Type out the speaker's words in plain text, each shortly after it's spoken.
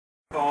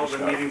Call the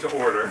meeting to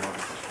order.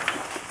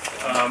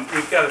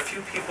 We've got a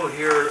few people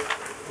here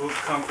who've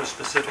come for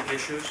specific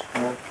issues.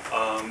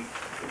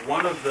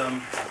 One of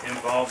them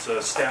involves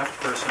a staff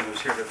person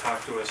who's here to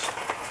talk to us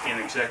in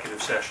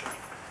executive session.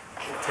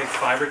 It'll take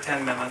 5 or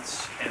 10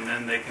 minutes and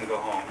then they can go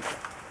home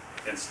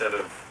instead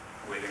of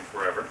waiting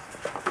forever.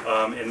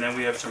 And then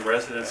we have some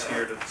residents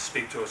here to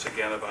speak to us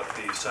again about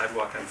the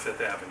sidewalk on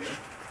 5th Avenue.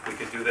 We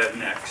could do that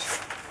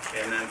next.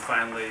 And then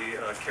finally,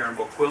 Karen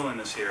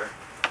Boquillan is here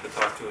to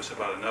talk to us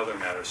about another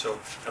matter. So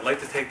I'd like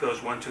to take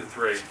those 1, 2,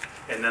 3,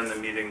 and then the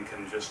meeting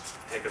can just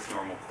take its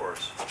normal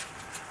course.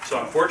 So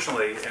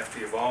unfortunately, after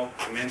you've all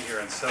come in here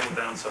and settled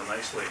down so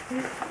nicely,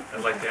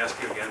 I'd like to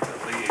ask you again to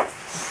leave.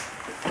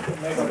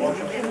 Make a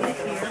motion to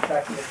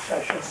executive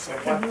session.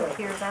 Can you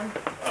hear them?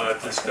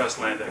 Discuss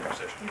land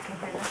acquisition.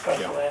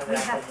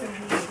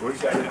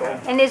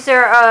 And is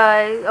there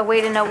a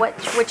way to know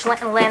which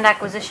land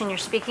acquisition you're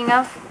speaking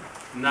of?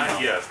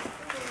 Not yet.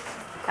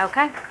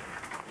 Okay.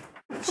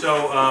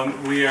 So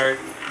we are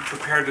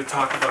prepared to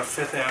talk about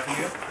 5th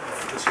Avenue,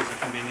 if this is a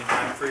convenient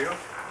time for you.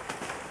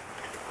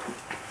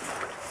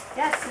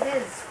 Yes, it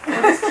is.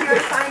 We're just here to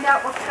find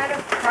out what kind of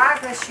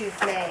progress you've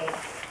made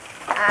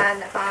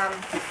on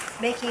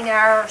making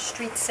our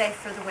streets safe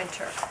for the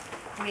winter.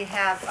 We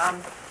have,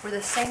 we're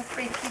the same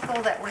 3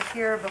 people that were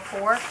here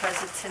before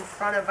because it's in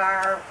front of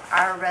our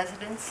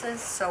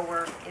residences, so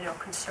we're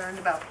concerned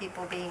about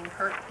people being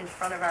hurt in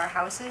front of our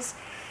houses.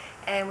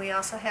 And we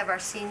also have our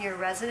senior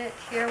resident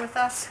here with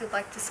us who'd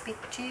like to speak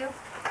to you.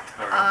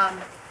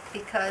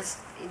 Because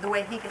the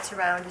way he gets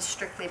around is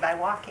strictly by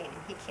walking.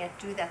 He can't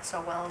do that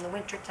so well in the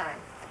wintertime.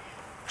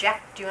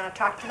 Jack, do you want to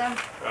talk to them?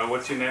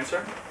 What's your name,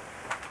 sir?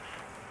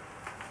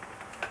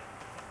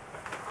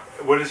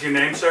 What is your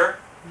name, sir?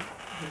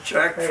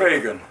 Jack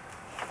Fagan.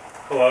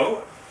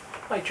 Hello?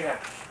 Hi,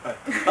 Jack.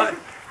 Hi,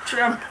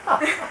 Jim.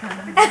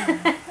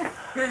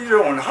 What are you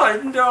doing?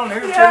 Hiding down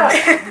here, Jim?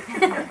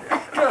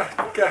 Yeah.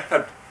 Go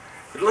ahead.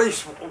 At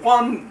least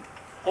one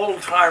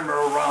old-timer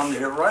around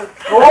here, right?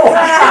 Oh!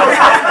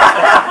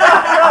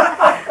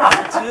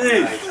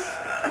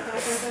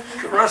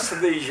 Jeez. The rest of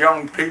these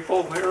young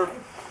people here,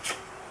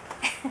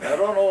 I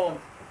don't know.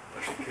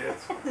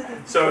 Kids.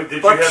 So did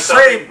you But have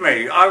save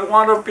something? me. I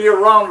want to be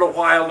around a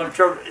while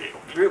until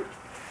you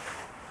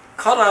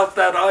cut out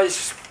that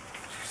ice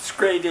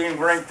skating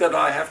rink that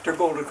I have to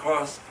go to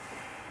cross.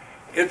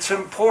 It's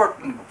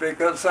important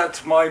because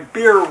that's my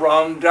beer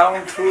run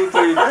down through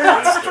the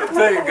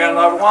thing, and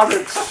I want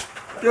it,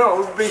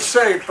 to be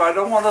safe. I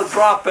don't want to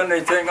drop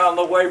anything on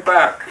the way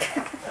back.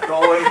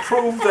 So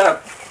improve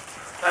that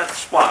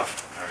spot.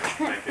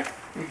 All right, thank you.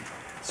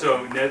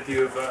 So Ned, do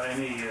you have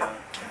any?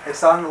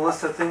 It's on the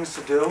list of things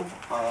to do.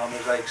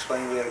 As I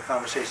explained, we had a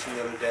conversation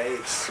the other day.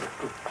 It's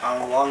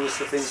on a long list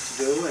of things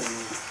to do,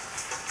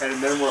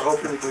 and then we're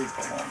hoping to.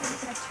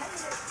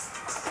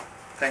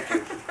 Thank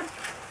you.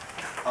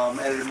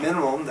 At a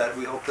minimum, that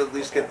we hope to at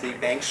least get the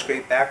banks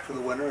scraped back for the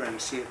winter and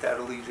see if that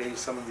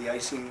alleviates some of the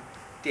icing,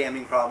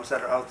 damming problems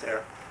that are out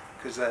there.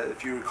 Because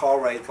if you recall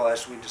right, the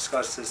last we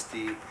discussed this,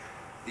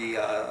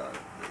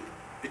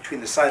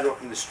 between the sidewalk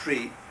and the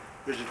street,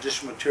 there's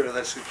additional material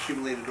that's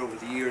accumulated over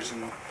the years,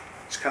 and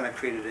it's kind of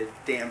created a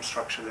dam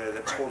structure there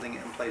that's holding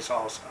it in place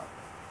also.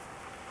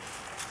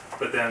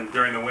 But then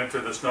during the winter,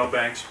 the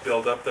snowbanks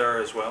build up there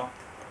as well?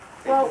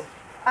 Well,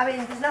 I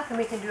mean, there's nothing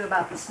we can do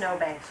about the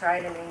snowbanks,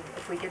 right? I mean,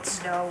 if we get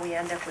snow, we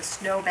end up with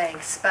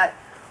snowbanks. But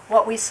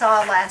what we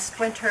saw last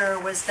winter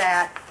was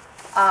that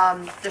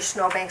there's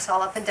snowbanks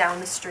all up and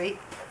down the street.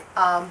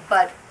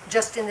 But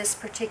just in this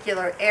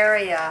particular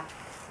area,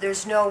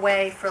 there's no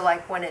way for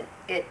like when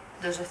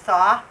there's a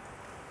thaw,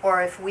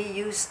 or if we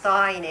use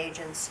thawing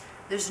agents,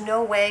 there's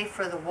no way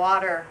for the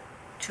water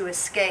to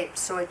escape.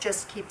 So it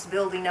just keeps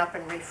building up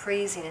and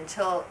refreezing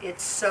until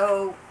it's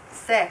so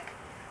thick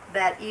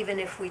that even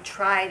if we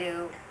try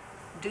to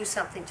do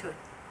something to it,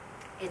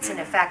 it's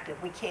ineffective.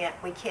 We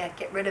can't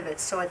get rid of it.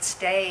 So it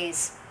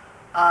stays,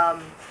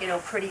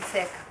 pretty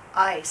thick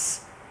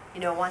ice.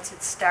 Once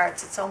it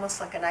starts, it's almost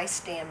like an ice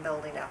dam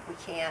building up. We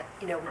can't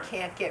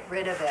get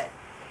rid of it.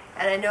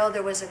 And I know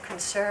there was a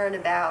concern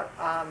about,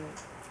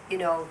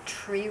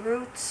 tree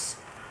roots,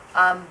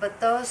 but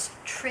those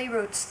tree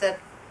roots that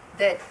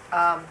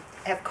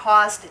have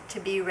caused it to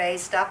be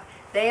raised up,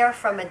 they are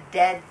from a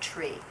dead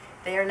tree.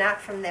 They are not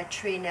from that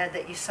tree, Ned,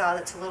 that you saw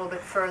that's a little bit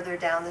further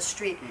down the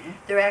street.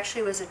 There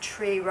actually was a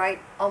tree right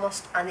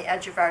almost on the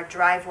edge of our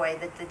driveway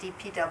that the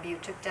DPW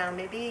took down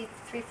maybe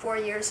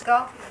 3-4 years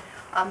ago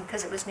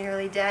because it was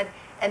nearly dead.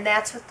 And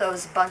that's what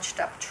those bunched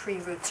up tree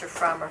roots are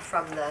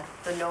from the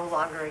no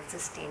longer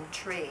existing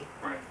tree.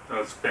 Right. So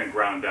it's been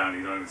ground down.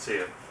 You don't even see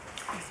it.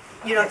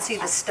 You don't see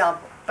the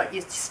stump, but you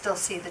still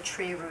see the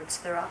tree roots.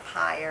 They're up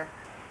higher.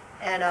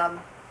 And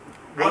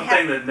one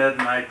thing that Ned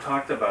and I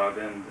talked about,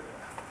 and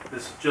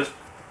this is just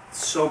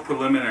so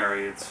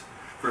preliminary, it's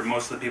for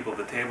most of the people at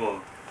the table,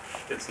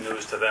 it's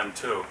news to them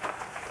too.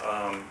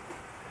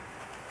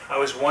 I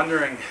was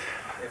wondering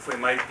if we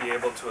might be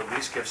able to at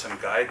least give some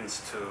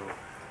guidance to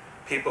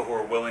people who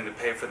are willing to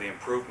pay for the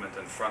improvement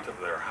in front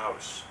of their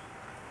house.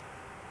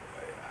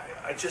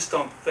 I just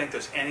don't think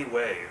there's any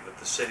way that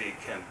the city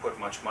can put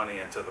much money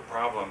into the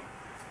problem.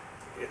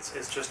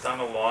 It's just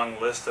on a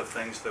long list of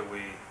things that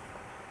we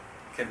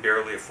can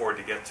barely afford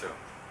to get to.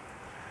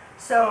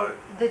 So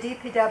the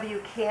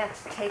DPW can't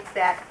take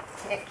that,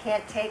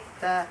 can't take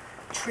the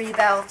tree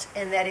belt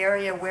in that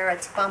area where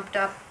it's bumped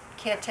up,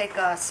 can't take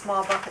a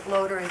small bucket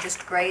loader and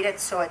just grade it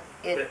so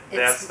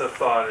That's the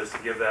thought, is to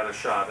give that a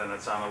shot, and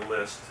it's on a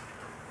list.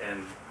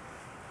 And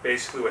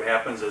basically what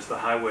happens is the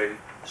highway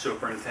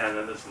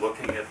superintendent is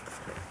looking at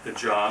the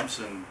jobs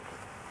and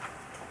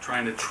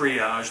trying to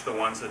triage the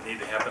ones that need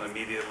to happen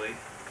immediately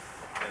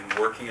and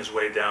working his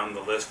way down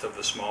the list of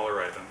the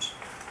smaller items,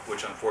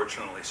 which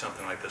unfortunately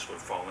something like this would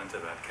fall into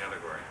that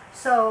category.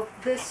 So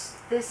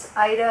this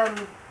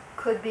item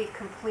could be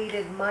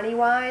completed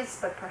money-wise,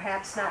 but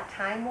perhaps not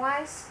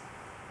time-wise?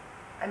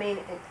 I mean,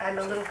 I'm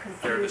a little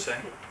confused. Fair to say?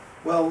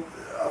 Well,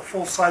 a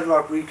full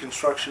sidewalk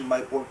reconstruction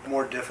might be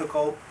more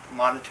difficult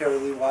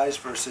monetarily wise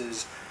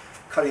versus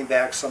cutting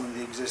back some of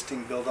the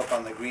existing buildup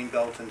on the green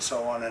belt and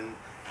so on,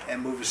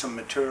 and moving some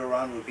material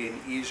around would be an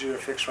easier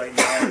fix right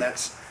now, and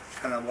that's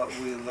kind of what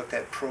we looked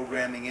at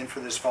programming in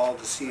for this fall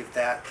to see if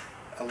that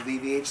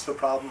alleviates the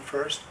problem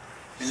first.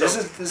 And So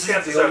this is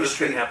chances the are only this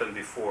could street. happen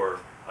before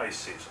ice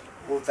season.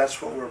 Well,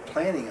 that's what we're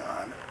planning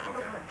on.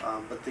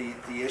 Okay. But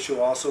the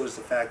issue also is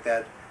the fact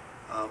that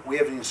we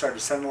haven't even started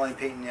centerline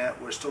painting yet.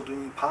 We're still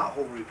doing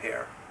pothole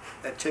repair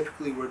that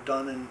typically we're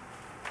done in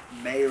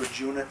May or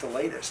June at the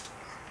latest.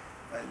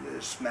 And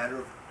it's a matter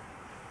of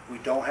we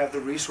don't have the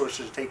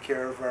resources to take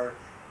care of our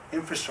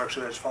infrastructure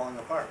that's falling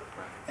apart.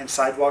 Right. And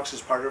sidewalks is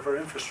part of our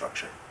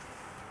infrastructure.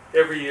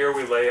 Every year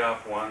we lay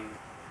off 1,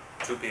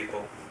 2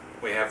 people.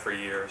 We have for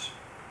years.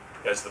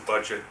 As the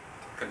budget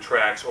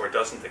contracts or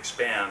doesn't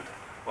expand,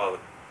 while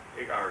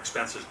our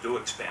expenses do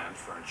expand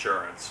for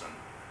insurance and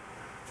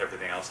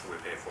everything else that we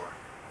pay for.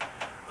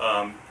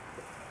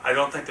 I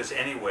don't think there's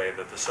any way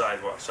that the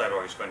sidewalk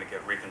is going to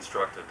get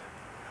reconstructed.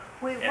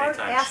 We weren't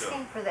anytime asking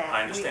soon. for that.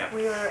 I understand.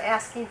 We were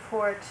asking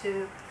for it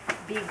to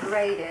be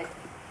graded.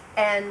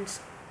 And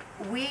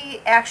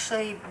we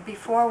actually,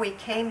 before we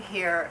came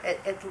here,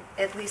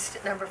 at least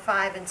at number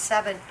 5 and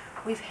 7,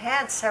 we've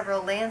had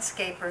several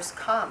landscapers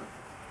come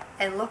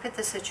and look at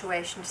the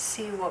situation to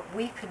see what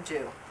we could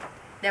do.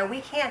 Now, we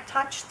can't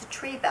touch the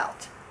tree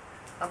belt,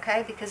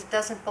 okay, because it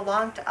doesn't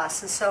belong to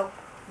us. And so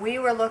we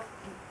were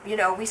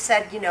we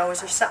said, is there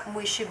something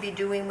we should be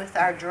doing with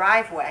our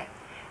driveway?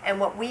 And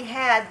what we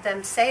had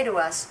them say to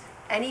us,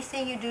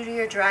 anything you do to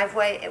your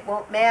driveway, it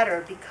won't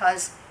matter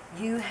because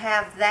you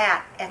have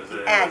that at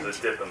the end. There's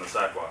a dip in the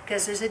sidewalk.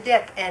 Because there's a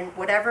dip, and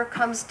whatever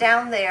comes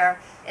down there,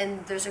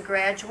 and there's a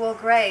gradual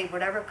grade,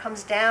 whatever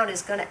comes down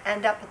is going to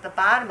end up at the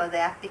bottom of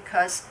that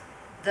because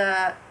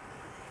the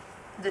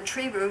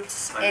tree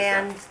roots,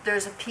 and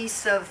there's a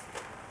piece of,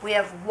 we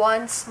have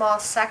one small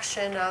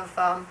section of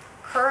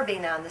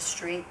curbing on the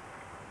street,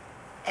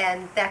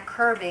 and that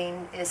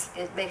curbing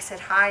it makes it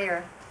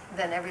higher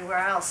than everywhere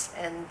else,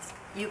 and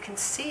you can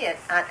see it.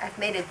 I've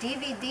made a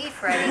DVD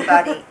for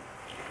anybody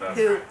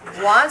who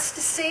wants to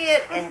see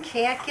it and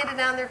can't get it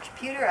on their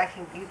computer.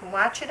 You can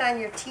watch it on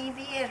your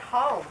TV at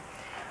home,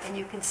 and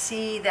you can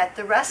see that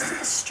the rest of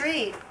the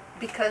street,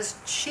 because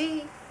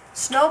she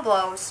snow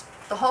blows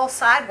the whole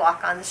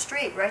sidewalk on the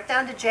street right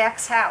down to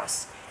Jack's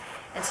house,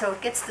 and so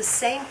it gets the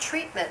same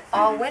treatment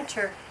all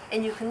winter.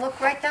 And you can look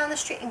right down the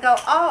street and go,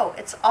 oh,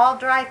 it's all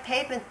dry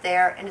pavement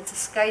there, and it's a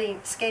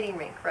skating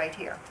rink right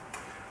here.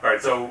 All right,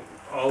 so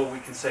all we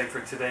can say for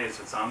today is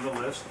it's on the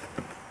list.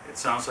 It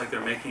sounds like they're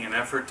making an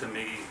effort to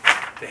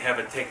have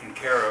it taken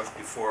care of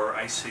before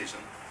ice season.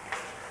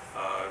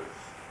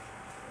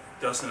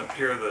 Doesn't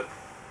appear that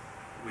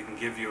we can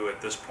give you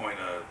at this point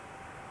a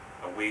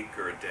week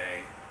or a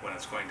day when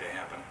it's going to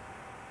happen.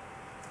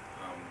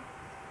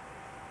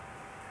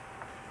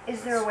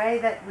 Is there a way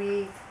that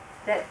you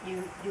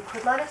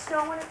could let us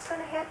know when it's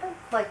going to happen?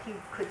 Like you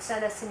could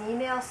send us an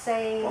email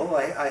saying, Well,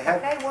 I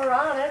have okay, we're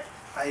on it.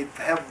 I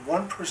have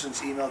one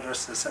person's email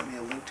address that sent me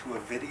a link to a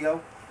video.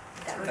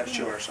 That would That's be-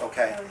 yours,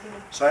 okay. that would be-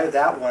 So I have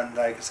that one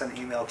that I can send an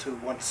email to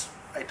once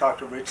I talk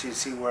to Richie to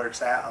see where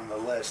it's at on the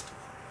list.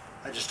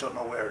 I just don't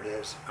know where it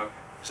is. Okay.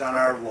 It's on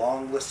our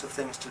long list of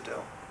things to do.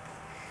 So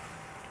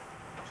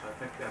I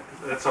think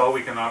that's all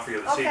we can offer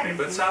you this Okay. evening.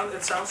 But it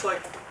sounds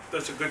like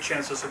there's a good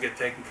chance this will get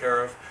taken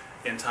care of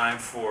in time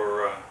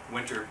for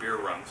winter beer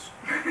runs.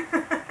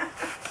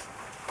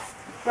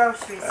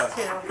 Groceries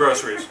too.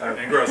 Groceries,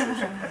 and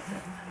groceries.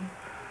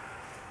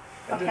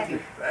 Okay.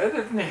 I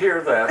didn't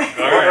hear that.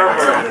 All right. All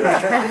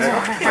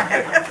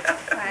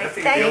right, I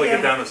think thank you only get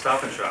you. down to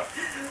Stop and Shop.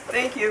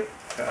 Thank you.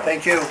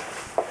 Thank you.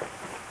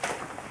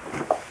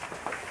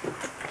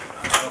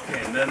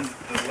 Okay, and then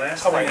the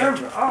last Oh, thing.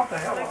 how the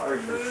hell I'd like are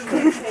to you? move to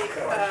take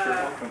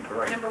Looking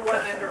great. number 1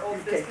 under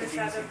old business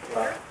out of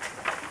order.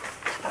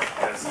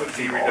 That's the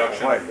fee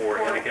reduction for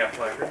handicap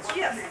placards.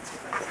 Yes.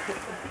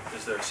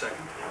 Is there a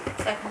second?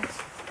 Second.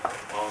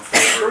 All in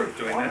favor of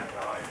doing that?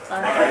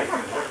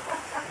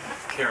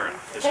 Karen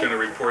is going to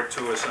report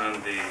to us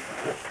on the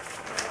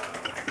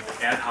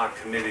ad hoc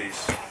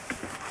committees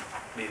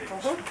meetings.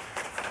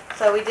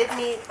 So we did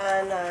meet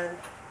on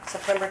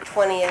September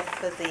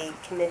 20th with the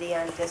Committee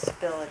on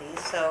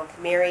Disabilities. So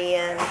Mary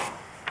Ann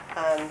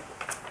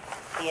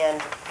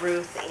and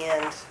Ruth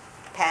and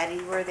Patty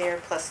were there,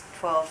 plus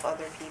 12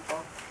 other people.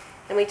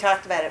 And we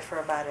talked about it for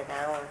about an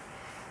hour.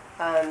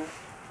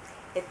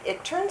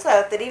 It turns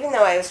out that even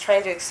though I was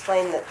trying to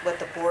explain that what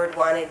the board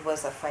wanted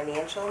was a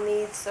financial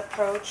needs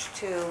approach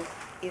to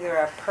either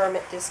a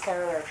permit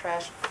discount or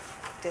trash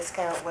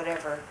discount,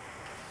 whatever,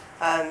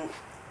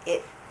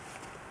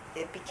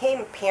 it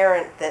became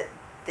apparent that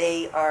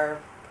they are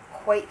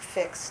quite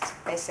fixed.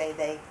 I say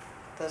they,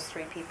 those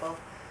three people.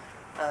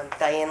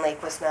 Diane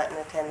Lake was not in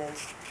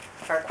attendance.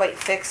 Are quite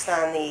fixed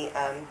on the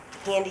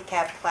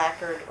handicap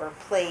placard or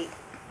plate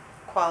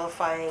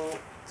qualifying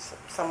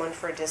someone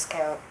for a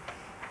discount,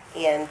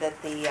 and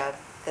that the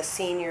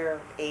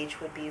senior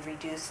age would be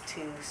reduced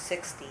to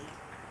 60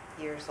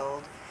 years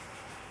old.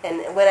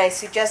 And when I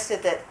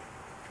suggested that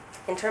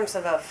in terms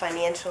of a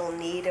financial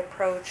need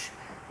approach,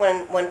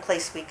 one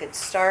place we could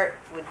start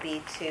would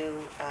be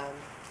to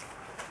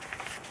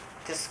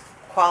just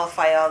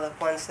qualify all the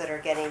ones that are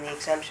getting the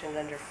exemption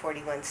under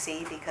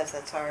 41C, because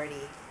that's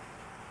already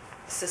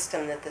a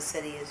system that the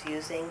city is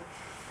using.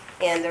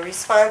 And the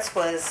response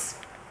was,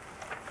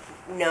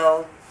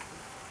 no,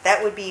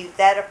 that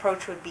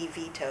approach would be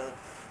vetoed.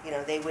 You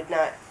know, they would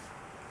not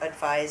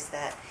advise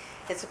that.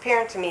 It's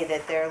apparent to me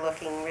that they're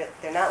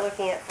not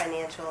looking at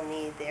financial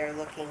need, they're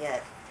looking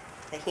at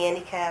the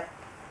handicap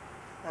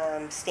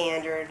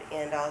standard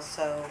and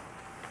also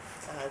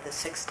the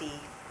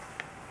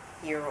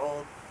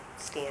 60-year-old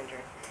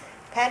standard.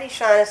 Patty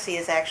Shaughnessy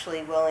is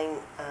actually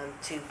willing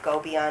to go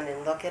beyond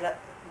and look at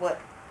what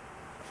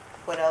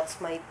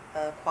else might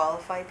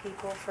qualify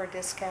people for a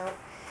discount.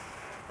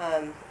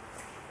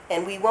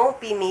 And we won't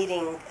be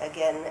meeting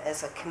again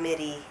as a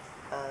committee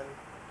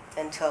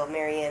until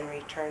Mary Ann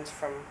returns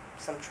from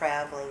some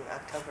traveling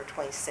October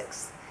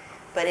 26th.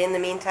 But in the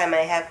meantime,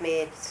 I have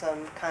made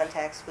some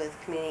contacts with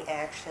Community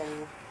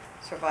Action,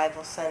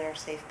 Survival Center,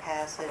 Safe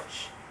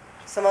Passage,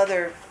 some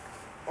other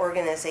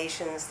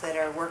organizations that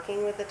are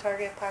working with the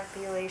target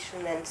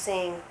population, and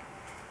seeing,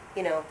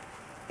 you know,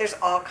 there's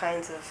all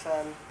kinds of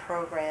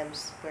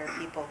programs where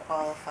people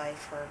qualify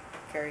for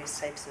various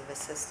types of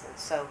assistance.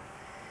 So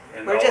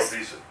And we're all just, of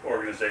these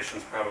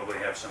organizations probably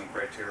have some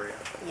criteria.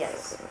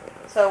 yes.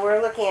 So we're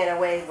looking at a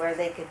way where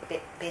they could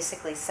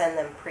basically send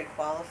them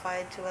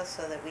pre-qualified to us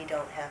so that we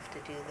don't have to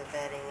do the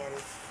vetting, and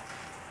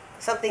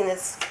something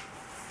that's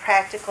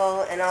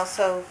practical. And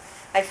also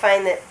I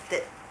find that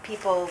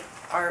people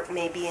are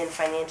maybe in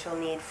financial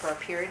need for a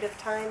period of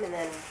time and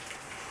then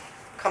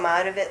come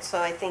out of it. So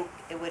I think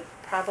it would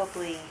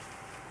probably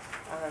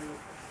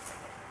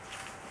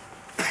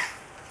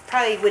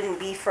wouldn't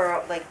be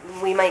for, like,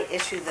 we might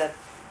issue the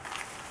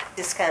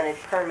discounted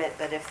permit,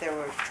 but if there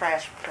were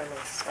trash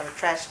permits or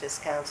trash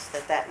discounts,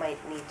 that might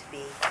need to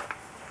be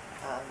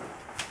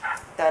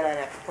done on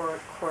a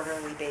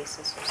quarterly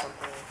basis or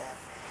something like that.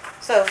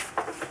 So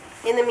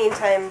in the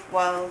meantime,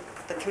 while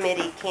the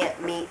committee can't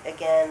meet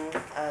again,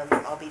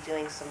 I'll be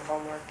doing some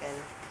homework.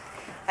 And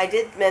I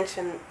did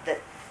mention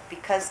that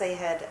because they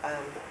had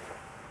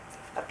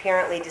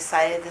apparently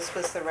decided this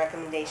was the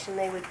recommendation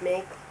they would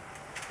make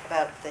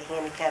about the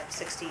handicapped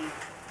 60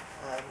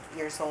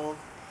 years old,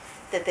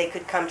 that they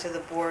could come to the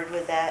board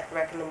with that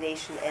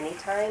recommendation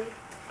anytime,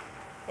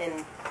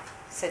 and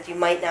said you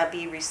might not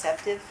be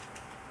receptive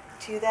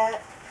to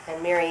that.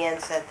 And Mary Ann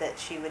said that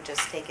she would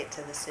just take it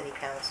to the city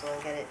council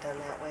and get it done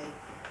that way.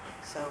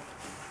 So,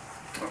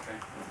 Okay.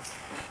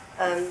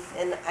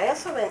 and I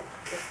also went,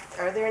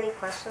 are there any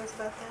questions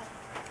about that?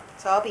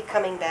 So I'll be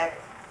coming back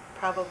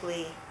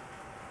probably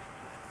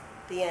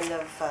the end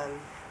of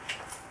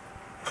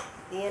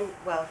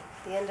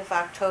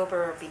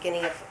October or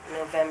beginning of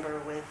November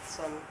with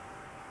some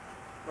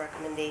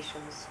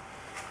recommendations.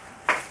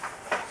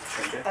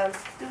 Okay.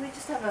 Do we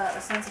just have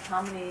a sense of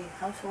how many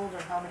households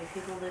or how many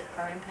people that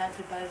are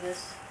impacted by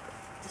this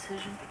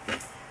decision?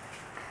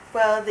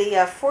 Well, the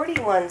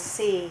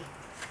 41C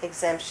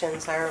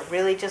exemptions are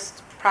really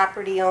just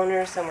property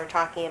owners, and we're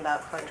talking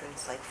about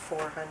hundreds, like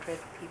 400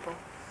 people.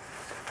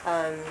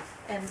 And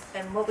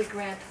what we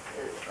grant,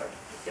 or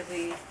if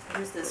we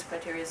use this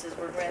criteria, says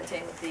we're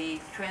granting the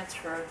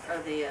transfer, or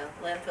the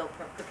landfill,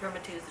 the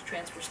permit to use the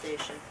transfer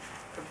station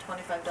from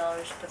 $25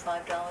 to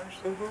 $5.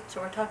 Mm-hmm.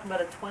 So we're talking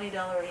about a $20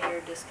 a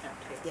year discount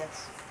here.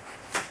 Yes.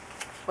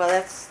 Well,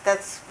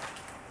 that's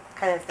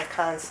kind of the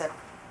concept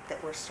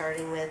that we're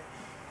starting with.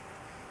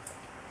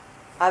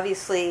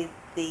 Obviously,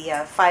 the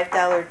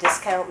 $5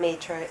 discount may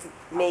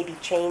be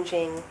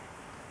changing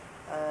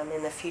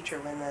in the future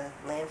when the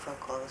landfill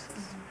closes.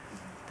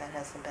 Mm-hmm. That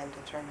hasn't been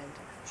determined.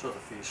 So the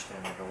fees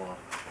stand to go up.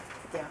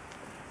 Yeah.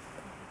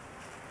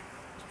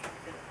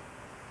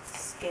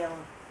 Scale,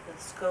 the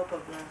scope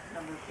of the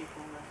number of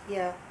people.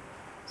 Yeah.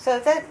 So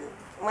that,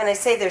 when I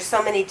say there's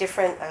so many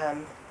different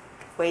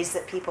ways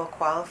that people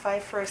qualify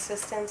for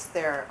assistance,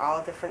 there are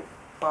all different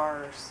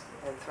bars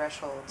and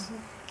thresholds.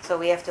 Mm-hmm. So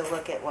we have to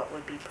look at what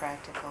would be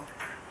practical.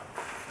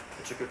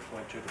 It's a good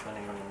point too,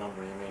 depending on the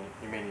number,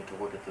 you may need to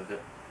look at the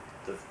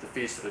the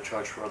fees that are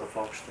charged for other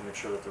folks to make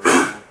sure that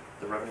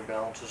the revenue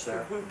balance is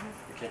there. You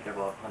can't give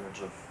out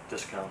hundreds of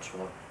discounts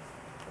without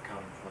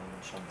accounting for them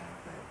in some manner.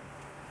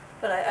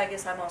 But I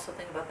guess I'm also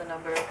thinking about the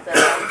number, the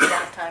amount of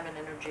staff time and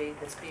energy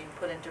that's being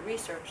put in to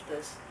research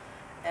this.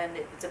 And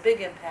it's a big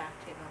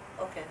impact, you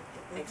know, okay,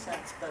 it makes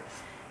sense, but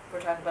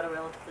we're talking about a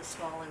relatively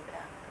small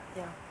impact.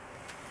 Yeah.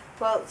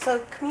 Well,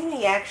 so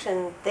community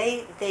action,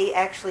 they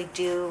actually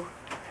do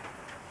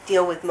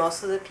deal with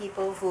most of the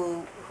people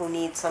who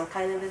need some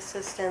kind of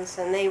assistance,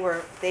 and they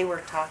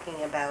were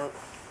talking about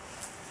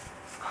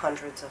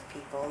hundreds of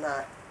people,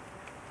 not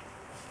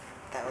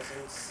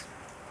thousands.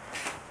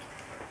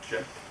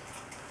 Jim?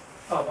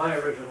 My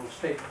original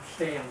statement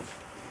stands.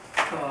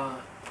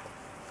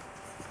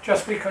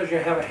 Just because you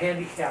have a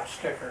handicap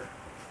sticker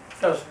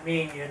doesn't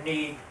mean you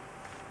need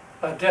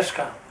a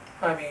discount.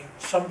 I mean,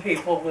 some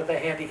people with a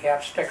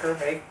handicap sticker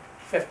make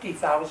 $50,000,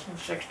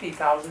 $60,000,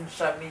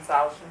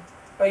 $70,000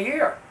 a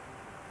year.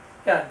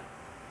 And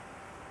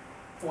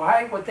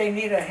why would they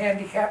need a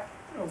handicap,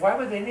 why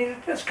would they need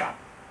a discount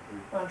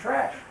on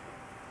trash?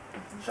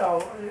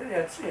 So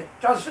it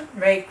doesn't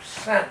make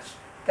sense.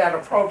 That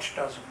approach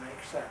doesn't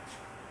make sense.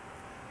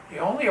 The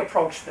only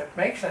approach that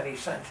makes any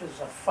sense is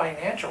a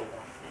financial one.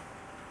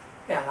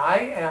 And I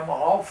am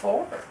all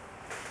for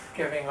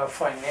giving a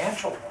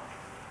financial one.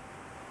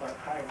 But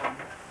I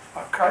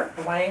would, a carte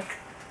blanche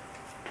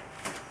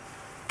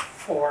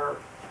for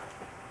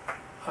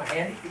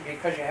a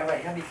because you have a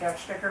handicap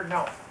sticker?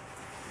 No.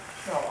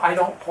 No, I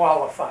don't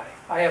qualify.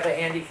 I have a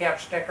handicap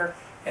sticker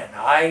and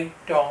I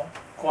don't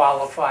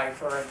qualify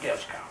for a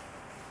discount.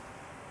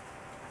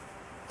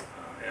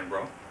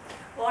 Ambro?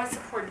 Well, I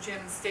support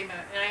Jim's statement,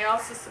 and I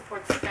also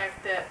support the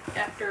fact that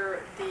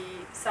after the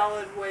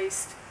solid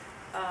waste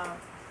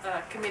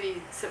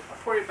committee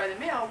supported by the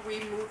mail, we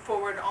move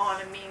forward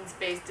on a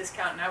means-based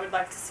discount, and I would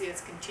like to see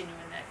us continue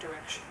in that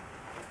direction.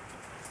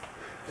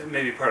 It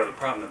may be part of the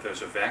problem that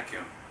there's a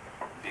vacuum,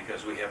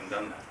 because we haven't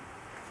done that.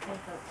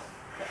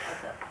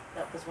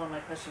 That was one of my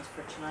questions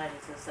for tonight,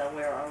 is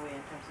where are we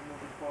in terms of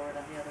moving forward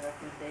on the other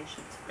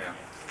recommendations? Yeah.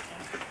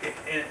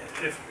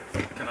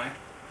 Can I?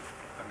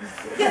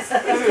 Yes.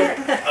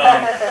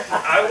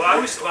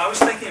 I was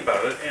thinking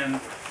about it, and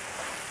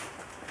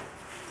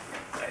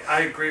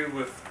I agree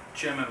with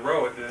Jim and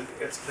Ro.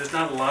 There's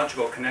not a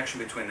logical connection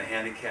between the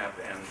handicap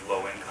and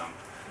low income.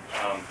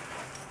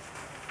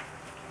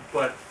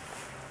 But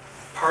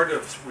part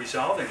of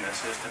resolving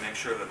this is to make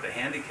sure that the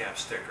handicap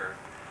sticker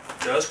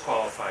does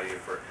qualify you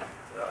for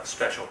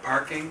special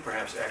parking,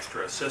 perhaps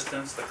extra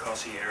assistance, the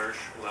concierge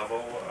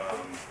level,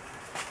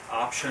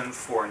 option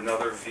for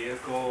another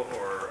vehicle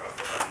or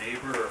a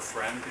neighbor or a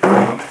friend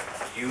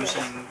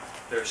using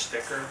their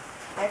sticker.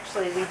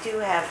 Actually, we do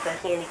have the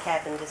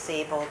handicap and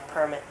disabled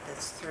permit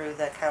that's through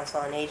the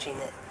Council on Aging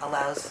that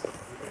allows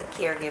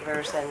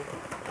caregivers and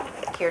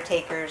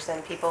caretakers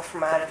and people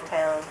from out of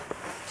town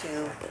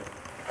to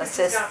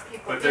assist.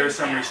 But there are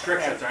some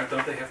restrictions,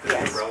 don't they have to be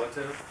Yes. a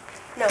relative?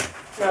 No,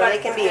 they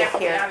can be a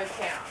care. Out of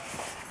town.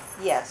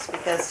 Yes,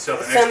 because So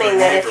the next assuming door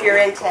that if neighbor you're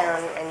in would call.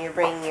 town and you're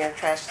bringing your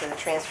trash to the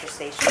transfer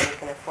station, you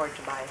can afford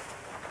to buy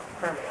a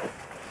permit,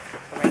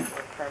 a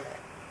regular permit.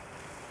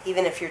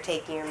 Even if you're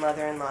taking your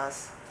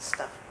mother-in-law's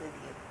stuff with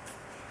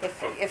you,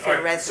 if All you're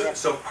a right, resident.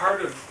 So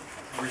part of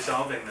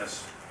resolving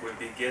this would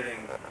be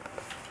getting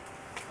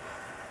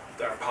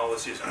our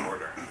policies in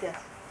order. Yes.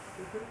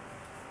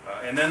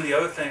 And then the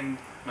other thing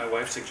my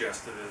wife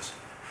suggested is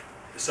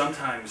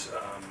sometimes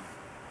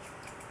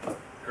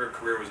her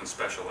career was in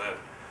special ed.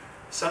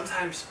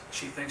 Sometimes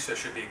she thinks there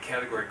should be a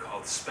category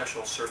called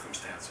special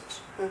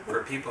circumstances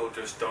for people who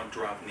just don't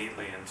drop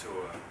neatly into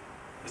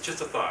it's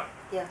just a thought.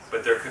 Yes.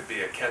 But there could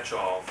be a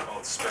catch-all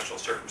called special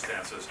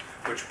circumstances,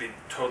 which would be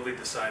totally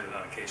decided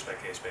on a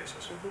case-by-case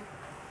basis.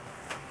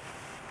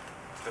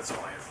 That's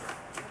all I have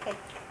for. Okay.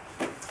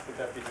 Would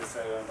that be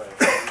decided on by a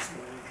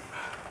committee?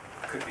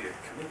 Could be a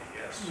committee,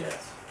 yes.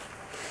 Yes.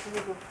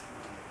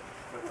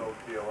 But there'll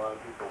be a lot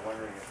of people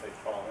wondering if they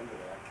fall into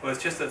that. Well,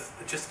 it's just a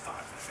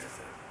thought. It's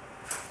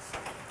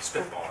a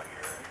spitball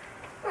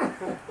here.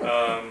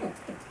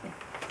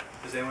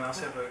 Does anyone else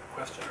have a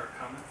question or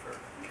comment for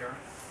Karen?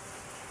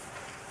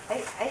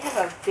 I have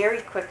a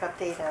very quick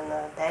update on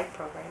the bag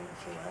program,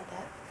 if you want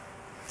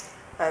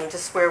that.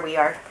 Just where we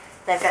are.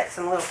 And I've got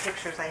some little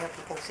pictures I hope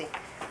you can see.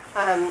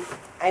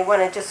 I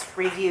want to just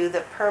review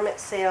the permit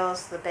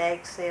sales, the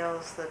bag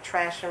sales, the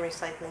trash and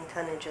recycling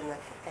tonnage, and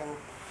a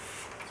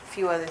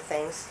few other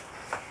things.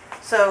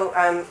 So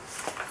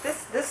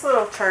this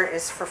little chart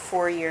is for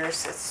 4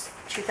 years. It's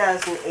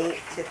 2008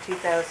 to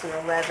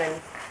 2011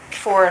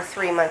 for a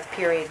 3-month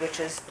period, which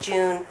is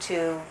June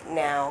to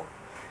now,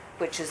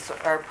 which is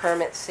our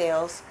permit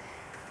sales.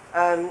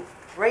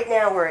 Right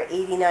now we're at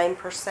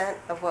 89%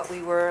 of what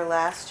we were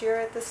last year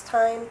at this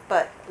time,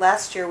 but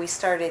last year we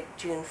started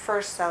June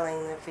 1st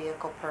selling the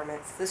vehicle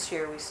permits. This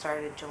year we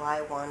started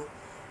July 1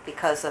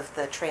 because of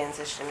the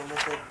transition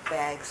with the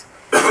bags.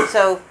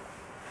 So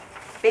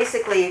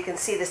basically you can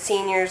see the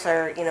seniors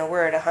are,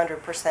 we're at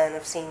 100%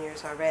 of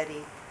seniors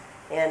already,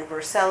 and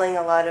we're selling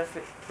a lot of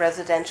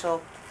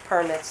residential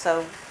permits,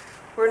 so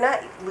we're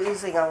not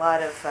losing a lot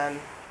of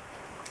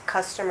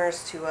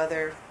customers to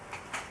other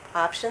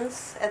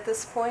options at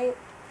this point.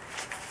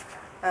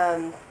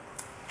 And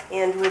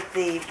with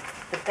the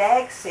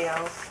bag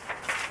sales,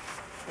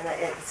 and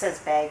it says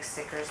bag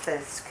stickers, but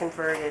it's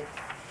converted.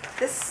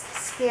 This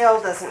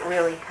scale doesn't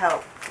really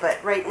help,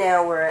 but right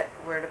now we're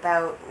at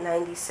about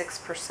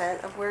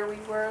 96% of where we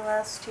were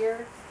last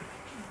year.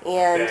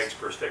 And Bags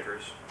per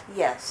stickers.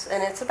 yes,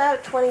 and it's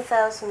about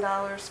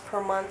 $20,000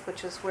 per month,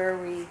 which is where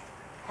we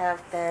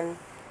have been.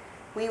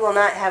 We will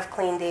not have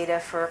clean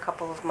data for a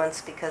couple of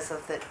months because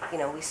of the,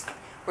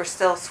 we're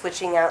still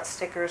switching out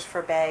stickers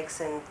for bags,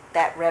 and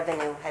that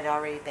revenue had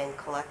already been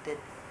collected,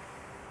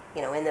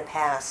 in the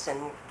past,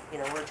 and,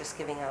 we're just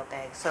giving out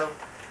bags. So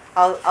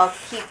I'll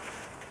keep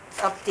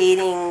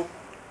updating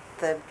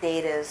the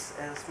data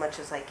as much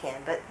as I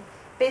can, but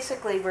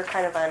basically we're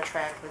kind of on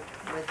track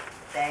with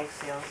bag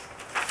sales.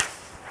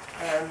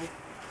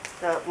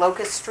 The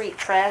Locust Street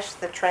trash,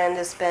 the trend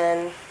has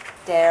been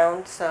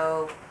down,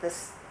 so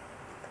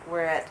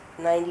we're at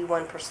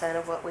 91%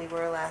 of what we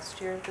were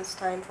last year this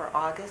time for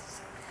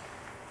August.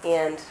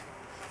 And,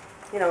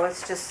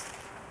 it's just,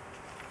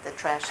 the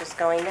trash is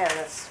going down.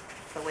 That's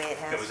the way it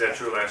has. And was that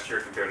true last year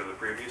compared to the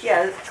previous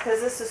Yeah, year? because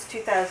this is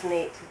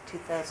 2008 to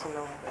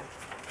 2011.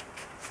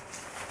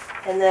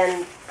 And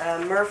then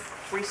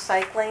MRF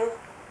Recycling,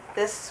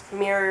 this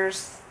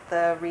mirrors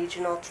the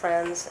regional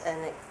trends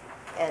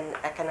and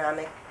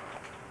economic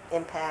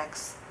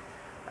impacts.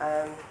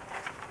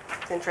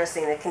 It's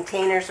interesting, the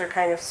containers are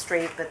kind of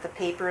straight, but the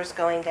paper is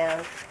going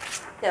down.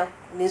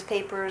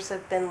 Newspapers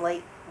have been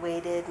light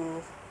weighted,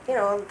 and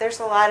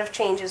there's a lot of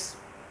changes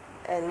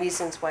and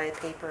reasons why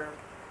paper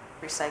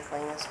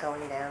recycling is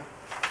going down.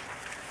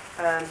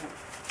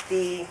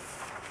 The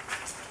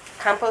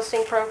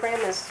composting program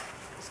is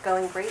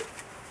going great.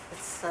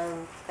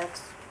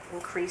 That's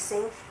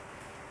increasing.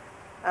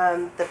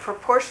 The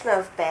proportion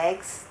of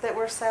bags that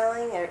we're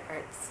selling are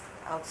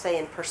I'll say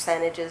in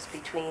percentages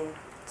between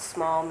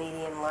small,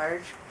 medium,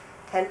 large.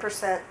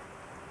 10%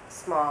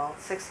 small,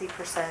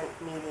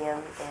 60%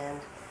 medium,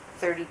 and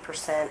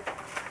 30%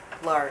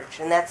 large.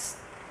 And that's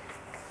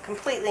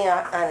completely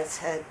on its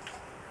head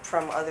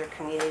from other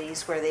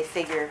communities where they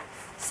figure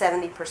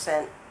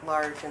 70%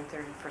 large and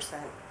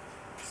 30%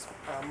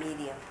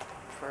 medium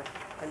for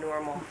a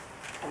normal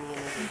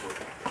community.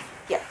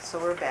 Yeah, so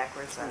we're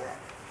backwards on that.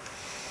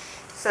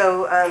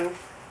 So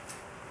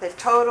the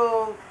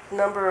total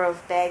number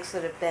of bags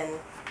that have been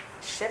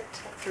shipped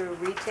through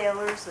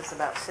retailers is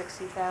about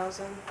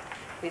 60,000.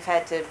 We've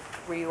had to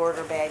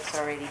reorder bags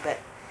already, but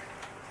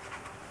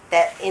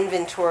that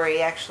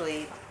inventory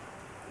actually,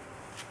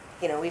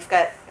 we've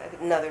got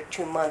another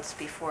 2 months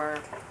before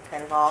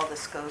kind of all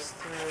this goes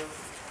through.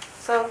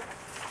 So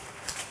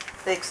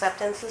the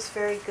acceptance is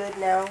very good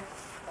now.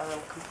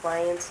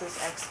 Compliance is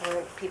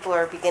excellent. People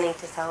are beginning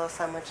to tell us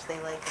how much they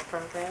like the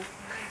program.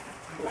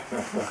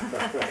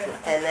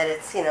 And that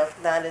it's,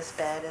 not as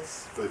bad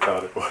as They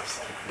thought it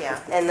was. yeah,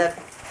 and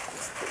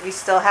we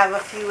still have a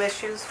few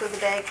issues with the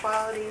bag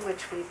quality,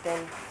 which we've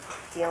been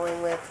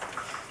dealing with.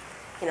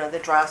 The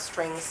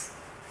drawstrings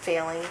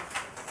failing,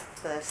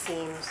 the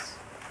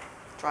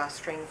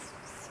drawstring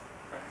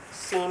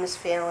seams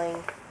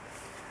failing.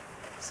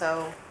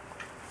 So,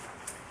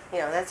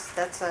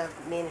 that's a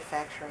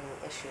manufacturing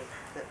issue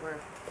that we're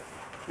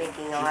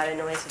making a lot of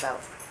noise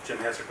about. Jim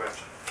has a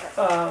question.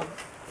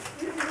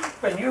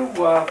 When you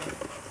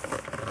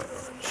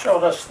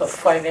showed us the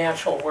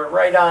financial, we're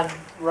right on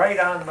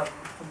the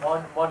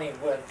money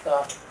with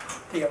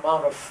the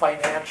amount of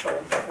financial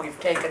that we've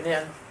taken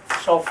in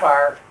so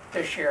far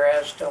this year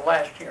as to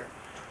last year.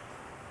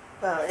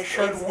 Well, it's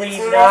Should we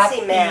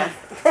messy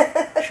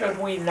math. Should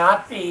we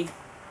not be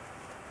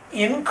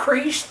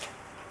increased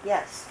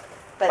Yes,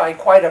 by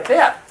quite a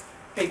bit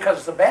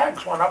because the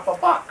bags went up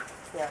 $1?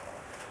 yeah.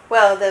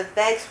 Well, the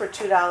bags were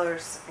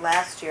 $2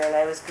 last year, and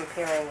I was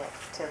comparing it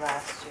to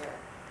last year,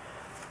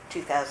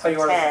 2010. So you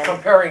were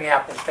comparing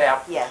apples to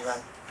apples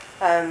Yes.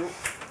 then?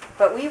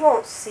 But we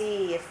won't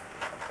see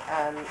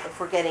if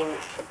we're getting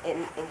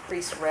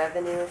increased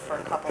revenue for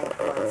a couple of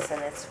months,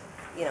 and it's,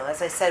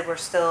 as I said, we're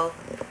still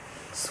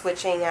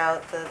switching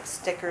out the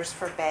stickers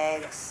for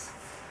bags.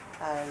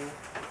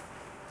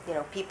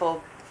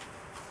 People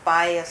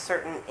buy a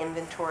certain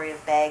inventory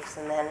of bags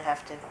and then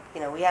have to,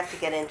 we have to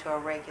get into a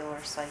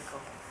regular cycle.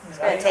 It's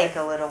going to take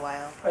a little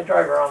while. I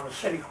drive around the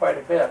city quite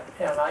a bit,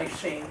 and I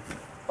see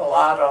a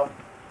lot of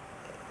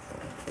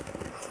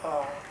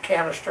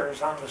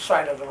canisters on the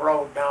side of the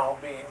road now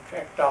being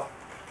picked up.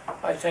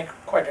 I think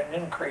quite an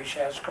increase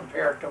as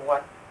compared to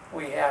what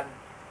we had,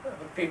 the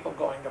people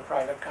going to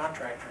private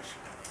contractors.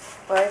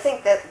 Well, I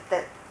think that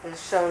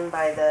is shown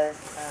by the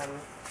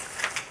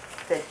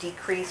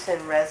decrease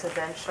in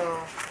residential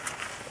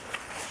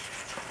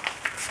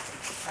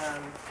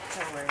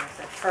where is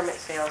it? Permit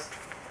sales.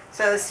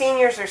 So the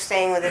seniors are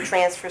staying with the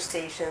transfer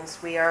stations.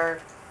 We are,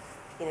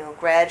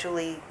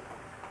 gradually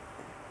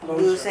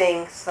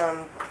losing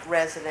some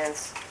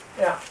residents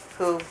Yeah,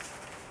 who,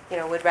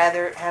 would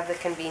rather have the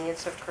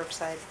convenience of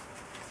curbside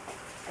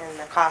and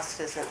the cost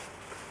isn't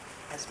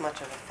as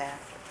much of a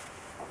factor.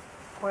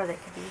 Or they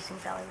could be using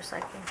Valley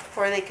Recycling.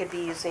 Or they could be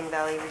using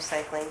Valley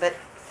Recycling, but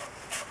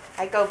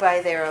I go by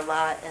there a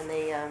lot and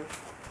they are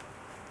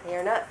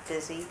not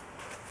busy.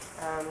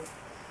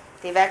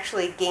 They've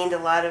actually gained a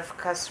lot of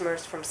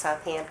customers from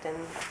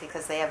Southampton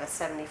because they have a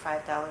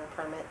 $75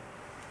 permit.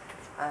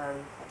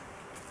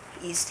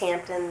 East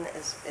Hampton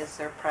is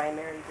their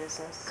primary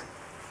business.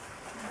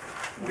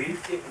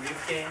 We've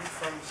gained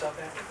from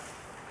Southampton?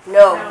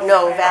 No,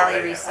 No, Valley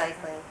Valley.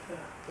 Recycling.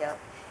 Yep.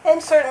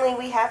 And certainly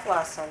we have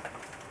lost some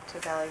to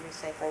Valley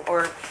Recycling.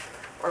 Or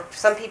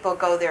some people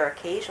go there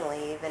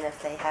occasionally, even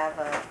if they have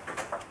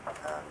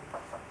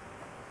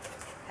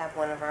have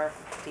one of our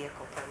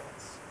vehicle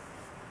permits.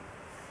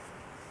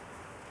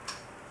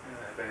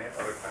 Have any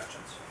other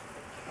questions?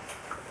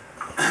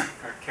 All right,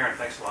 Karen,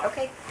 thanks a lot.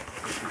 Okay,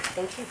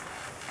 thank you.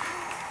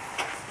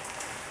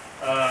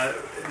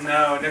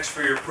 Now, next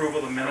for your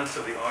approval, the minutes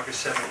of the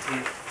August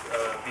 17th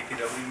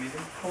BPW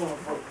meeting.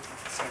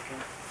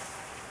 Second.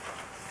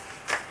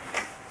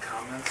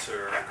 Comments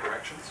or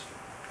corrections?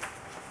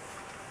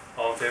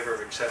 All in favor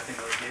of accepting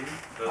those meetings?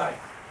 Aye.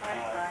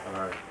 All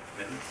right.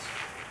 Minutes?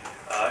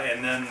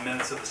 And then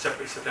minutes of the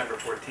September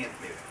 14th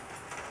meeting.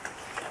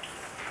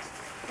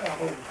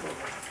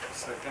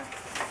 Second. I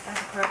have a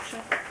correction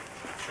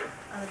Sure.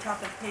 on the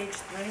top of page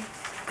 3.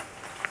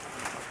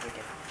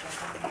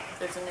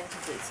 There's an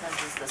incomplete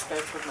sentence that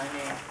starts with my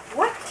name.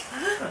 What?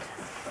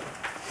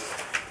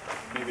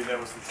 Maybe that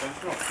was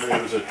intentional. Maybe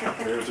it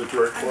was a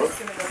direct I'm quote. just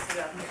gonna go through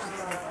that.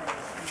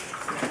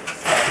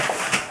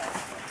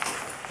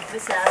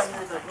 This added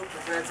to the group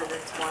of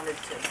residents wanted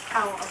to.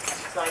 Oh, okay.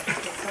 So I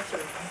just get some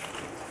sort of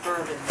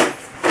verb in there.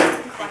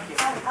 Thank you.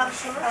 I'm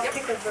sure I'll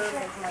pick a verb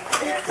into my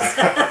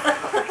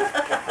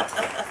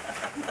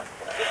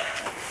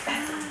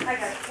I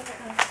got it,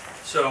 okay.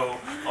 So,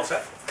 all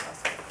set?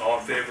 All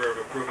in favor of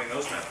approving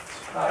those minutes?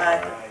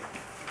 Aye. All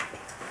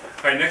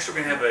right, next we're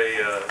going to have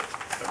a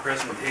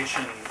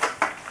presentation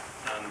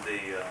on the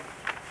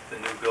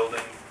new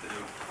building, the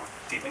new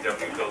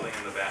DPW building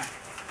in the back.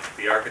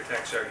 The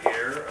architects are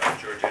here,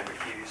 George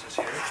Advocates is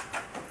here,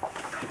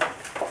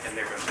 and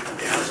they're going to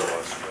dazzle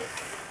us with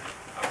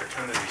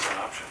opportunities and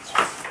options.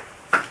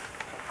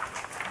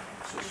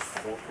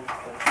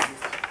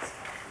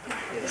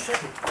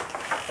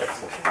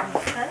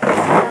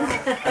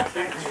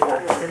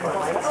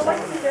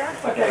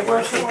 Okay,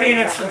 where's the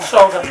peanuts and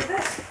soda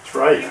That's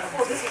right. and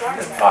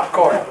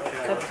popcorn?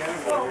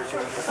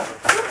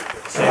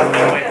 This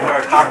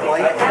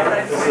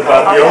is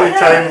about the only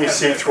time these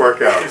seats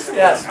work out.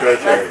 Yes. Right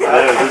there.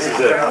 Yeah, this is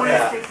it.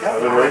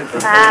 I've been waiting for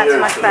 10 That's years.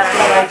 much for better.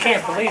 this. I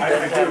can't believe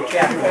that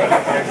Jack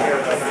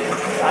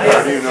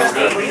How do you know that?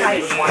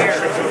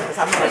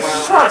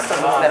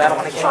 but I don't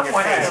want to get on your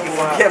face. You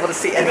won't be able to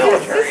see any of it.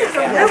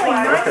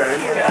 Okay.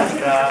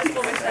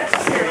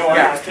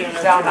 Yeah,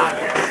 he's down on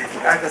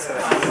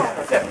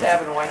Fifth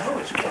Avenue, I know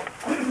it's good. Wow.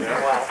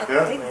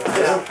 Yeah.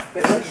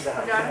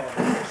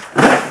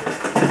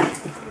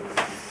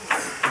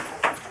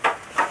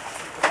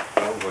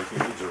 Sounds like he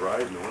needs a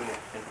ride in the winter.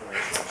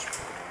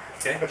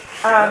 Okay?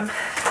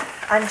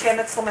 I'm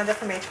Janet Sillinda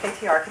from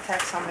HKT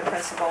Architects. I'm the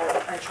principal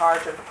in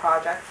charge of the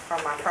project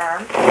from our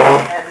firm.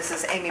 And this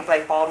is Amy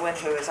Blake Baldwin,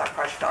 who is our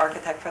project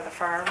architect for the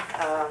firm,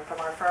 from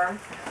our firm.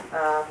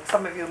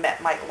 Some of you met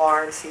Mike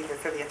Lawrence either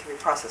through the interview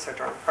process or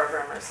during the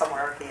program or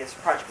somewhere. He is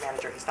project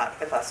manager. He's not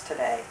with us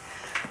today.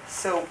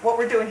 So what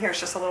we're doing here is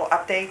just a little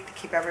update to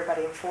keep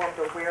everybody informed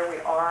of where we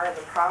are in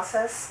the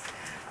process.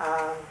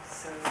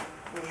 So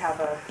we have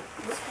a...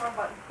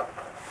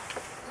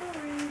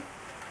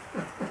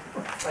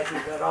 I do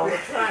that all the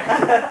time.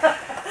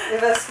 We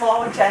have a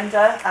small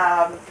agenda.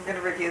 We're going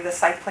to review the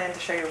site plan to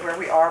show you where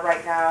we are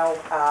right now.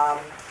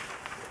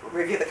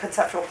 Review the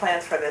conceptual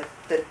plans for the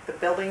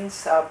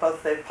buildings,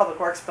 both the Public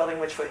Works building,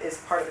 which is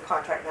part of the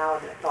contract now,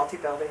 and the McNulty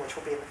building, which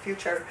will be in the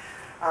future.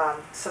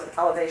 Some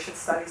elevation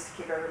studies to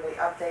keep everybody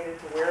updated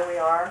to where we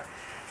are.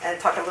 And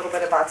talk a little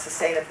bit about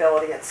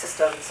sustainability and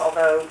systems,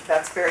 although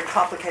that's very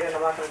complicated.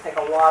 I'm not going to take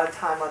a lot of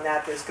time on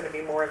that. There's going to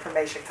be more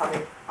information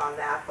coming on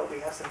that, but we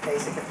have some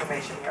basic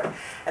information here.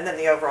 And then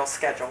the overall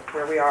schedule,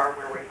 where we are,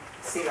 where we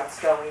see what's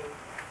going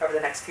over the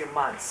next few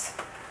months.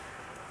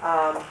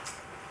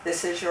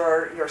 This is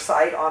your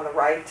site on the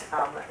right.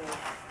 Let me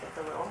get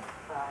the little,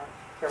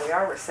 here we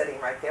are. We're sitting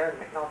right there in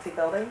the McNulty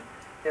building.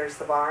 There's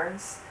the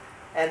barns.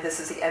 And this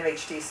is the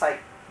MHD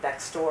site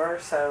next door.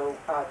 So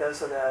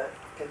those are the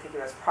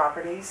contiguous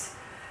properties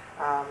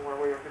where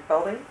we will be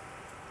building.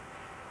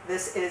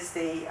 This is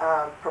the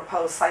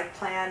proposed site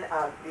plan.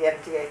 The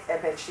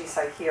MHD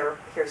site here,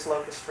 here's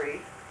Locust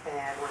Street,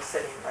 and we're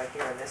sitting right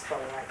here in this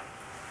building right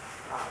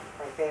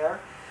there.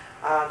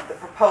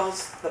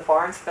 The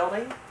Barnes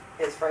building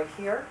is right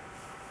here.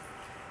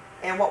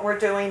 And what we're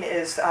doing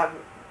is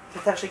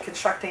potentially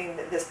constructing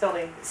this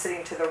building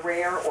sitting to the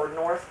rear or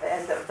north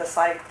end of the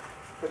site,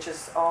 which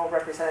is all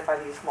represented by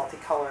these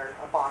multicolored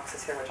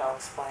boxes here, which I'll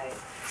explain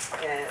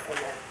in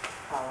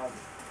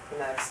the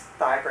next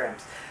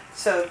diagrams.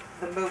 So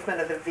the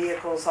movement of the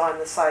vehicles on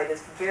the site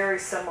is very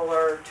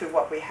similar to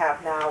what we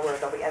have now, where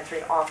they'll be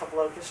entering off of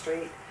Locust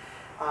Street.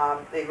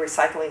 The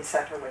recycling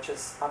center, which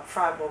is up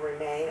front, will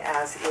remain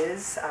as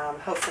is.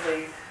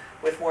 Hopefully,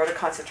 with more of the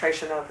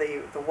concentration of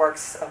the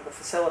works of the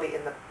facility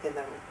in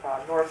the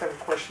northern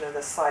portion of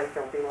the site,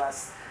 there will be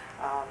less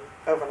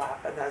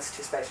overlap in those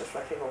two spaces,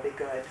 which I think will be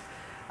good.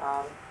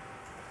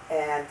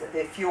 And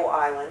the fuel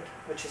island,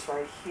 which is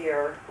right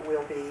here,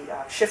 will be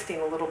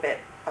shifting a little bit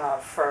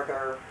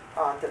further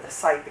onto the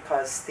site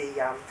because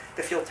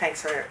the fuel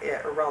tanks are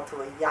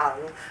relatively young,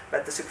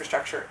 but the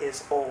superstructure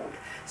is old.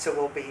 So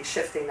we'll be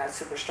shifting that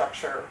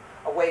superstructure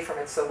away from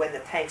it, so when the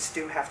tanks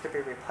do have to be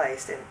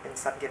replaced in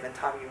some given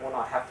time, you will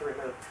not have to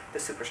remove the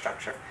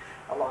superstructure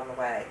along the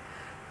way.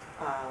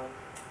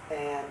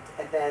 And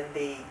then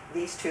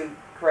these two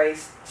gray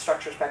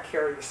structures back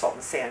here are your salt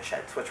and sand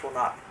sheds, which will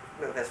not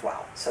move as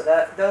well. So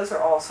those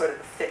are all sort of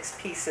the fixed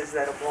pieces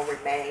that will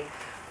remain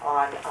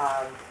on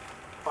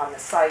the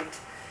site,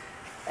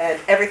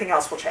 and everything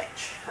else will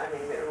change. I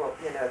mean, it will,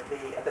 you know,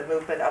 the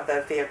movement of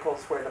the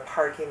vehicles, where the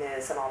parking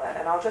is, and all that.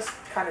 And I'll just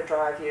kind of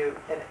drive you.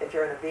 And if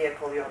you're in a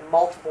vehicle, you have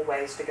multiple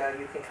ways to go.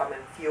 You can come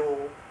and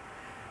fuel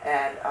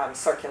and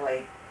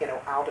circulate, you know,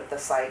 out of the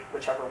site,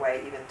 whichever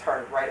way. Even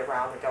turn right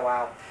around and go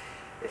out.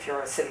 If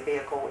you're a city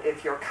vehicle,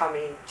 if you're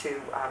coming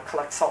to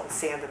collect salt and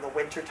sand in the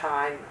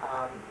wintertime,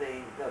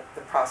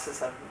 the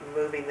process of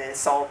moving the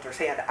salt or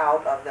sand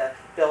out of the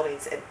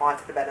buildings and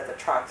onto the bed of the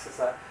trucks is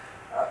a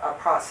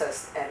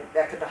process, and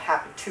that could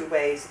happen two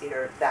ways,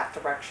 either that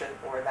direction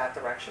or that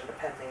direction,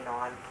 depending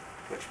on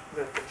which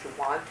movement you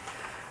want.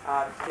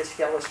 This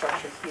yellow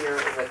structure here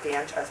is a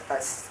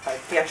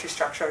gantry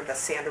structure. The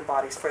sander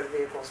bodies for the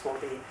vehicles will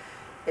be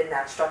in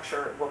that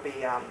structure. Will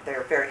be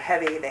they're very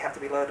heavy. They have to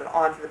be loaded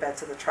onto the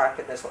beds of the truck,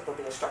 and there'll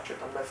be a structure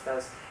to lift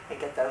those and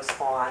get those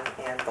on,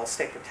 and they'll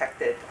stay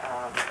protected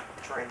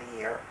during the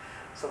year.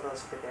 So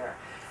those will be there.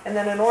 And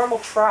then a normal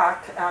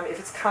truck, if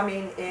it's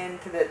coming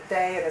into the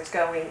day and it's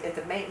going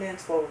into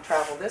maintenance, will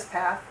travel this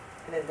path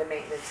and into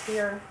maintenance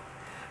here.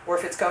 Or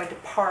if it's going to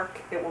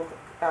park, it will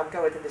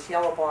go into this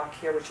yellow block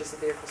here, which is the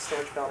vehicle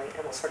storage building,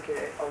 and will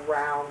circulate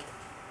around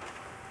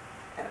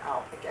and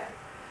out again.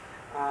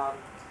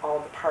 All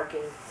of the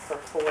parking for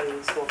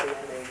employees will be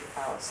in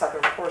the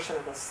southern portion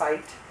of the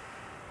site.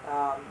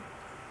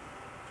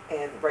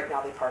 And right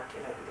now they park,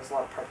 you know, there's a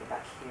lot of parking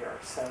back here,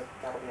 so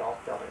that'll be all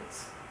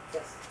buildings.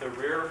 Yes? The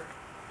rear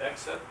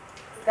exit?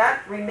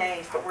 That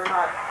remains, but we're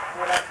not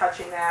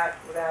touching that.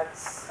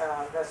 That's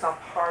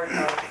not part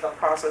of the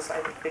process. I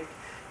think,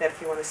 Ned,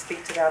 if you want to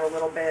speak to that a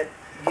little bit.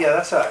 Yeah,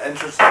 that's an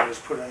entrance that was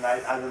put in.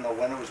 I don't know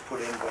when it was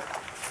put in, but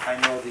I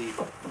know the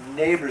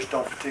neighbors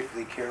don't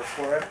particularly care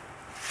for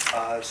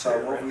it. So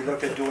what we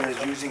looked at doing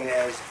is using it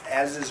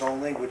as is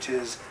only, which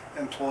is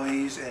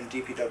employees and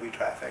DPW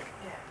traffic.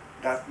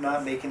 Yeah.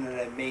 Not making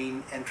it a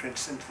main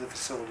entrance into the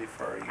facility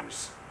for our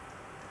use.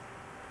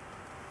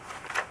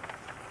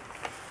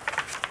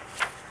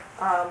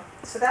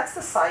 So that's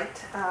the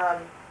site.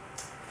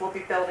 We'll be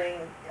building,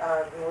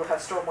 we will have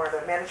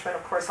stormwater management,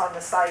 of course, on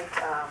the site.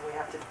 We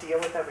have to deal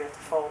with it. We have to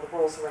follow the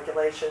rules and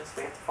regulations.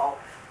 We have to follow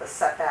the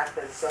setback,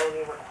 the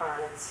zoning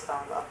requirements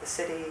of the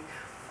city.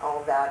 All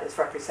of that is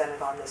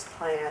represented on this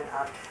plan.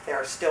 They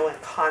are still in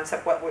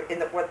concept. What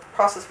the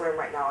process we're in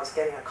right now is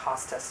getting a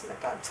cost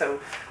estimate done. So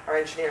our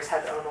engineers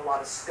have to own a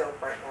lot of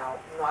scope right now.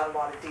 Not a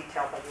lot of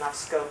detail, but enough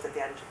scope that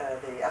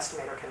the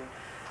estimator can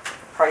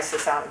price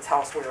this out and tell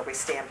us where we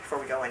stand before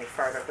we go any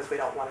further, because we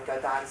don't want to go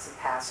down some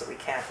paths that we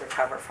can't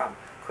recover from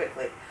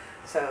quickly.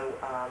 So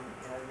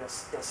you know,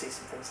 you'll see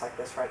some things like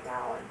this right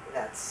now, and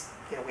that's,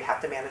 you know, we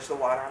have to manage the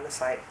water on the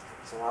site.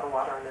 There's a lot of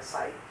water on this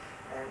site,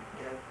 and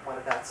you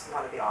know, that's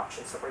one of the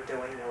options that we're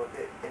doing.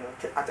 You know,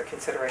 under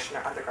consideration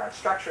are underground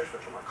structures,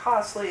 which are more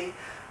costly.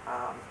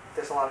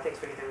 There's a lot of things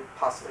we can do,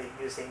 possibly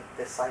using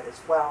this site as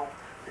well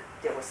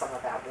to deal with some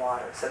of that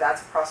water. So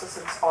that's a process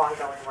that's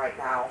ongoing right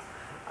now.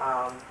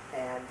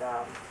 You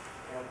know,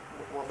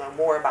 we'll know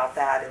more about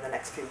that in the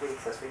next few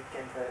weeks as we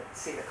begin to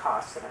see the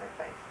costs and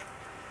everything.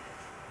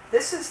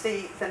 This is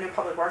the new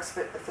public works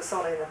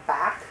facility in the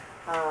back.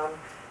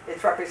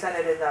 It's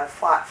represented in the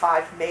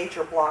 5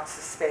 major blocks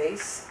of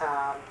space.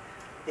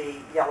 The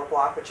yellow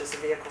block, which is the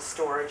vehicle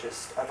storage,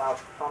 is about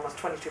almost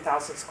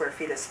 22,000 square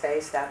feet of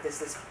space. That is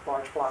this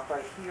large block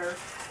right here.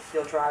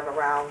 You'll drive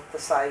around the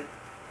site,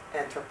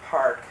 enter,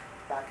 park,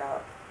 back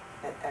up,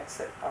 and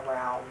exit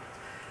around.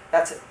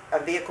 That's a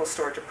vehicle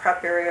storage, a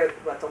prep area.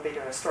 What they'll be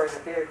doing is storing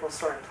the vehicle,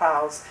 storing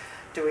plows,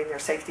 doing their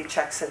safety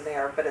checks in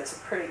there, but it's a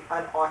pretty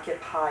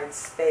unoccupied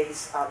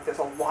space. There's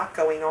a lot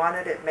going on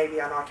in it. It may be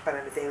unoccupied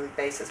on a daily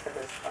basis, but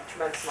there's a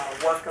tremendous amount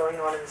of work going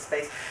on in the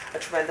space, a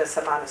tremendous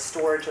amount of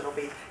storage that'll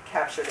be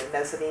captured in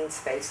mezzanine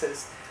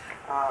spaces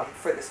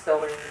for this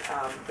building.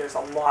 There's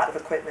a lot of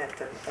equipment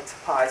and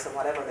supplies and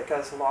whatever that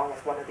goes along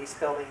with one of these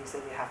buildings,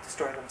 and you have to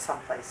store them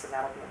someplace, and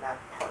that'll be in that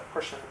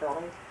portion of the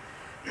building.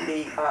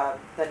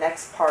 The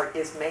next part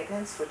is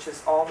maintenance, which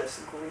is all this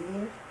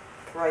green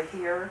right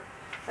here.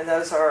 And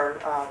those are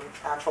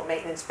actual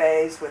maintenance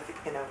bays with,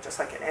 just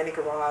like in any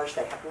garage,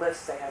 they have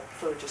lifts, they have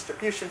fluid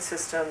distribution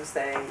systems,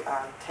 they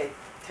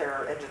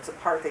tear engines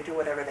apart, they do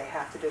whatever they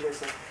have to do.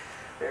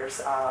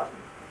 There's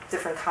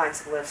different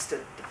kinds of lifts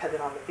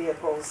depending on the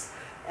vehicles.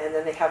 And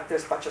then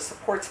there's a bunch of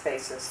support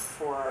spaces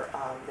for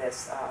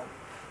this.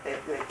 They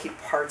keep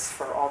parts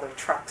for all their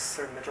trucks,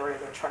 or the majority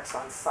of their trucks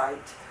on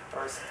site,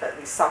 or at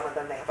least some of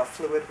them. They have a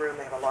fluid room.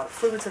 They have a lot of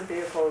fluids in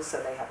vehicles,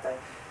 so they have to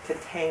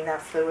contain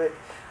that fluid.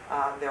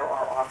 There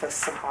are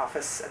some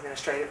office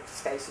administrative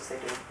spaces. They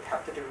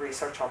have to do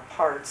research on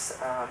parts.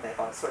 They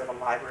have sort of a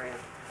library,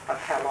 a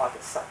catalog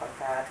and stuff like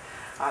that.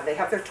 They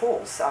have their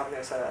tools.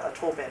 There's a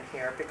tool bin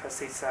here because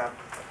these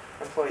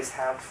employees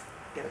have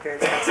very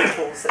expensive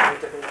tools that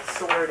need to be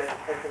stored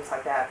and things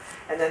like that.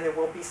 And then there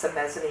will be some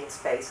mezzanine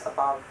space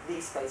above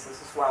these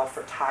spaces as well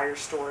for tire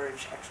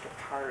storage, extra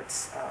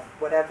parts,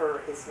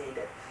 whatever is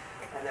needed.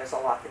 And there's a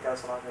lot that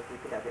goes along with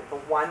DPW. The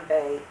one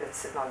bay that's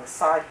sitting on the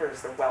side here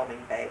is their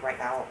welding bay. Right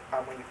now,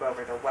 when you go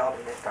over their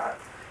welding, they've got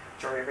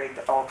jury-rigged,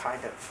 all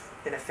kind of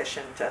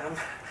inefficient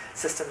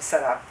systems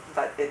set up.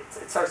 But it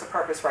serves a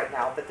purpose right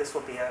now, but this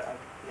will be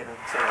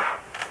sort of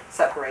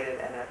separated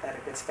and a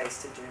good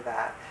space to do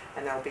that.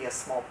 And there'll be a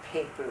small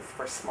paint booth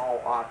for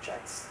small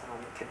objects,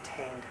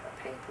 contained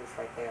a paint booth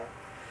right there.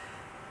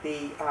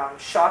 The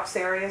shops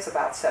area is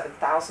about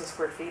 7,000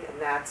 square feet, and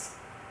that's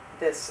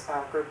this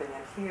grouping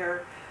in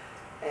here.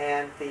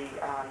 And the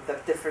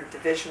different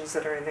divisions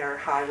that are in there,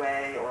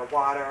 highway or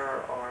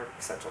water or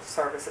central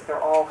service, they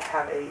all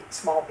have a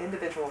small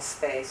individual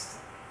space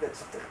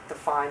that's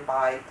defined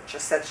by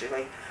just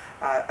essentially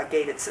a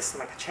gated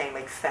system, like a chain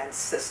link fence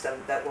system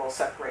that will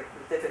separate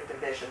the different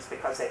divisions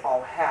because they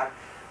all have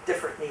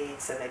different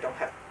needs and they don't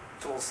have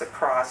tools that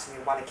cross, and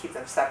you want to keep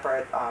them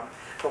separate.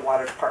 The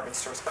water department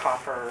stores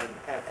copper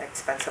and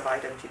expensive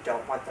items. You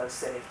don't want those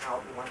sitting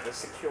out. You want those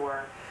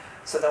secure.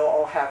 So they'll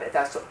all have it.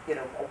 That's a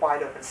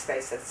wide open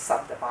space that's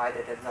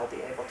subdivided, and they'll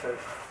be able to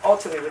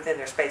ultimately within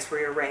their space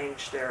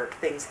rearrange their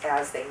things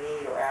as they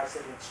need or as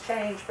it needs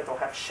change. But they'll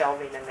have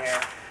shelving in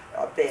there,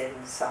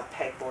 bins,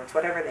 pegboards,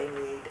 whatever they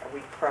need.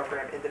 We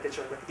program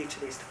individually with each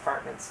of these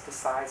departments to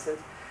sizes.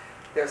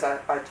 There's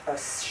a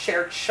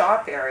shared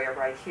shop area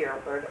right here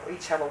where they'll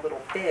each have a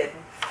little bin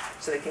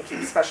so they can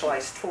keep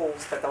specialized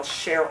tools, but they'll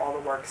share all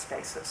the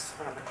workspaces,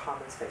 the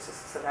common spaces.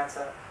 So that's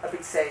a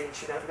big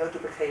savings, no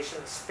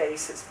duplication of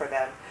spaces for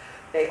them.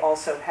 They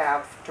also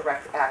have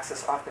direct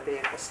access off the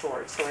vehicle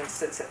storage. So for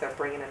instance, if they're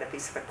bringing in a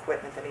piece of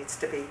equipment that needs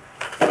to be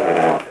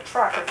off the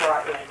truck or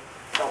brought in,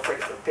 they'll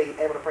be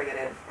able to bring it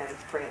in and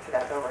bring it to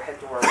that overhead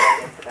door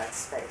right into that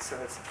space. So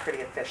it's pretty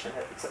efficient.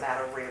 It's a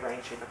matter of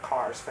rearranging the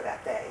cars for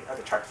that day, or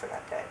the trucks for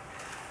that day.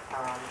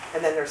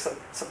 And then there's some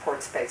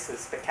support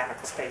spaces,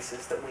 mechanical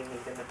spaces that we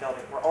need in the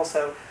building. We're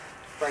also,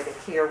 right in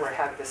here, we're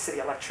having the city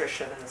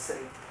electrician and the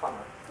city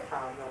plumber.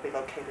 They'll be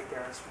located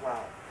there as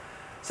well.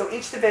 So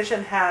each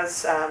division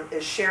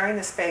is sharing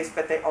the space,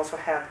 but they also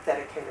have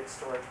dedicated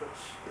storage,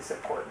 which is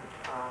important.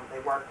 They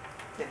work,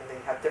 they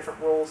have different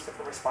rules,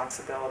 different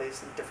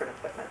responsibilities, and different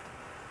equipment.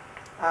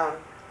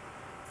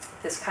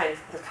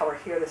 The color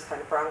here, this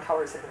kind of brown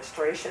color is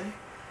administration,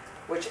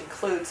 which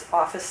includes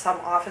some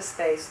office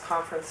space,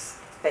 conference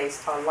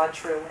space, a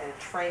lunchroom and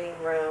training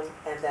room,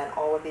 and then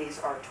all of these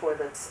are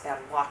toilets and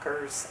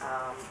lockers,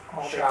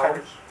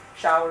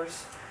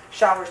 showers,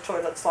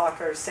 toilets,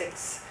 lockers,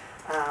 sinks,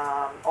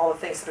 all the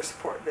things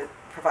that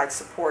provide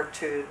support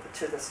to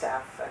the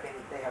staff. I mean,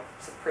 they have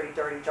some pretty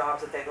dirty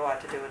jobs that they go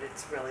out to do, and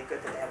it's really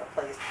good that they have a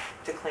place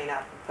to clean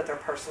up and put their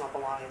personal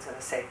belongings in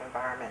a safe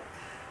environment.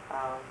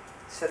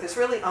 So there's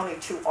really only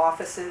 2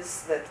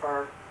 offices that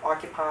are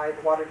occupied,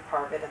 the water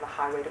department and the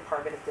highway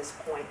department at this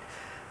point.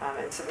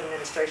 And some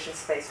administration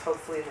space,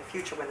 hopefully in the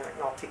future when the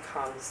McNulty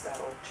comes,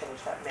 that'll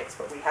change that mix.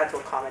 But we had to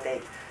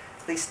accommodate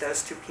at least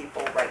those 2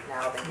 people right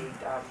now.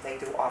 They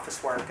do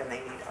office work and they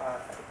need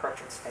an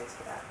appropriate space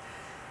for that.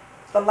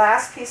 The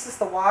last piece is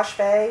the wash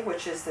bay,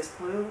 which is this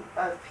blue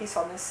piece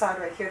on this side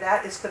right here.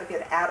 That is going to be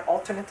an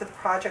alternate to the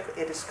project.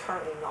 It is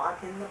currently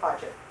not in the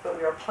budget, but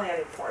we are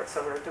planning for it.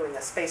 So we're doing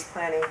a space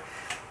planning.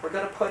 We're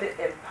going to put it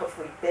in,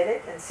 hopefully bid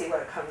it and see what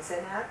it comes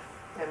in at.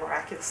 And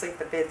miraculously,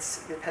 the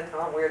bids, depending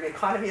on where the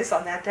economy is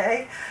on that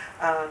day,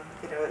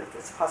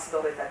 it's a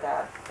possibility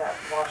that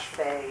wash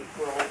bay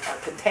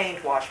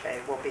contained wash bay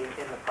will be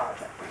in the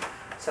project.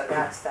 So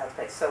that's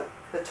base. So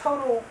the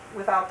total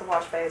without the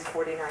wash bay is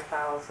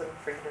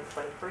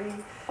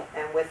 49,323,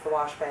 and with the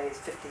wash bay is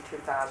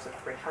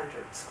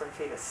 52,300 square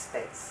feet of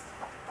space.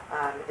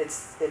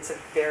 It's a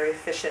very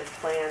efficient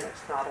plan.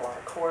 There's not a lot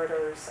of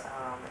corridors,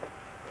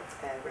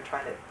 and we're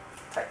trying to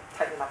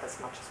tighten it up as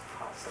much as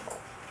possible.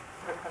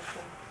 Other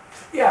question?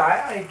 Yeah,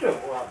 I do.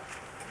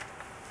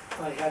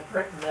 I had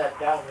written that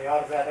down, the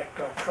automatic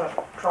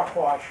truck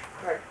wash.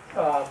 Right.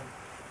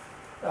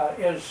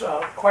 Is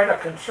quite a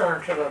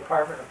concern to the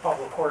Department of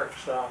Public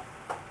Works,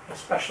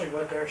 especially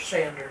with their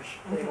sanders.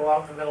 They go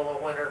out in the middle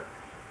of winter,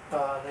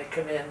 they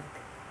come in,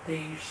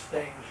 these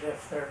things,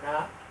 if they're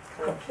not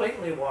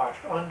completely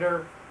washed,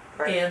 under,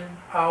 in,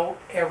 out,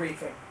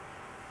 everything,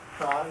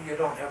 you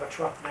don't have a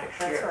truck next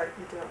That's year. right,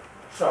 you do.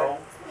 So,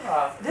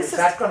 This is is-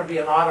 that gonna be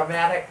an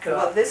automatic,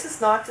 Well, this is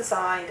not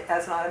designed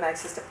as an automatic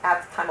system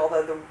at the time,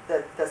 although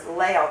the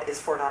layout is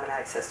for an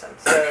automatic system.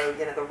 So,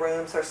 you know, the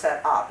rooms are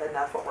set up, and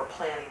that's what we're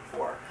planning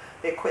for.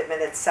 The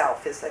equipment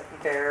itself is a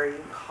very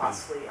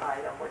costly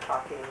item. We're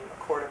talking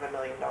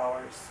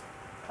 $250,000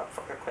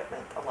 for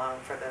equipment alone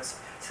for those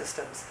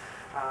systems.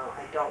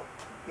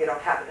 You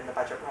don't have it in the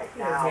budget right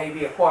now.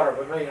 maybe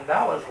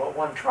 $250,000, but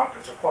one truck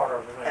is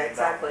 $250,000.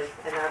 Exactly,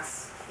 and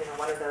that's, you know,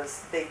 one of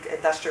those big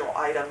industrial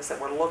items that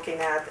we're looking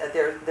at.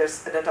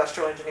 There's an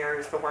industrial engineer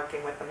who's been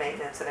working with the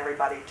maintenance and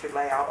everybody to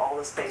lay out all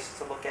the spaces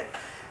to look at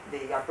the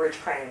bridge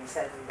cranes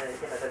and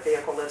the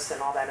vehicle lifts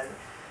and all that, and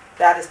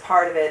that is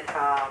part of it.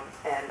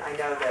 And I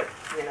know that,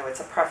 you know, it's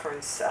a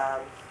preference,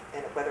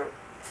 and whether it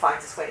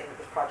finds its way into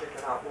this project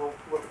or not will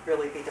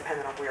really be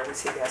dependent on where we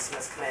see the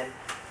estimates come in.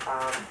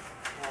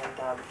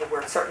 And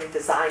we're certainly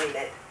designing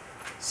it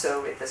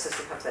so if the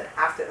system comes in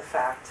after the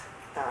fact,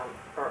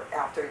 or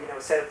after, you know,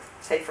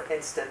 say for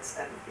instance,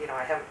 and you know,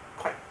 I haven't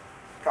quite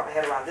got my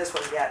head around this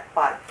one yet,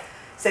 but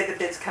say the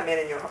bids come in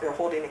and you're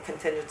holding a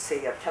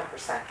contingency of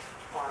 10%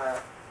 on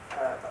a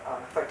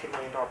 $13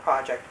 million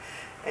project,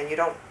 and you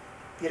don't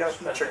eat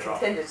your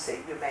contingency.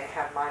 You may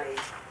have money,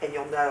 and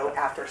you'll know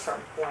after a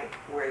certain point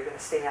where you're going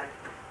to stand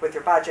with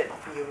your budget.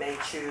 You may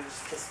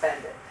choose to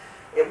spend it.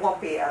 It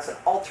won't be as an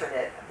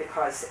alternate,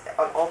 because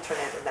an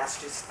alternate in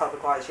Massachusetts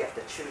public law is you have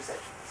to choose it.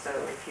 So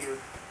if you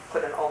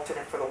put an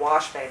alternate for the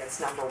wash bay,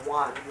 it's number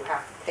one, you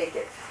have to take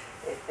it.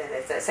 And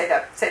if they say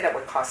that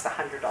would cost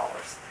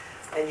 $100,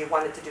 and you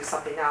wanted to do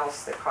something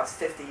else that cost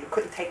 $50, you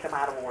couldn't take them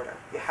out of order.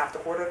 You have to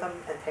order them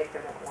and take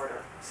them in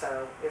order.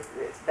 So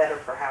it's better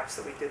perhaps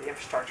that we do the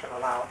infrastructure and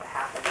allow it to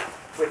happen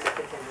with the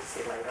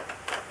contingency later.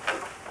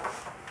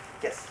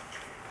 Yes.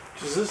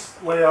 Does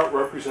this layout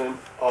represent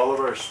all of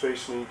our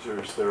space needs,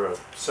 or is there a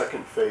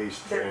second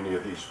phase to any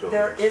of these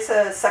buildings?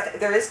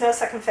 There is no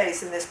second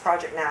phase in this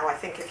project now. I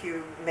think if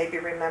you maybe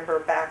remember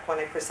back when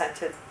I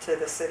presented to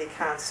the city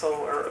council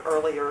or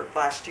earlier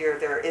last year,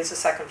 there is a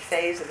second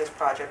phase of this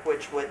project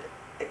which would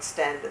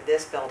extend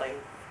this building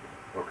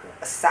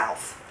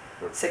south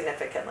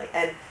significantly.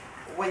 And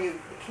when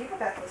can you go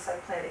back to the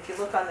site plan? If you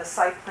look on the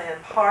site plan,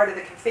 part of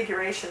the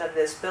configuration of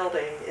this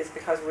building is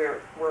because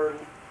we're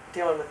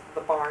dealing with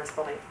the Barnes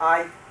building.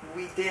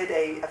 We did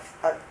a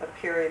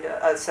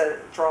set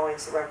of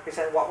drawings that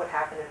represent what would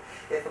happen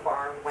if the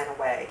barn went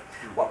away.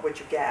 What would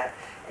you get?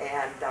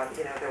 And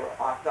you know, there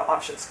were the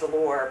options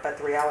galore, but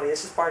the reality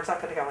is this barn's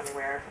not going to go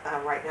anywhere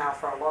right now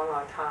for a long,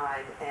 long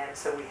time. And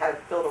so we had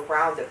to build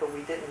around it, but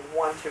we didn't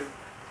want to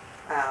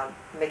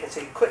make it so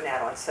you couldn't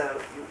add on.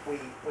 So we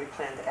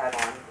plan to add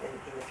on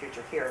in the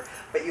future here.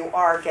 But you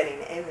are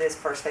getting, in this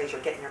first phase, you're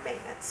getting your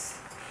maintenance,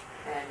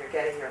 and you're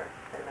getting your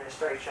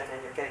administration,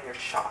 and you're getting your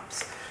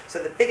shops.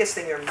 So the biggest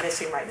thing you're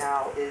missing right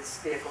now is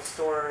vehicle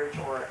storage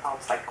or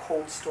outside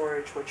cold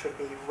storage, which would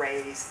be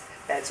raised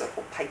beds of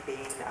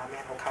piping,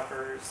 manhole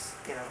covers,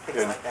 you know,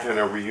 things like that. And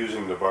are we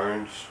using the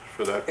barns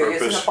for that You're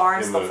purpose? using the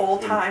barns the full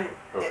time.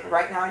 Okay.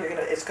 Right now,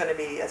 it's going to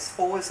be as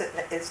full as it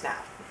is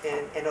now,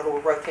 and it'll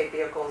rotate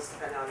vehicles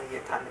depending on the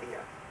time of the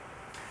year.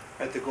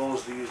 Right, the goal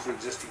is to use the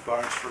existing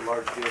barns for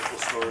large vehicle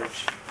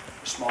storage.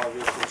 The smaller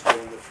vehicles go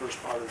in the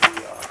first part of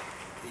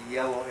the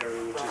yellow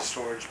area, which is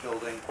storage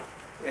building.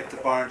 If the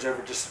barns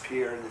ever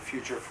disappear in the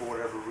future for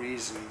whatever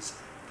reasons,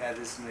 that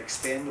is an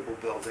expandable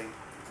building.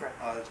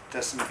 It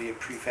doesn't be a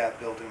prefab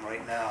building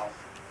right now,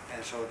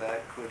 and so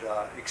that could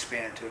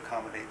expand to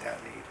accommodate that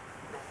need.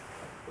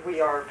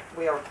 We are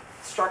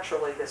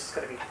structurally, this is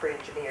going to be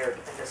pre-engineered,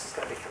 and this is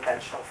going to be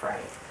conventional frame.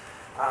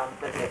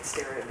 But the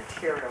exterior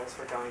materials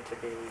were going to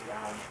be, you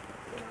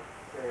know,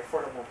 very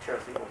affordable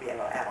materials we will be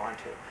able to add on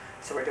to.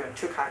 So we're doing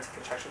two kinds of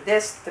construction.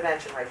 This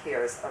dimension right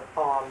here is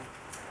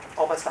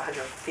almost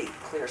 100 feet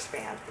clear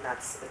span, and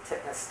that's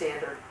a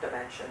standard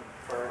dimension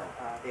for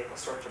vehicle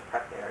storage and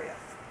prep area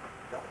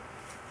building.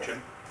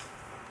 Jim?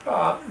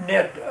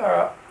 Ned,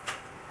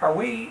 are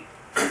we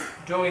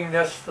doing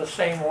this the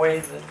same way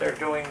that they're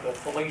doing the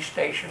police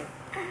station,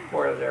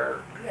 where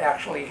they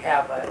actually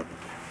have a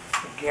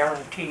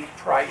guaranteed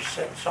price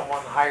and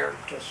someone hired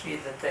to see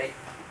that they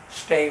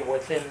stay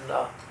within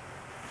the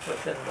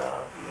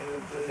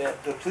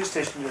The police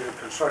station is a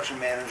construction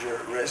manager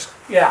at risk.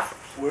 Yeah.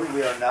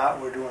 We are not.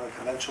 We're doing a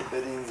conventional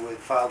bidding with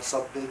filed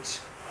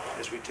sub-bids,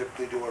 as we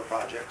typically do our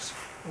projects.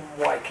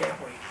 Why can't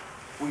we?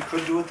 We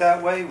could do it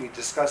that way. We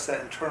discussed that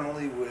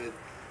internally with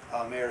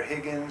Mayor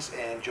Higgins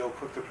and Joe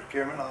Cook, the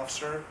procurement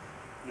officer.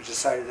 We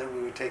decided that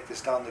we would take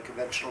this down the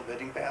conventional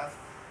bidding path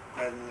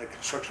rather than the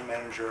construction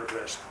manager at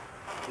risk.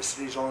 The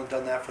city's only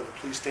done that for the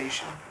police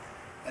station,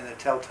 and the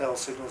telltale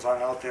signals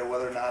aren't out there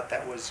whether or not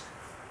that was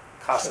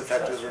cost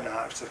effective or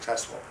not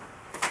successful.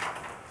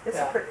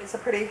 It's a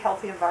pretty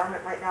healthy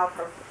environment right now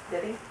for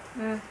bidding.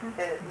 Mm-hmm.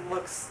 It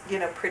looks, you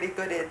know, pretty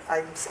good.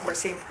 We're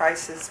seeing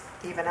prices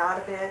even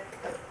out a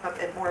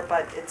bit more,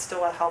 but it's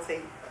still a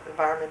healthy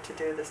environment to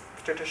do this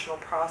traditional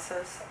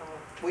process.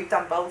 We've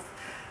done both,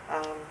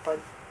 but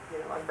you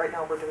know, right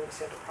now we're doing the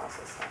standard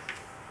process.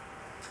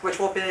 which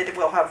will bid,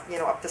 we'll have,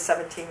 up to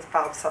 17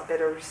 filed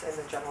sub-bidders, and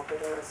the general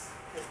bidder is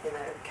in the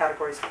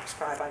categories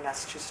prescribed by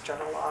Massachusetts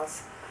general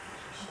laws.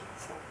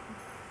 So,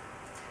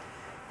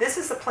 this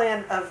is the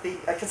plan of the,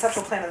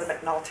 conceptual plan of the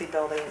McNulty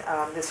building.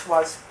 This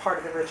was part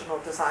of the original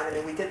design. I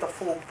mean, we did the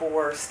full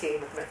bore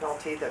scheme with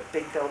McNulty, the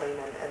big building,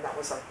 and that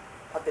was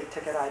a big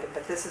ticket item.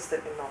 But this is the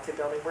McNulty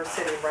building. We're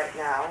sitting right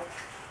now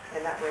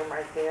in that room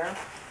right there,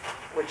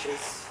 which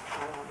is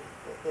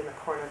in the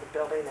corner of the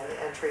building, and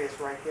the entry is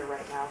right here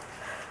right now.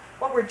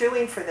 What we're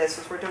doing for this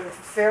is we're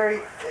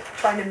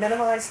trying to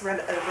minimize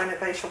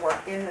renovation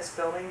work in this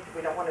building.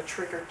 We don't want to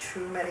trigger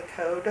too many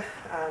code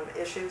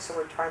issues, so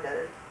we're trying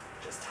to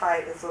just tie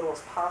it as little as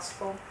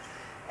possible.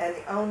 And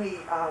the only,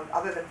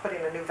 other than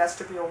putting a new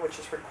vestibule, which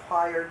is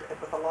required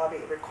with a lobby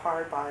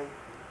required by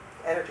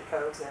energy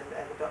codes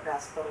and the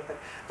massive building, but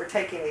we're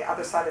taking the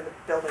other side of the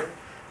building.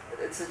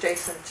 It's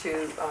adjacent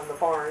to the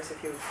barns,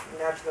 if you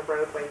imagine the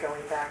roadway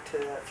going back to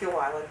the fuel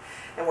island,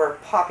 and we're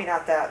popping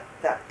out that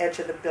edge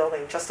of the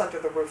building just under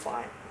the roof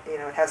line.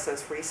 It has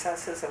those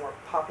recesses, and we're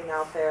popping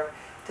out there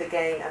to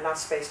gain enough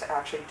space to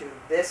actually do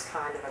this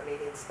kind of a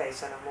meeting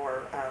space in a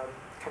more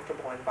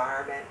comfortable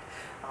environment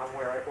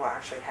where it will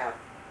actually have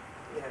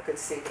good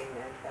seating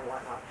and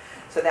whatnot.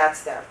 So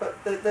that's that.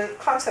 But the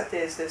concept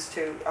is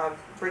to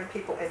bring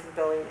people into the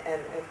building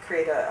and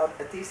create a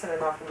decent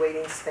enough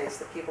waiting space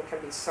that people can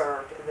be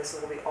served, and this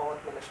will be all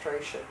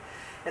administration.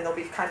 And they'll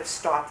be kind of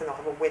stopped, and they'll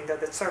have a window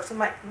that serves them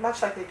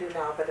much like they do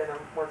now, but in a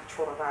more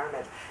controlled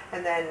environment.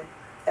 And then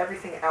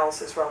everything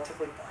else is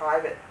relatively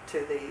private to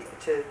the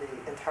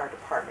entire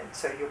department.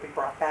 So you'll be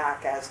brought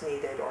back as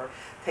needed or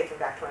taken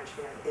back to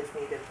engineering if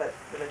needed, but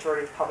the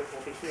majority of the public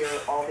will be here.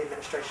 All the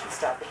administration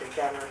staff will be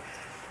together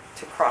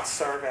to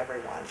cross-serve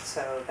everyone.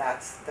 So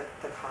that's the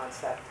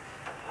concept.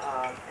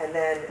 And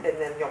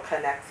then you'll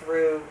connect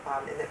through,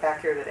 in the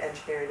back here that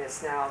engineering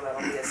is now,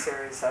 that'll be a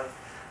series of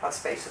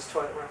spaces,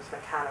 toilet rooms,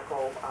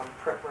 mechanical,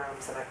 print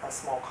rooms, and a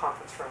small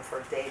conference room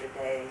for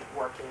day-to-day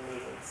working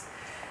meetings.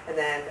 And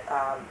then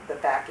the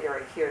back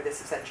area here,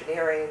 this is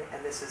engineering,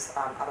 and this is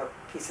other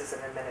pieces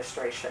of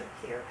administration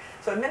here.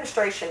 So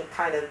administration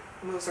kind of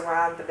moves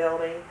around the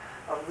building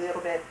a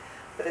little bit,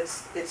 but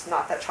it's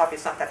not that choppy,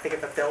 it's not that big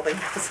of a building,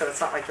 so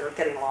it's not like you're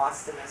getting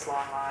lost in this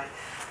long line.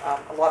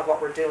 A lot of what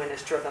we're doing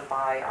is driven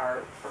by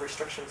our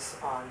restrictions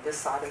on this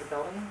side of the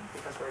building,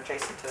 because we're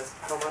adjacent to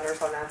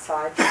homeowners on that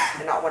side,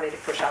 and not wanting to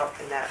push out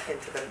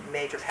into the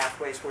major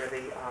pathways where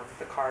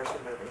the cars are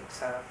moving.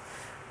 So,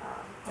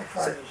 how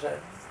far is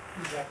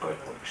that going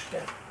to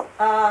extend?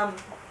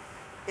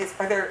 Is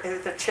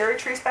there cherry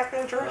trees back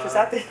there, George? Is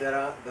that the? There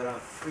are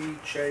 3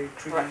 cherry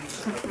trees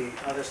on the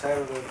other side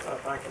of the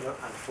parking lot.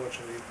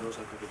 Unfortunately, those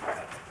are going to be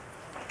cut.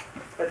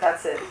 But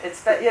that's it.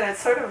 It's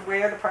sort of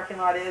where the parking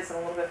lot is and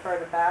a little bit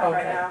further back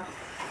right now.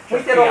 We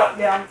Just did a lot,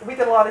 beyond. we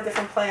did a lot of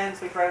different plans.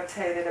 We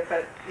rotated it,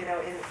 but in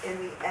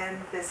the end,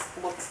 this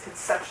looks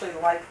conceptually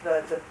like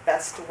the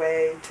best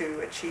way to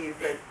achieve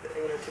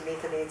to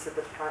meet the needs of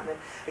the department.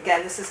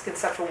 Again, this is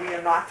conceptual. We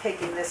are not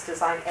taking this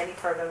design any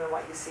further than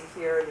what you see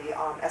here. The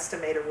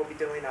estimator will be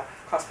doing a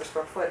cost per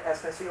square foot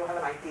estimate, so you'll have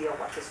an idea of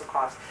what this will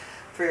cost.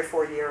 3 or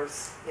 4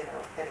 years,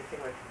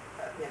 anything would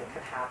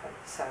could happen.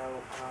 So.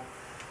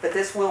 But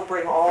this will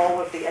bring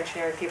all of the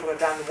engineering people that are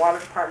down in the water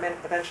department,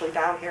 eventually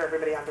down here,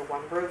 everybody under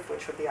one roof,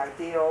 which would be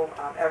ideal.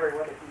 Everyone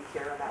would be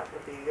here, and that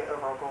would be the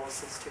overall goal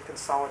is to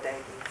consolidate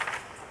and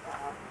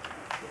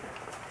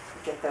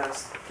get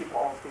those people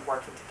all to be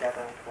working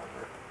together under one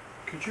roof.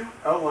 Could you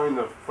outline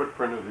the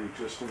footprint of the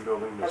existing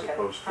building as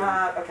opposed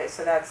to? Okay,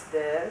 so that's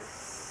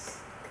this,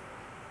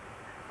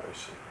 I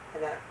see.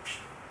 and that,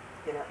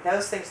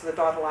 those things are the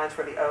dotted lines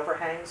where the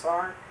overhangs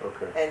are.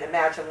 Okay. And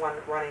imagine one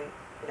running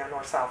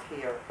north-south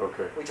here.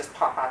 Okay. We just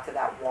pop out to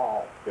that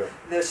wall. Yeah.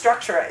 The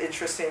structure,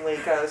 interestingly,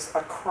 goes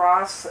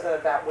across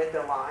that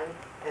window line,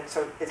 and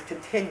so it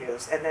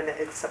continues, and then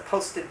it's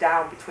posted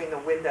down between the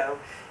window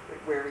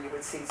where you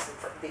would see some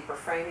deeper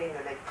framing,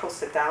 and they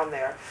post it down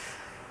there.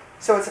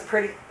 So it's a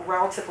pretty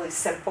relatively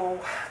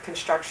simple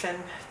construction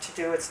to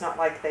do. It's not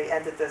like they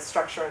ended the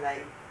structure and they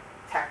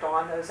tacked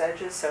on those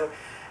edges. So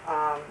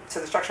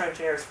the structural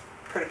engineer is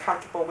pretty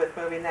comfortable with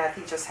moving that.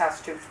 He just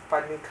has to,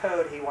 by new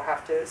code, he will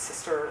have to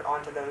sister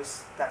onto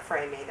that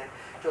framing and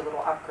do a little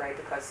upgrade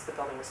because the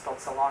building was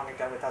built so long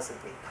ago it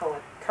doesn't meet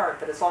current.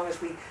 But as long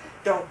as we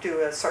don't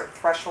do a certain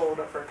threshold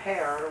of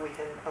repair, we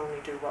can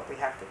only do what we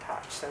have to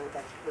touch. So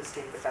that was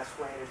deemed the best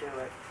way to do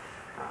it.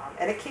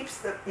 And it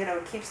keeps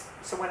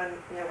so when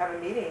you have a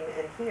meeting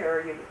in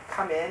here, you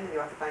come in, you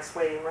have a nice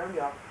waiting room,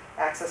 you have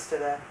access to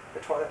the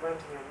toilet rooms,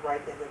 and you're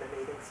right into the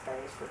meeting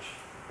space, which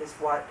is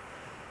what,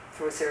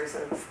 through a series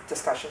of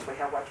discussions we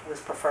had, what was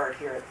preferred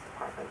here at the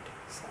department.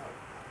 So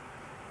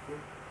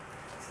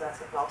that's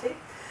McNulty.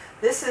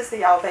 This is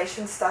the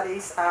elevation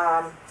studies.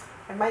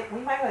 We might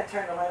want to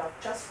turn the light off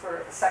just for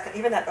a second.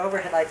 Even that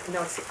overhead light,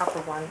 it's the upper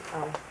one.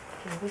 Can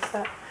you use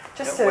that?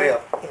 Just to, way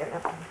up.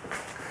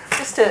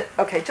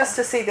 Yeah, just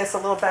to see this a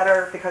little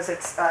better, because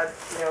it's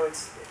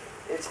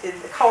it's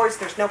in the colors.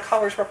 There's no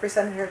colors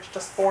represented here. It's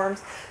just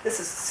forms. This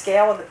is the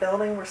scale of the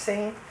building we're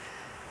seeing.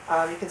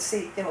 You can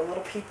see,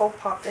 little people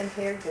popped in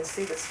here. You can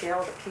see the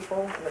scale of the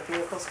people and the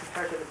vehicles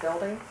compared to the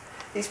building.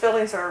 These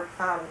buildings are,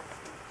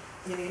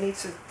 you need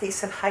some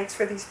decent heights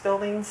for these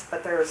buildings,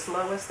 but they're as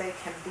low as they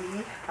can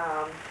be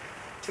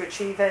to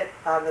achieve it.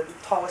 The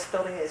tallest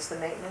building is the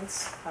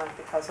maintenance,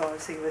 because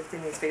obviously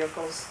lifting these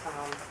vehicles,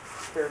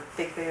 they're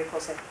big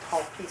vehicles, they have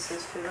tall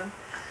pieces to them.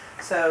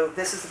 So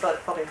this is the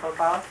building from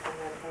above, and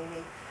then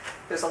Amy,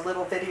 there's a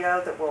little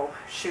video that we'll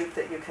shoot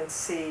that you can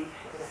see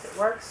if it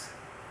works.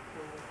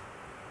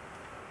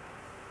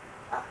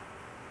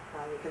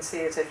 You can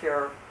see as if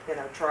you're,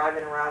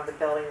 driving around the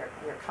building,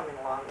 you're coming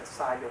along the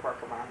side, you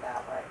work around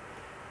that way.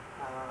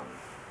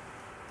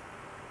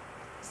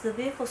 Is the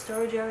vehicle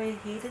storage area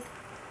heated?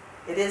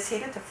 It is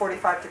heated to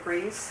 45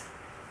 degrees.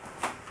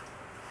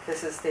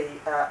 This is the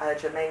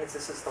edge of maintenance.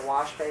 This is the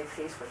wash bay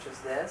piece, which is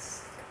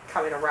this.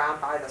 Coming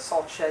around by the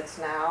salt sheds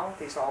now.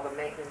 These are all the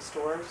maintenance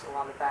doors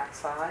along the back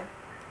side.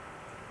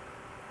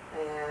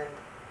 And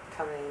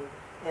coming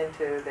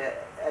into the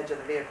edge of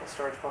the vehicle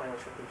storage building,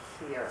 which would be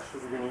here. So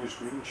we're gonna use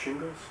green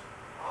shingles?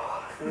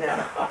 No,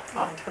 I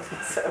don't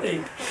think so.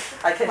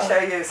 I can show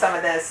you some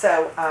of this.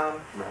 So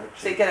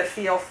you get a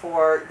feel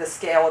for the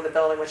scale of the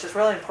building, which is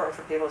really important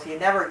for people. So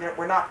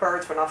we're not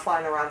birds, we're not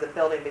flying around the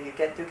building, but you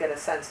do get a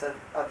sense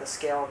of the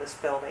scale of this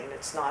building.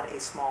 It's not a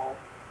small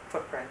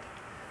footprint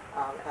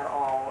at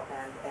all,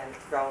 and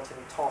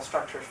relatively tall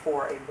structures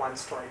for a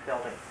one-story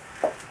building.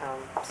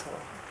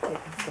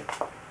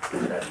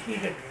 That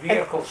heated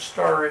vehicle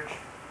storage,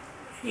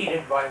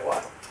 heated by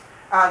what?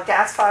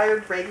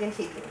 Gas-fired radiant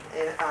heating.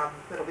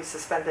 It'll be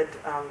suspended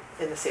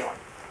in the ceiling.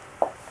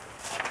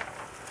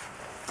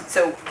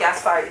 So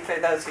gas-fired, for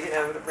those of you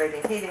know,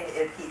 radiant heating,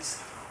 it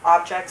heats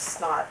objects,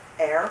 not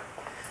air.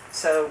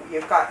 So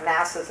you've got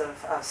masses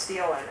of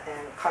steel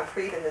and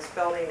concrete in this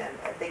building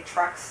and big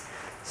trucks.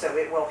 So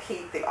it will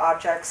heat the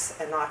objects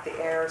and not the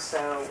air.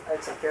 So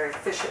it's a very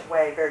efficient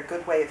way, very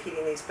good way of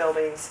heating these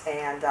buildings.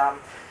 And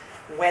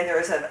when there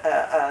is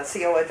a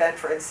CO event,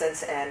 for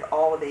instance, and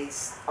all of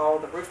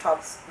the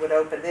rooftops would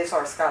open. These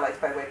are skylights,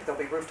 by the way, but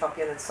there'll be rooftop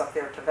units up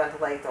there to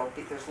ventilate.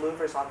 There's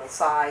louvers on the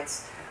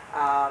sides.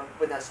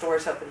 When those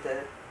doors open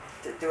to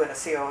do a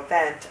CO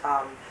event,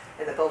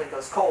 and the building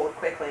goes cold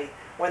quickly,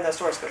 when those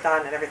doors go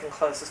down and everything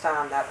closes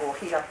down, that will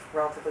heat up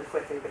relatively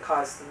quickly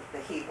because the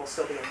heat will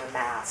still be in the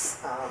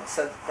mass.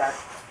 So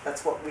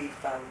that's what we've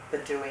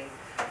been doing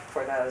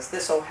for those.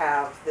 This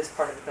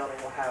part of the building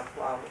will have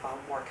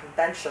a more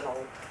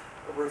conventional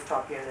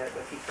rooftop unit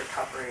with heat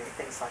recovery and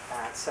things like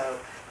that. So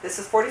this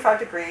is 45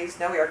 degrees,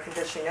 no air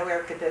conditioning, The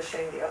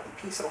only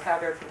piece that will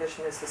have air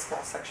conditioning is this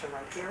small section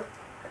right here.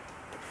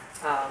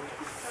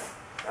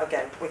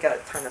 Again, we got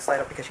to turn this light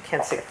up because you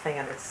can't see a thing,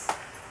 and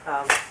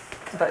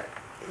but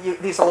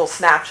these are little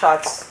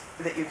snapshots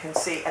that you can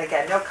see. And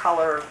again, no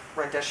color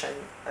rendition.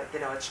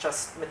 It's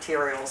just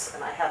materials,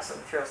 and I have some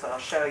materials that I'll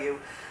show you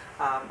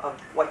of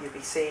what you'll be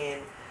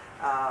seeing.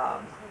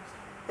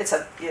 It's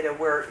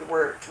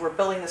we're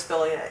building this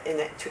building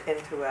into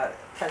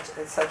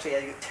essentially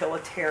a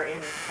utilitarian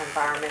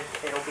environment.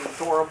 It'll be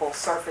durable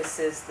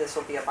surfaces. This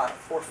will be about a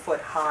 4-foot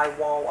high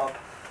wall of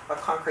a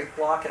concrete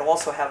block. It'll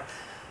also have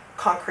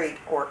concrete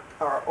or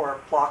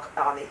block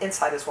on the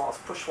inside as well as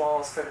push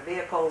walls for the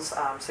vehicles.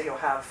 So you'll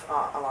have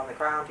along the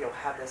ground, you'll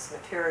have this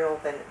material.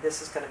 Then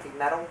this is going to be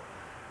metal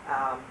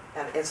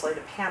and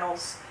insulated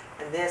panels.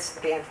 And this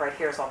band right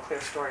here is all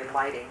clear story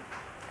lighting.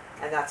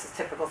 And that's a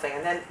typical thing.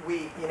 And then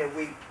we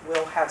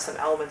will have some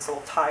elements that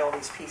will tie all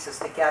these pieces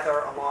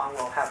together along.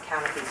 We'll have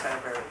canopies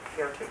over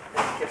here to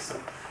give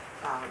some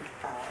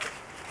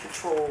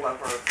control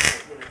over,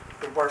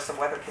 there were some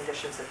weather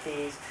conditions at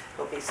these.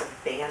 There'll be some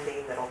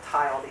banding that'll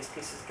tie all these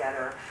pieces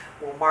together.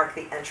 We'll mark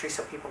the entry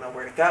so people know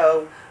where to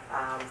go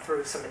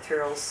through some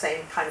materials.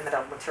 Same kind of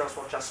metal materials,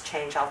 we'll just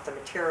change out the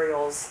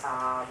materials.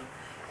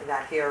 And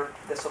that here,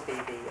 this will be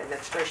the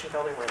administration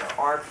building where there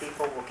are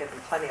people. We'll give them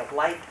plenty of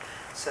light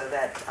so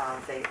that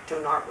they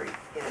do not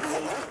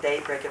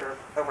need regular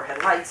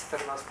overhead lights for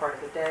the most part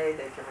of the day.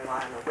 They can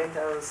rely on the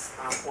windows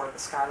or the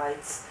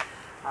skylights,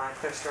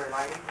 clear story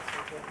lighting.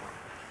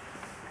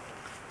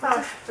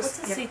 What's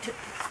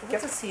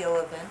a CO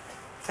event?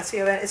 A CO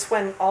event is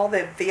when all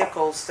the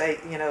vehicles,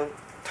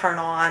 turn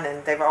on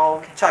and they're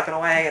all chugging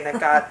away and they've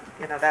got,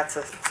 that's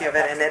a CO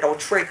event, and it'll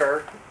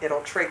trigger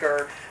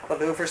the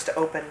louvers to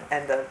open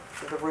and the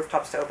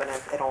rooftops to open,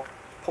 and it'll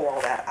pull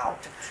all that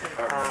out.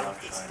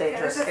 It's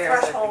dangerous. There's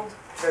a threshold.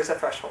 There's a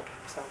threshold.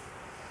 So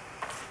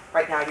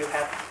right now you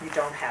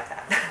don't have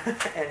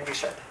that, and you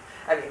should.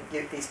 I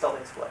mean, these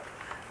buildings would.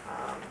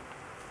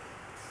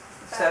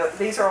 So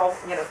these are all,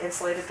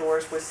 insulated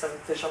doors with some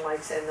vision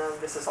lights in them.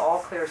 This is all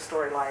clear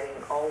story lighting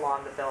all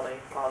along the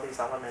building. All these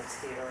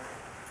elements here,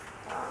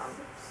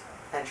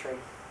 entry.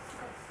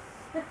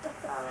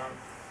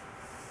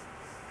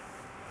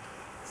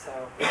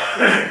 So.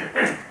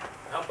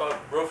 How about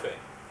roofing?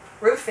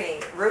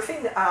 Roofing,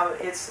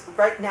 it's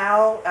right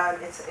now,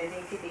 it's an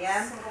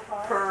EPBM.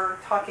 Per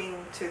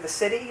talking to the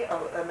city,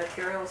 a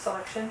material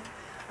selection.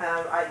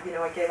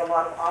 I gave a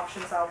lot of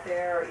options out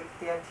there,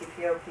 EPBM,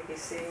 TPO,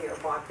 PVC, or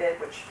bond bit,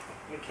 which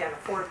you can't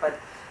afford, but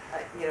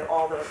you know,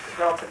 all the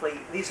relatively,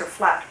 these are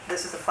flat,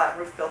 this is a flat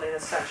roof building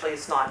essentially,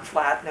 it's not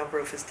flat, no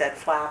roof is dead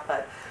flat,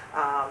 but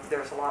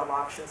there's a lot of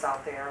options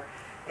out there.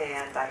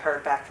 And I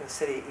heard back from the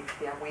city,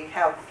 you know, we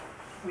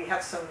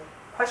have some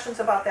questions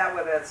about that,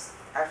 whether it's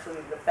actually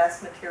the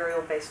best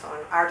material based on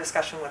our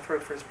discussion with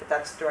roofers, but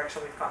that's the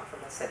direction we've gotten from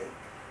the city,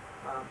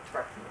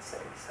 direct from the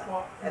city, so,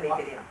 Well, and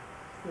EPDM.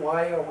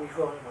 Why are we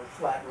going with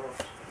flat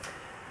roofs?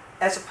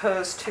 As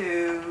opposed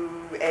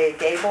to a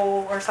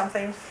gable or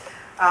something.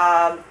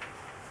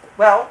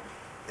 Well,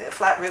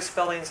 flat roof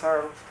buildings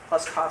are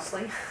less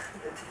costly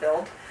to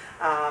build.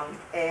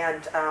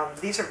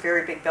 These are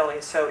very big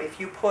buildings, so if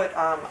you put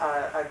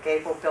a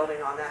gable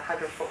building on that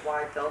 100-foot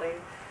wide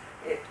building,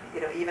 you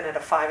know, even at a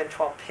 5 and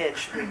 12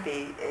 pitch,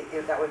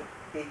 that would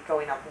be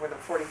going up more than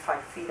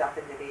 45 feet up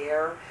into the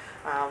air,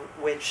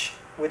 which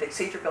would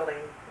exceed your building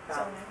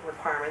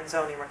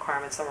zoning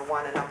requirements, number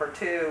one, and number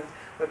two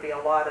would be a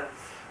lot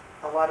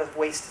of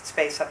wasted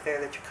space up there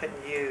that you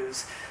couldn't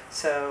use.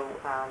 So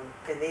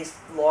in these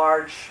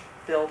large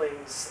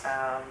buildings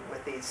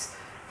with these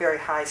very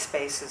high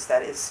spaces,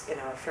 that is, you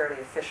know, a fairly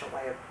efficient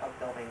way of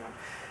building them.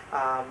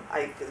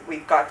 We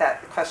got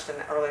that question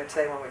earlier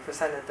today when we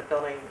presented the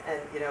building, and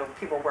you know,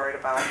 people were worried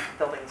about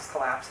buildings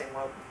collapsing.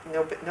 Well,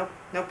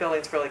 no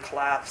buildings really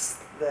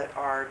collapse that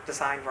are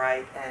designed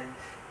right, and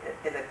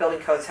the building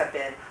codes have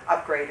been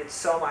upgraded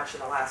so much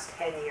in the last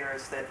 10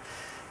 years that,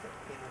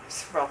 you know,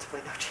 there's relatively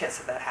no chance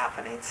of that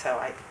happening. So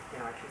I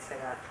can say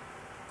that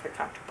pretty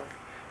comfortably.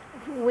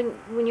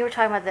 When you were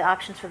talking about the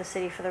options for the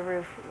city for the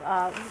roof,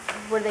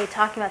 were they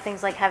talking about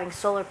things like having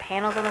solar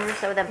panels on the roof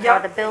that would then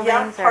power the buildings?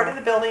 Yeah, part of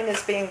the building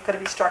is going to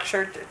be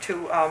structured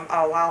to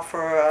allow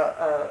for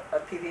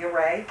a PV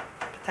array,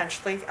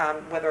 potentially.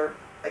 Whether,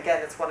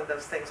 again, it's one of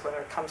those things, whether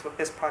it comes with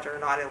this project or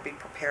not, it'll be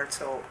prepared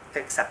so they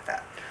accept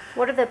that.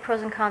 What are the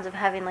pros and cons of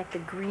having like the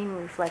green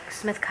roof? Like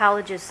Smith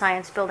College's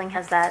science building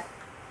has that.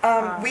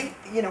 We've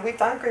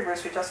done green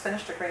roofs. We just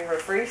finished a green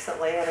roof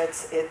recently, and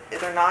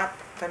they're not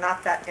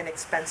that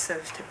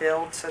inexpensive to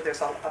build. So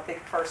there's a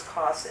big first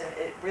cost, and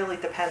it really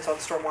depends on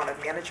stormwater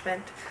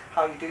management,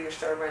 how you do your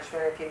storm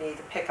management. If you need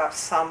to pick up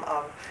some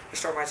of your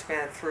storm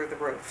management through the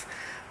roof,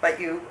 but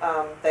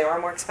they are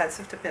more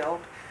expensive to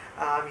build.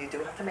 You do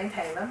have to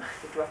maintain them.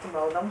 You do have to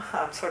mow them,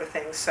 sort of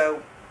thing.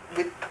 So,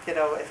 if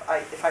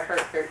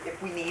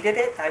we needed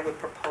it, I would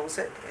propose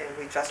it, and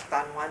we just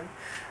done one.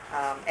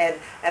 And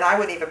I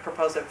wouldn't even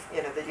propose that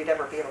you'd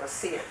ever be able to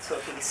see it. So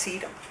if you see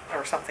them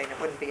or something, it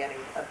wouldn't be a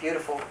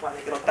beautiful one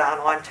that you look down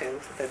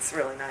onto. That's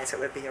really nice. It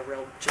would be a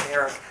real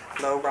generic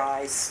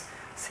low-rise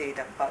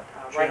sedum. But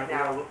right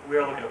now, we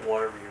are looking at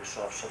water reuse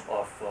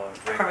off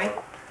Pardon me?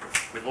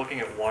 We're looking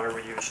at water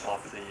reuse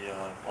off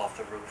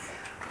the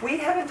roof. We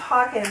have been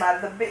talking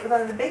about it. One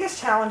of the biggest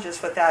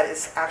challenges with that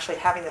is actually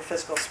having the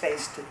physical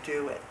space to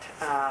do it,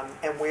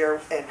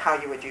 and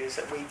how you would use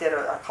it. We did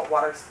a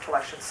water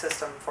collection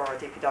system for a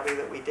DPW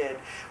that we did,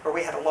 where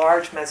we had a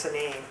large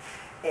mezzanine,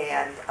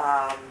 and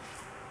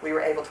we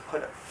were able to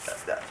put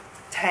the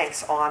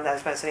tanks on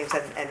those mezzanines,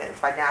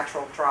 and by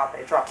natural drop,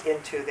 they dropped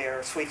into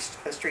their street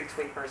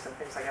sweepers and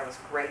things like that. It was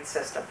a great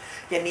system.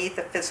 You need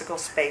the physical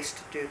space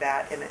to do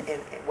that in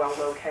well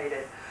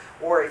located.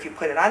 Or if you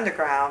put it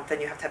underground,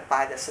 then you have to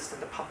buy the system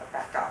to pump it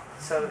back up.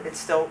 So it's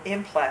still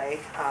in play.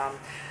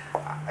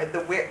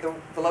 The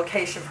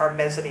location for our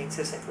mezzanines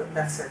isn't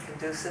necessarily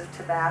conducive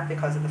to that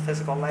because of the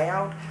physical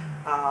layout.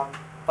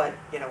 But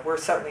we're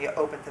certainly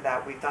open to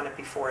that. We've done it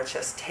before. It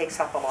just takes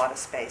up a lot of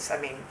space. I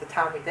mean, the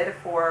town we did it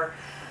for,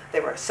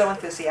 they were so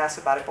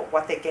enthusiastic about it, but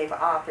what they gave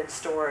up in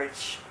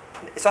storage,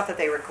 it's not that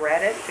they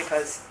regret it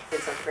because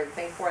it's a great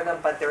thing for them,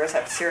 but there is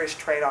a serious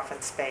trade-off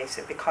in space.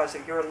 And because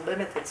of your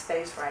limited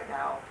space right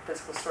now,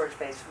 physical storage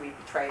space,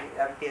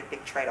 that would be a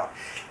big trade-off.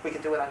 We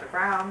could do it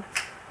underground.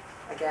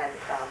 Again,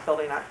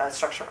 building a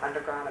structure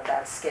underground at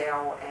that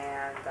scale,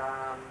 and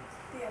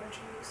The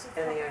energy use.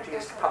 the energy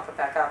use to pump it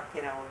back up,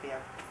 would be a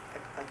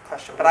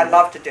question. But I'd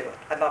love to do it.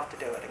 I'd love to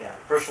do it again.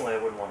 Personally, I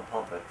wouldn't want to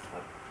pump it.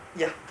 But.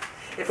 Yeah.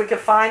 If we could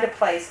find a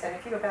place, and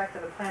if you go back to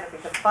the plan, if we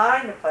could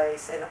find a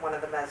place in one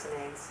of the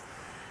mezzanines,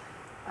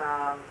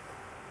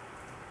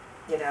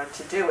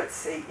 to do it,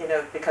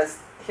 because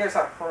here's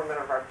our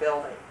perimeter of our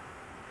building.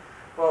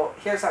 Well,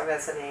 here's our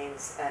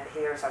mezzanines, and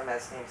here's our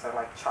mezzanines are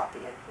like choppy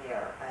in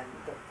here. And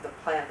the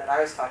plan that I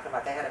was talking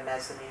about, they had a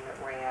mezzanine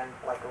that ran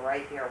like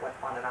right here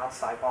on an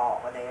outside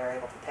wall, and they were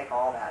able to take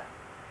all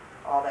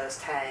those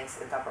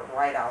tanks and dump it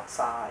right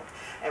outside.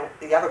 And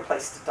the other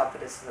place to dump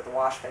it is into the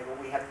wash bay,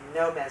 where we have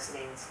no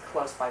mezzanines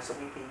close by, so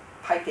we'd be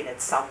piping it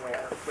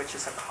somewhere, which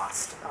is a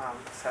cost.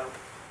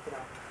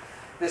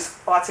 There's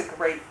lots of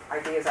great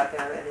ideas out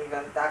there, and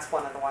even that's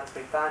one of the ones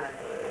we've done, and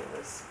it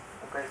was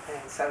a great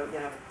thing. So,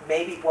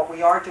 maybe what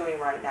we are doing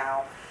right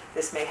now,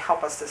 this may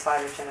help us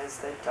decide, Jen, is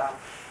that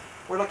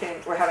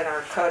we're having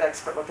our code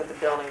expert look at the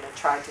building and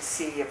try to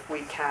see if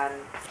we can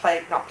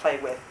not play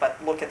with,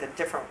 but look at the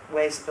different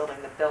ways of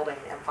building the building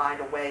and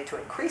find a way to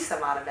increase the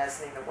amount of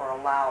mezzanine that we're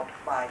allowed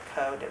by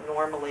code. And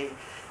normally,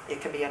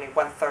 it can be only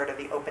 1/3 of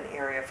the open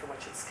area from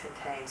which it's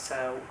contained.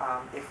 So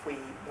if we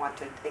want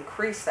to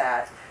increase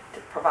that, to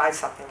provide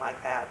something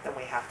like that, then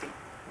we have to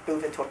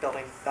move into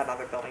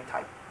another building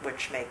type,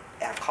 which may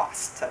add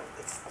cost. So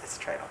it's a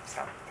trade-off.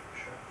 So.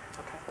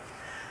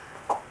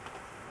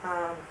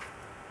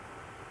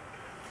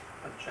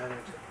 Okay.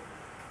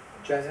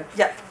 Janet,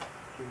 Yeah.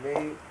 you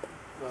may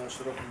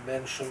sort of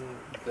mention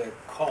the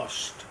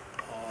cost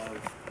of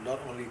not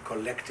only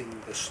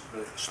collecting the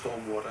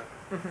stormwater,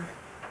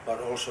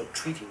 but also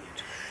treating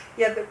it.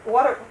 Yeah, the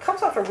water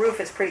comes off a roof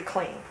is pretty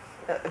clean.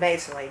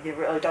 Amazingly, you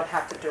really don't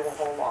have to do a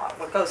whole lot.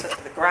 What goes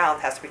into the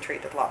ground has to be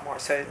treated a lot more.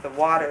 So the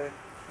water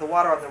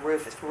on the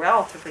roof is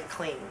relatively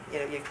clean. You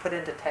know, you put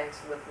into tanks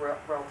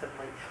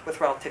with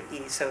relative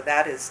ease. So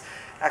that is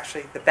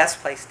actually the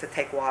best place to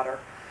take water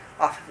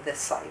off of this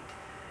site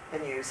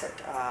and use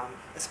it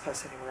as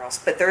opposed to anywhere else.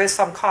 But there is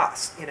some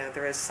cost. You know,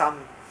 there is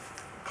some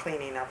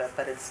cleaning of it,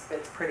 but it's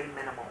pretty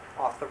minimal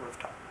off the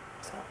rooftop.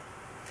 So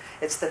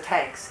it's the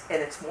tanks,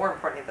 and it's more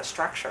importantly the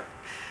structure.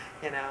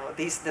 You know,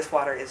 this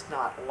water is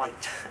not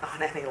light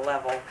on any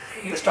level.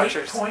 The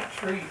structures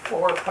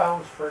 8.34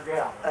 pounds per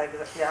gallon.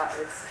 Yeah,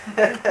 it's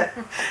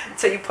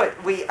so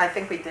I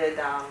think we did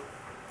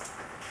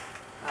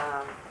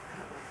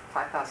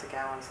 5,000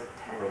 gallons of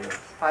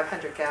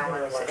 500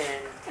 gallons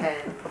in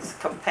 10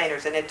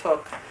 containers, and it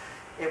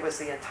was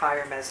the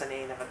entire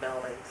mezzanine of a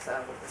building, so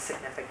it was a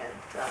significant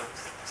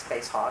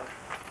space hog.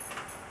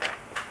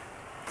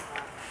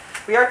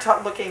 We are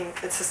looking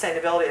at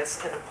sustainability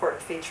as an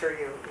important feature.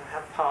 You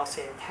have a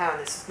policy in town.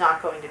 This is not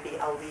going to be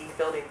a LEED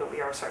building, but we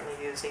are certainly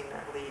using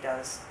LEED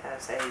as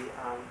a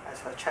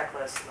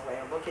checklist in the way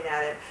of looking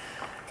at it.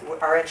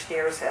 Our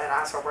engineers and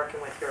us are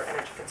working with your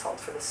energy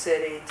consultants for the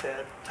city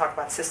to talk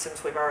about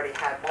systems. We've already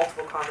had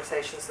multiple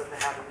conversations and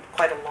having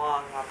quite a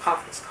long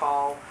conference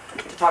call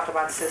to talk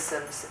about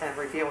systems and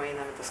reviewing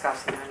them and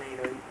discussing them and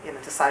either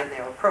deciding they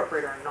were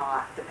appropriate or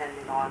not,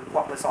 depending on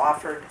what was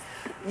offered.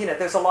 You know,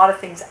 there's a lot of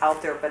things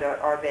out there, but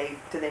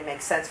do they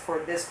make sense for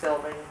this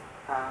building?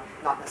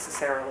 Not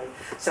necessarily.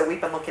 So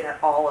we've been looking at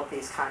all of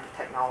these kinds of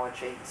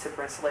technology: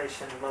 super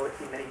insulation, low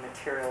emitting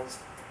materials,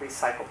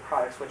 recycled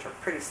products, which are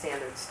pretty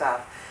standard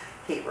stuff,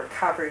 heat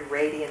recovery,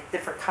 radiant,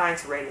 different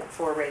kinds of radiant,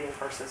 floor radiant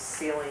versus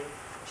ceiling,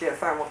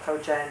 geothermal,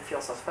 cogen,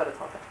 fuel cells,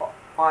 photovoltaic,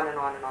 on and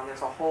on and on.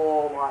 There's a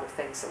whole lot of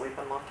things that we've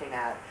been looking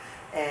at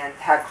and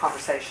had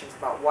conversations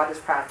about what is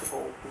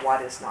practical,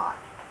 what is not.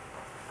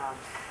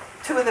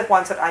 Two of the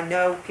ones that I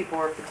know people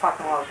have been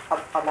talking a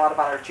lot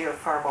about are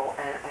geothermal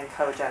and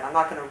cogen. I'm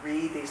not going to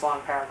read these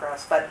long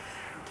paragraphs, but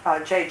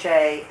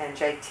JJ and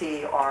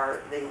JT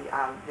are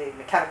the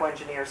mechanical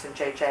engineers, and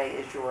JJ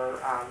is your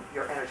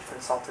energy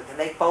consultant, and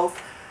they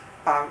both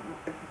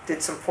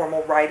did some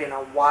formal writing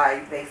on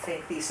why they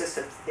think these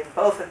systems in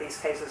both of these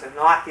cases are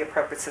not the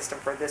appropriate system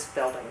for this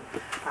building.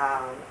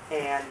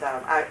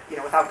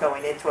 Without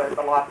going into it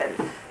a lot, but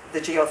the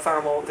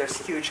geothermal,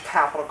 there's huge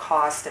capital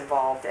cost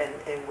involved,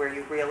 and where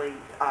you really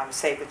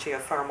save the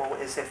geothermal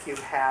is if you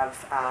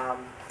have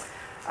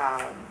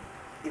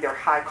either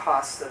high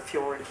costs of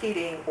fuel and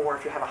heating, or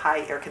if you have a high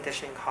air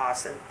conditioning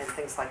cost and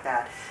things like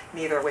that,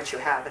 neither of which you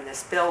have in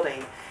this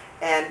building.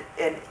 And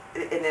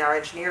in our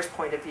engineer's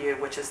point of view,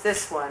 which is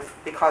this one,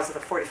 because of the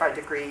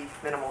 45-degree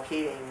minimal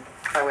heating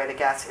by way of the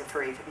gas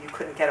infrared, you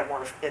couldn't get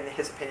in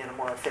his opinion, a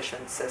more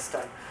efficient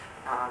system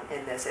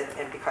in this,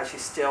 and because you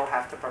still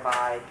have to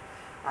provide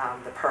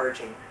the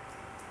purging,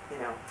 you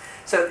know.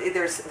 So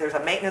there's a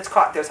maintenance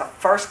cost, there's a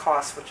first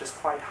cost which is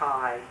quite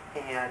high,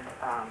 and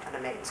a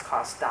maintenance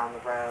cost down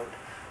the road.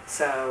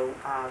 So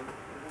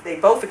they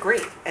both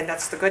agree, and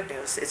that's the good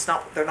news.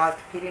 They're not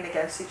competing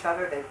against each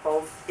other. They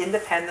both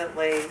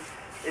independently,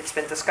 it's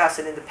been discussed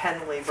and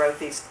independently wrote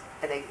these,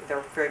 and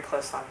they're very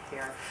close on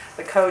here.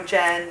 The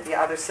cogen, the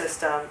other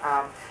system,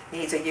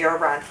 needs a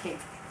year-round heat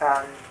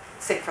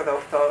sink for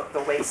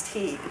the waste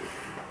heat.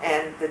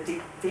 And the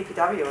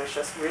DPW is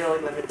just really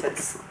limited,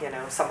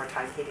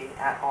 summertime heating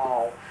at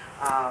all.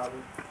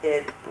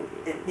 It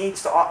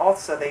needs to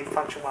also, they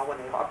function well when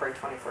they operate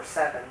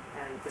 24/7,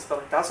 and this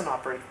building doesn't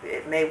operate.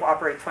 It may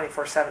operate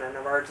 24/7 in an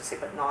emergency,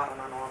 but not on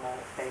a normal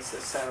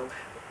basis. So,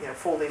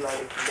 fully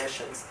loaded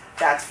conditions.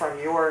 That's from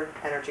your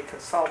energy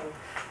consultant,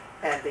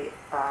 and the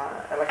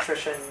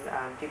electrician.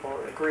 People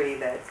agree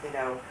that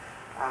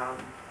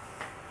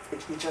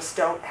you just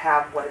don't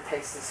have what it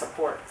takes to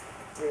support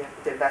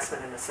the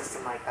investment in a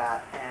system like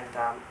that, and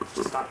it's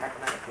just not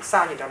economically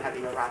sound. You don't have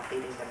the year-round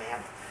heating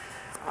demand.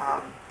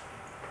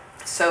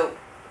 So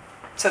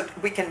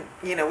we can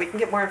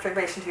get more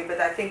information to you,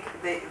 but I think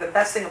the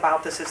best thing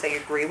about this is they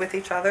agree with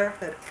each other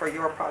that for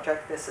your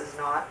project this is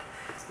not.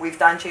 We've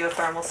done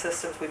geothermal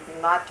systems.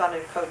 We've not done a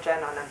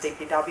cogen on a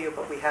DPW,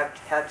 but we have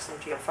had some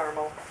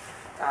geothermal.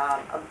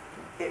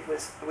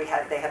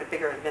 They had a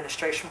bigger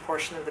administration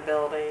portion of the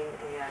building,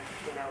 and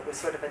it was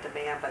sort of a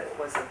demand, but it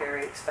was a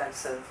very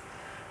expensive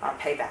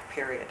payback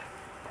period.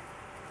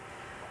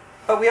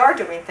 But we are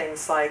doing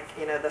things like,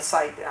 the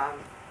site,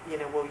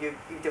 will you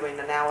be doing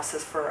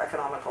analysis for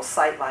economical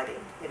site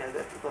lighting,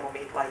 the little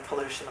meet light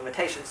pollution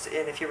limitations.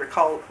 And if you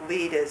recall,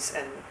 LEED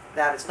and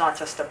that is not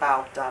just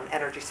about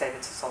energy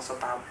savings, it's also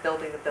about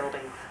building the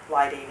building,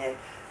 lighting it,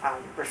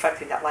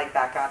 reflecting that light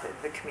back out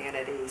into the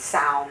community,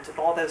 sound, and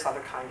all those other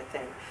kind of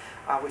things.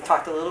 We've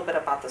talked a little bit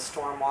about the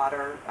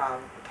stormwater,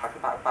 we talked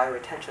about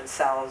bioretention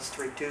cells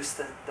to reduce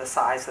the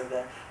size of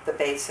the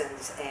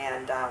basins,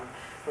 and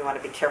we want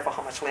to be careful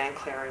how much land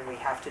clearing we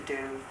have to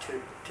do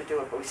to do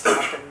it, but we still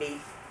have to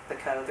meet the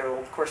code. There will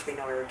of course be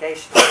no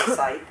irrigation on the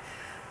site.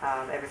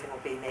 Everything will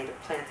be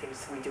native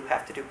plantings. We do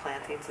have to do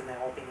plantings, and they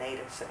will be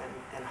natives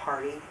and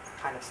hardy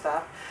kind of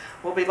stuff.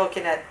 We'll be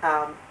looking at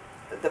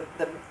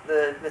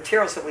the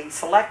materials that we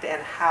select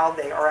and how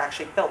they are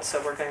actually built.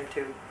 So we're going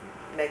to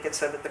make it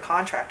so that the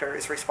contractor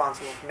is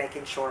responsible for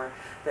making sure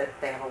that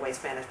they have a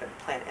waste management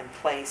plan in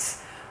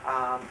place.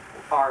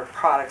 Our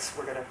products,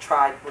 we're going to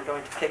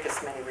pick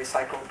as many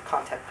recycled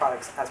content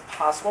products as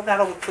possible.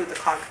 That'll include the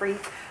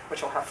concrete,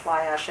 which will have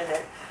fly ash in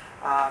it.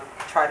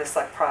 Try to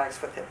select products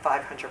within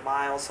 500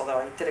 miles, although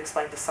I did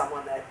explain to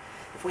someone that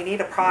if we need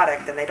a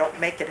product and they don't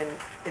make it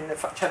in the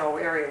general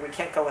area, we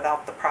can't go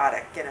without the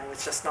product.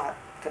 It's just not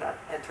going to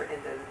enter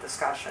into the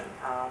discussion.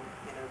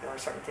 There are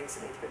certain things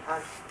that need to be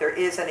done. If there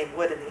is any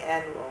wood in the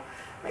end, we'll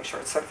make sure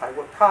it's certified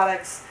wood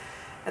products,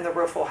 and the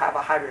roof will have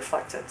a high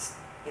reflectance,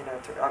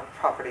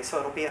 property, so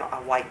it'll be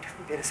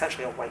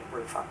essentially a white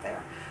roof up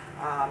there.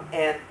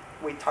 And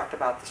we talked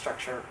about the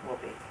structure will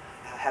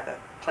have a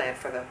plan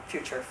for the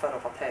future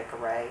photovoltaic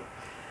array.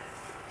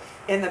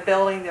 In the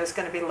building, there's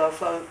going to be low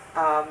flow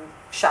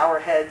shower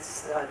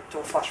heads,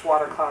 dual flush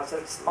water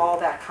closets, all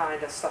that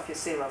kind of stuff you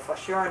see, low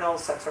flush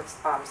urinals,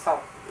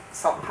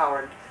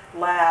 self-powered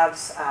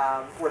labs.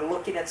 We're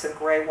looking at some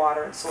gray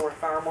water and solar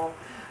thermal,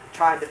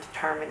 trying to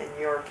determine in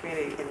your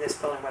community, in this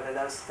building, whether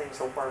those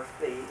things are worth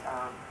the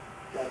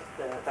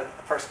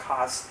first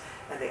cost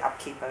and the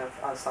upkeep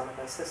of some of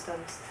those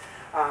systems.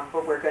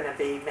 But we're going to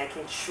be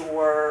making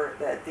sure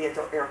that the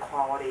indoor air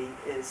quality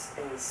is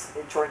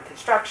during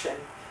construction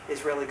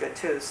is really good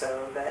too,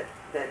 so that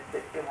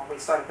when we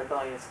start the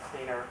building, it's a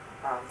cleaner,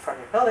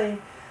 friendly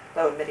building,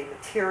 low emitting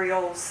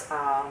materials.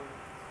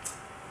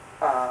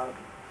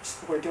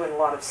 We're doing a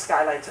lot of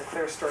skylights and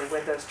clear story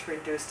windows to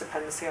reduce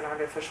dependency on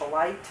artificial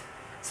light,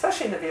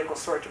 especially in the vehicle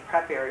storage and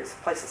prep areas,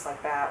 places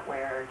like that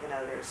where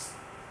there's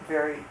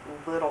very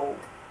little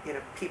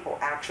people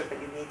action, but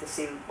you need to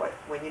see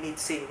when you need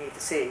to see, you need to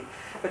see.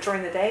 But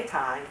during the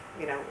daytime,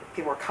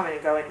 people are coming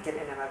and going and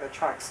getting in and out of their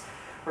trucks.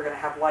 We're going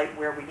to have light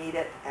where we need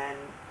it and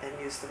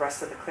use the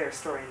rest of the clear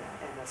story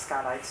and the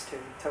skylights to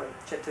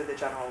do the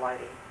general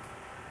lighting.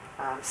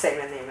 Same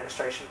in the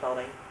administration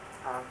building.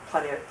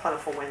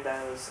 Plentiful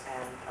windows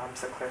and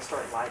some clear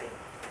story lighting.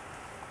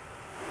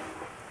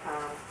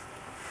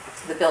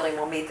 The building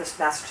will meet the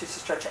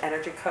Massachusetts Stretch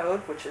Energy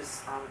Code, which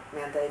is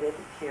mandated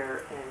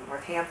here in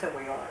Northampton.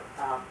 We are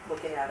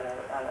looking at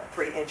a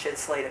 3-inch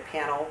insulated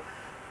panel,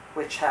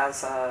 which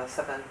has a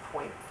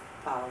 7.6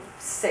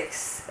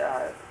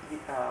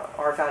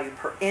 R value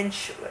per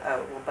inch.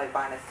 We'll be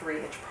buying a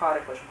 3-inch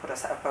product, which will put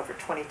us up over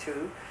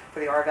 22 for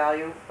the R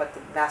value, but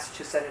the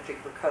Massachusetts Energy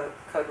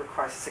Code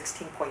requires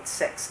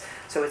 16.6.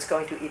 So it's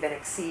going to even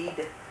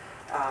exceed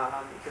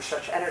the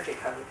Stretch Energy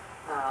Code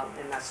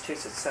in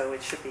Massachusetts. So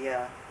it should be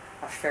a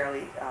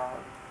fairly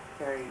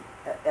very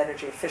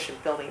energy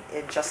efficient building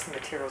in just the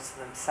materials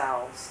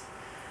themselves.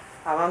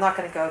 I'm not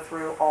going to go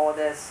through all of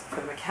this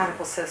for the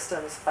mechanical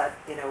systems, but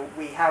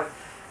we have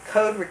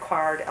code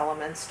required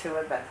elements to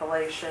it,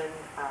 ventilation,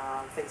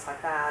 things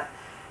like that,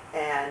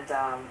 and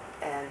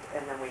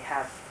then we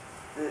have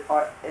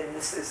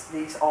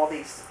all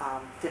these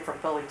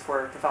different buildings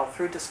were developed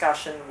through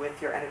discussion with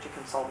your energy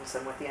consultants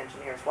and with the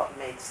engineers what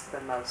makes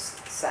the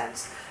most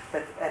sense.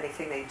 But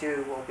anything they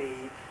do will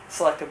be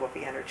selected, will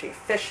be energy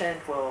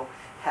efficient, will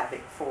have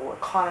it full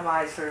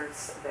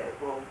economizers that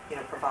will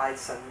provide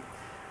some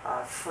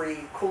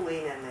free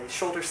cooling in the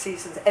shoulder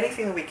seasons.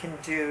 Anything that we can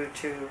do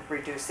to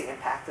reduce the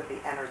impact of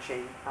the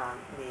energy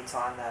needs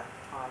on the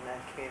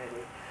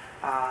community.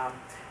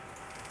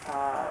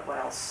 What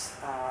else?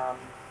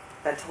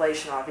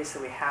 Ventilation,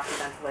 obviously we have to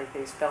ventilate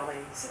these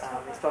buildings.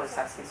 These buildings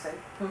have to be safe.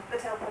 The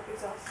tailpipe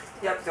exhaust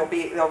system. Yep, there'll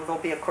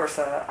be of course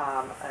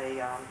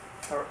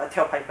a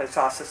tailpipe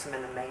exhaust system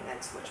in the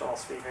maintenance, which will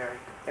also be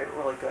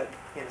really good,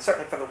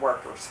 certainly for the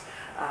workers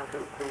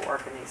who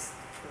work in these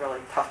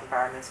really tough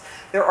environments.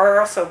 There are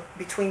also,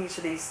 between each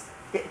of these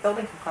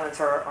building components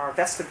are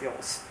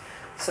vestibules,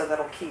 so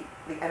that'll keep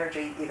the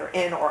energy either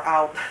in or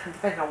out,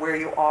 depending on where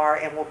you are,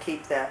 and will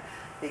keep the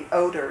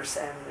odors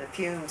and the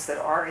fumes that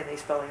are in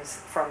these buildings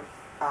from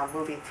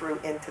moving through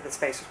into the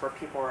spaces where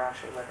people are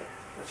actually living,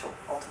 which will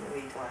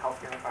ultimately lead to a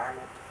healthier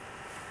environment.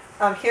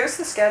 Here's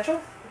the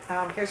schedule.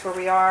 Here's where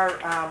we are.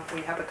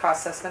 We have the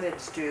cost estimate.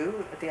 It's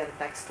due at the end of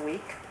next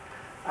week.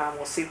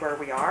 We'll see where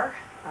we are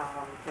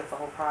with the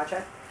whole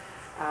project.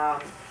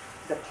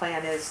 the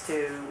plan is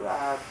to,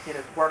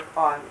 work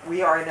on,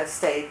 we are in a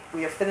state,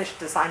 we have finished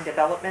design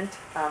development.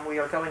 We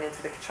are going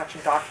into the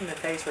construction document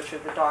phase, which are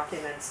the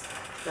documents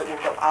that will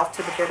go out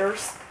to the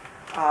bidders.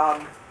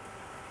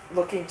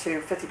 Looking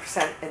to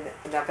 50%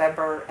 in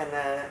November, and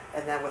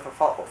then with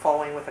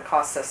following with a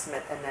cost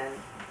estimate, and then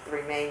the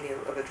remaining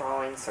of the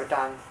drawings are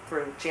done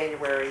through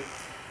January,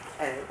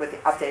 and with the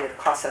updated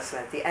cost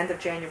estimate at the end of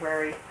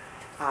January.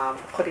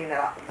 Putting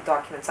the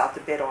documents out to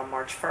bid on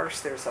March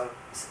 1st. There's at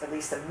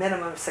least a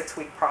minimum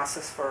 6-week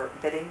process for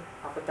bidding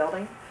of the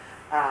building.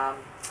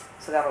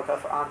 So that'll go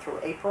on through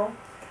April.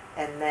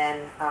 And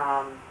then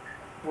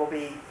we'll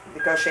be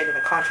negotiating the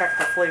contract,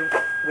 hopefully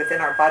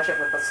within our budget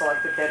with the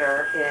selected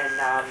bidder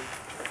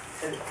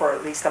for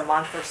at least a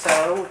month or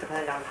so,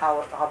 depending on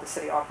how the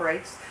city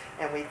operates.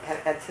 And we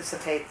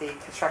anticipate the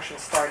construction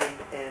starting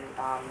in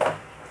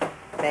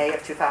May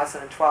of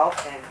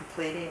 2012 and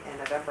completing in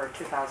November of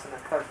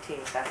 2013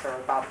 after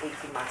about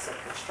 18 months of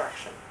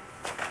construction.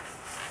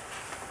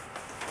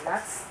 And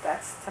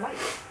that's tonight.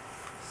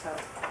 So,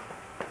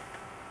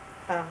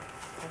 hang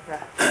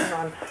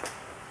on.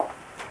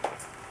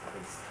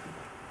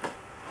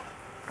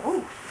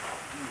 Ooh.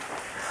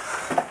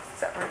 Is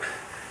that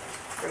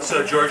right?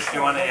 So George, do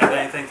you want to add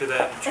anything to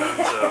that in terms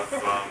of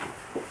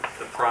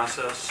the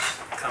process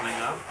coming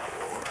up?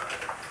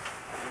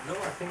 No,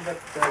 I think that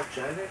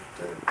Janet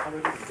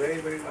covered it very,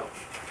 very well.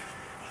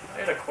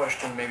 I had a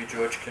question, maybe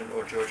George or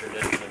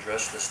Nick can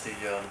address this. The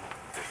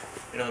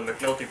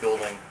McNulty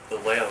building, the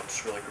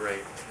layout's really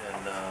great,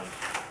 and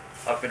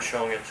I've been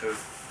showing it to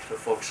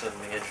folks in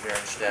the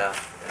engineering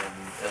staff, and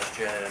as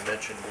Janet had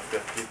mentioned, we've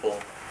got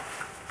people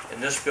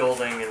in this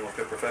building, and we've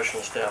got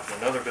professional staff in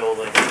another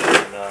building,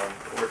 and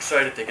we're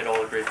excited to get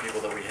all the great people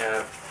that we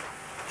have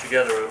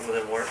together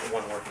within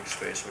one working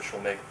space, which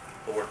will make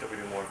the work that we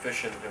do more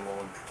efficient, and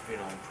will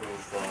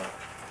improve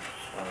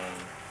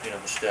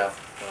the staff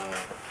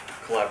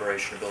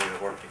collaboration, ability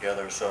to work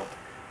together. So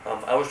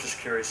I was just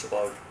curious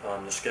about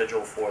the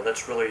schedule for,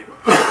 that's really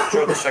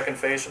sort of the second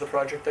phase of the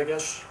project, I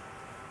guess.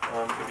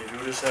 Could be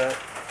viewed as that,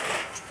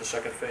 the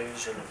second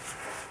phase, and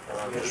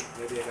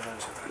maybe I can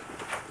answer that.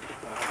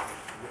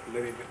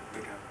 Let me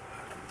make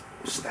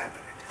a stab at it.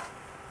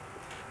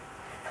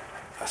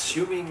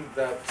 Assuming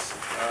that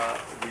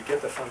we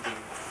get the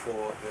funding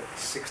for the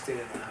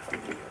 16.5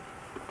 million,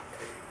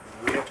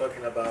 we are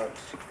talking about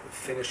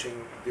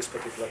finishing this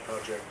particular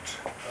project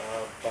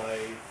by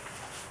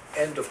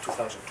end of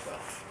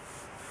 2012.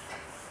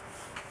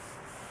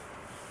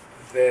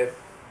 The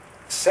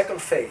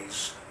second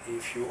phase,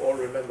 if you all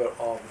remember,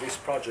 of this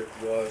project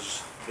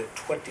was the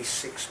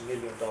 $26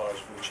 million,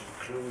 which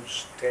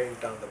includes tearing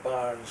down the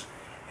barns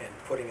and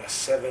putting a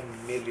 $7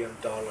 million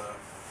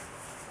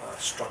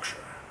structure.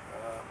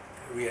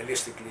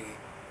 Realistically,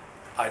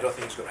 I don't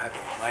think it's going to happen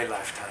in my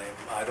lifetime.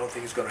 I don't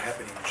think it's going to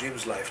happen in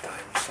Jim's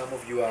lifetime. Some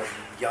of you are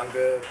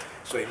younger,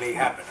 so it may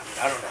happen.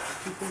 I don't know.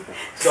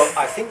 So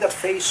I think that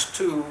phase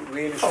 2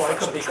 really should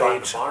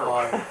concentrate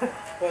on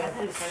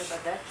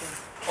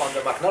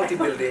the McNulty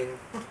building,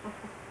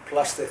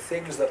 plus the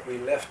things that we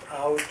left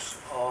out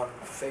on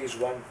phase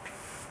 1.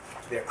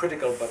 They're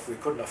critical, but we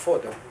couldn't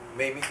afford them,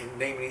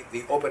 namely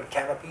the open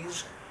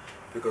canopies,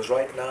 because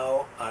right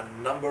now a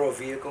number of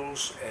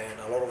vehicles and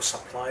a lot of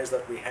supplies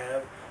that we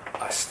have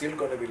are still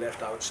going to be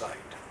left outside.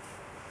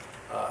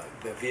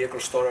 The vehicle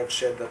storage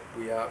shed that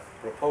we are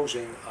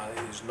proposing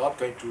is not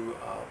going to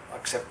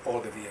accept all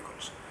the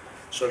vehicles.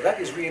 So that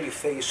is really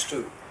phase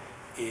 2.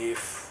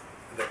 If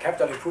the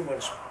capital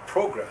improvements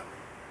program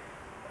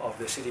of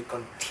the city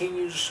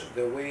continues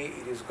the way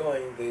it is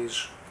going, there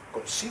is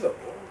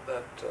conceivable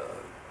that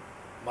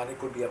money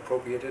could be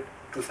appropriated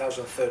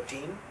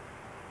 2013,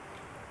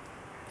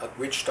 at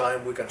which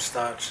time we can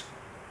start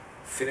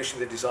finishing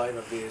the design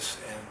of this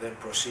and then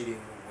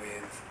proceeding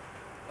with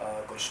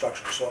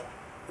construction. So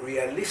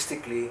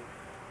realistically,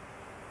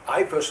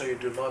 I personally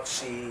do not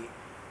see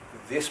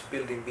this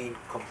building being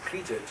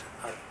completed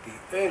at the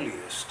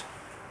earliest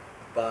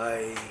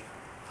by,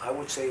 I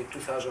would say,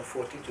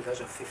 2014,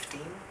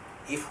 2015,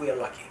 if we are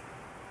lucky.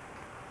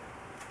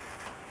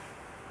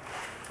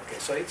 Okay,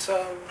 so it's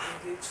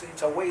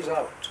a ways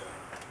out,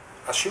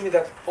 assuming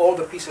that all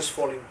the pieces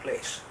fall in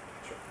place.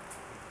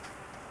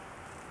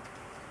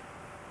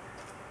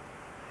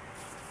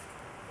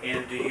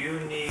 And do you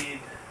need,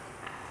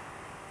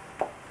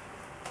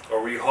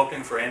 or were you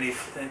hoping for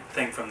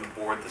anything from the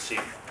board this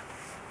evening?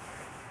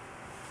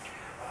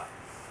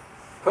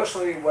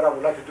 Personally, what I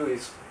would like to do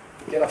is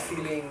get a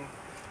feeling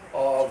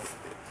of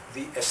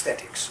the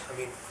aesthetics. I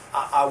mean,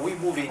 are we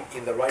moving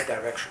in the right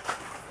direction?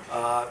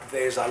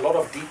 There's a lot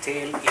of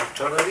detail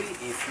internally.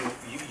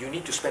 If you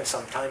need to spend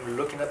some time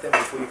looking at them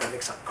before you can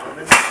make some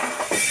comments.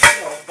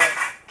 But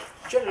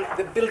generally,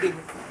 the building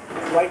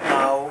right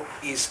now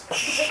is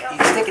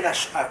taking a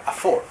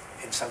form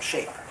in some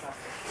shape.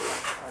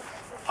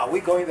 Are we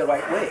going the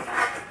right way?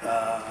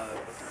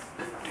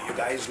 Do you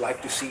guys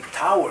like to see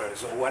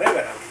towers or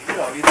whatever?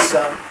 I mean, it's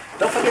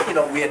don't forget,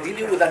 we are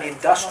dealing with an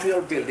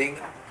industrial building.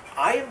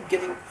 I am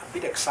getting a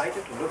bit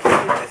excited looking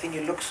at it. I think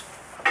it looks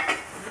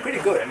pretty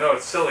good. I know,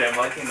 it's silly, I'm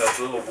liking those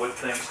little wood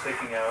things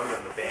sticking out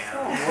and the band.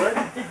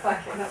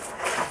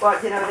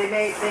 Well, you know, they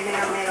may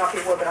or may not be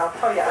wood, but I'll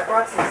tell you, I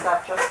brought some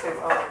stuff just to,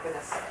 oh my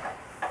goodness.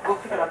 We'll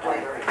pick it up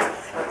later.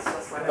 Let's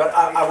just let it- But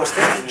I was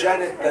telling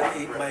Janet that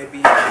it might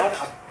be not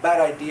a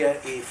bad idea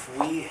if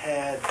we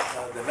had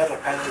the metal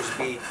panels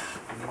be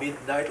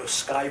midnight or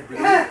sky blue,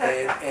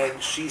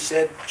 and she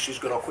said she's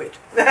gonna quit.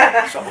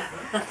 So,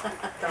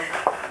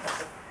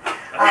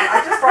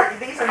 I just brought you,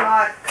 these are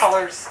not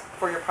colors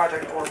for your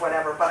project or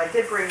whatever, but I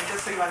did bring,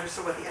 just so you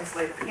understood what the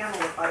insulated panel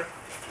looked like.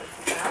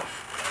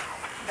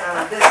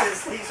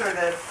 These are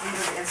the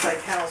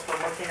insulated panels we're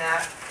looking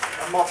at.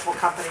 Multiple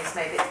companies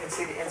made it. You can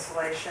see the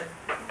insulation.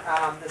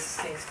 This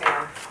is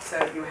Kingspan.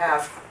 So you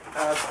have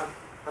a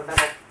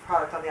metal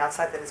product on the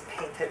outside that is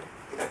painted,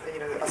 you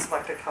know, a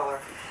selected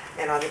color,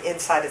 and on the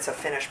inside it's a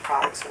finished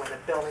product. So when the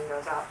building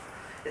goes up,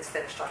 it's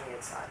finished on the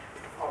inside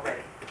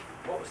already.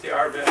 What was the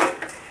R value?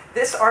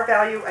 This R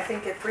value, I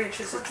think at 3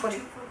 inches is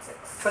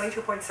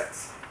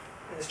 22.6.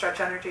 And the stretch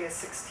energy is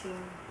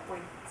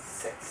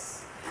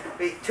 16.6.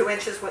 2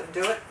 inches wouldn't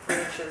do it, 3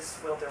 inches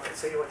will do it,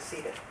 so you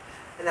exceed it.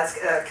 And that's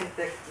the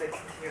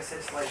continuous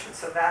insulation.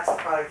 So that's the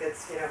product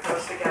that's, you know,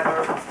 goes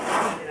together.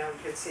 You know, you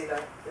can see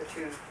the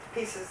two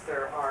pieces.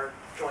 There are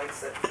joints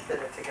that fit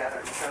it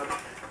together. So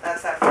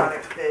that's that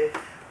product.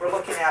 We're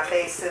looking at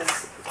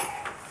bases,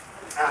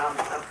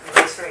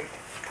 masonry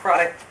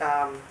product.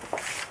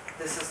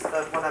 This is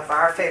one of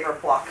our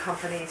favorite block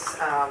companies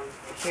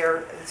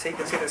here. So you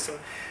can see there's some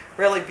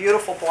really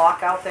beautiful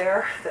block out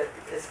there that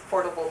is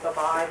affordable to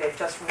buy. They've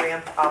just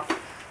ramped up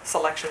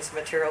selections of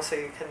material, so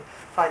you can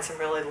find some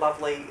really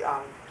lovely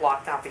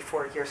block now.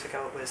 Before, years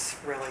ago, it was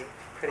really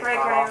pretty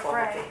awful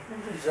looking.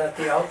 Is that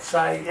the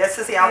outside? This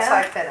is the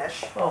outside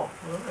finish. Oh,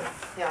 okay.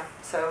 Yeah,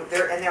 so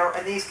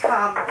and these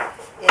come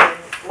in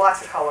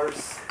lots of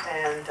colors,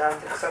 and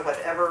so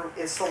whatever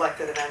is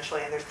selected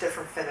eventually, and there's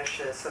different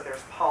finishes. So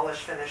there's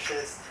polished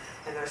finishes,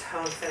 and there's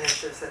honed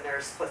finishes, and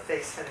there's split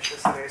face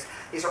finishes. So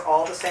these are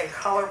all the same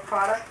color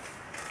product.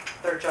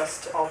 They're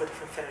just all the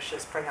different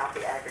finishes bring out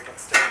the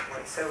aggregates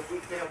differently. So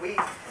we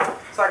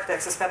as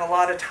architects have spent a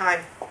lot of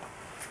time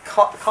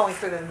calling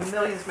through the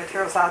millions of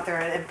materials out there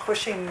and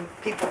pushing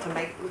people to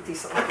make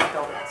decent looking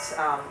buildings.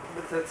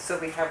 So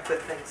we have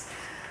good things.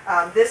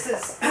 This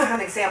is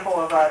an example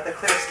of the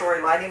clear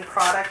story lighting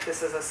product.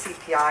 This is a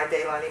CPI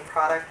day lighting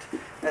product.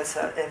 It's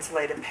an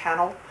insulated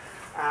panel.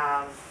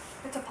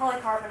 It's a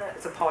polycarbonate.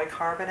 It's a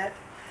polycarbonate,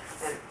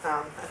 and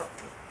I don't.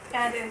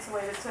 And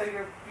insulated, so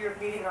you're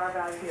meeting our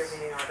values. You're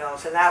meeting our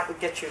values, and that would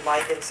get you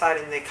light inside.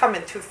 And they come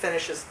in two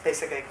finishes,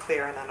 basically a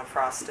clear and then a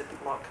frosted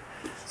look.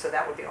 So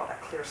that would be all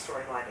that clear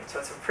story lighting. So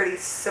it's a pretty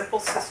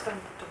simple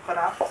system to put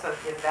up. So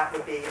that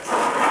would be a system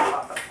on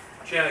top of.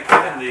 Janet,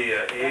 given the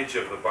age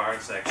of the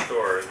barns next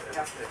door,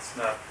 it's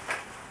not.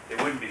 It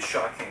wouldn't be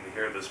shocking to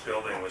hear this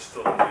building was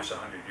still in use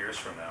 100 years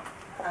from now.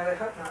 I would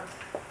hope not.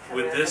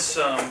 Would this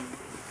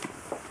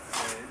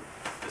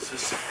does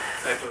this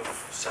type of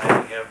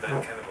siding have that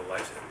kind of a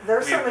life?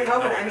 They're certainly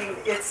hoping. I mean,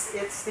 it's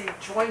the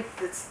joint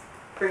that's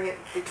bringing it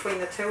between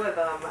the two of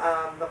them.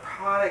 The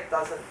product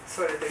doesn't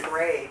sort of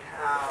degrade.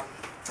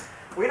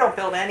 We don't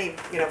build any,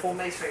 full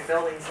masonry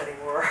buildings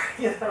anymore.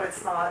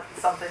 It's not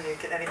something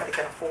anybody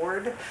can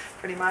afford,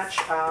 pretty much.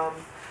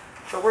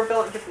 But we're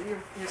building.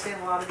 You're seeing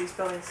a lot of these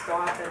buildings go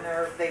up, and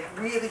they've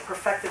really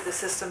perfected the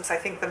systems. I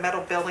think the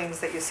metal buildings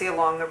that you see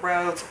along the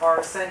roads are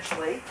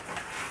essentially,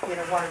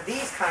 one of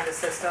these kind of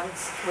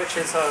systems, which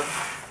is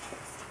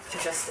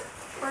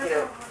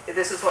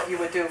this is what you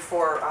would do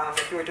for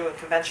if you were doing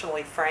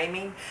conventionally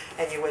framing,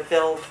 and you would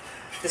build.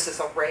 This is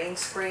a rain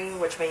screen,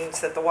 which means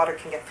that the water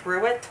can get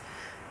through it.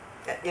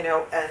 And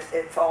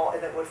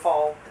it would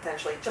fall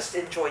potentially just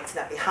in joints,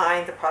 not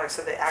behind the product.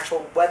 So the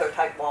actual weather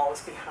type wall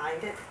is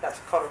behind it. That's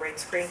called a rain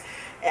screen.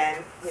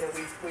 And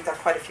we've done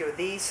quite a few of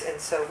these, and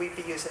so we'd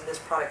be using this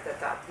product that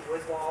got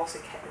wood walls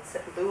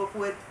instead of lieu of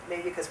wood,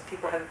 maybe because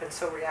people haven't been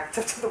so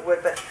reactive to the wood,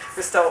 but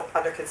we're still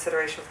under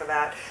consideration for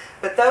that.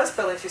 But those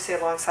buildings you see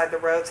alongside the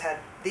roads had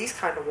these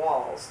kind of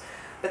walls,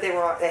 but they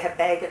had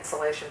bag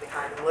insulation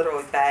behind them,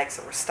 literally bags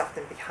that were stuffed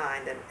in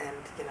behind, and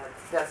you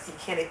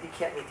can't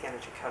meet the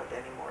energy code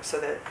anymore. So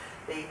the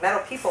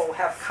metal people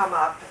have come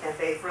up and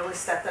they've really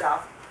stepped it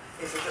up.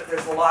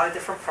 There's a lot of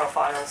different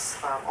profiles,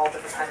 all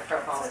different kind of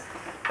profiles,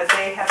 but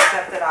they have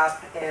stepped it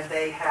up and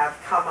they have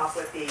come up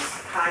with these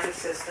kind of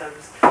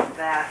systems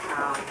that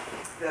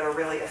are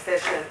really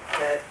efficient,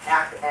 that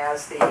act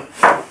as the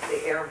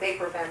air and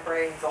vapor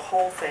membrane, the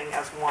whole thing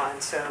as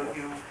one. So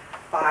you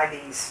buy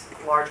these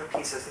larger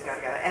pieces and go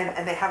together,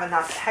 and they have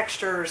enough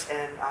textures,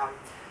 and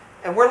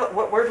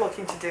what we're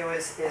looking to do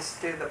is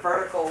do a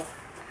vertical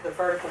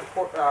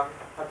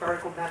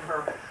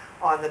member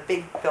on the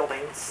big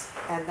buildings,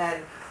 and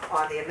then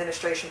on the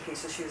administration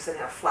pieces using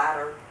a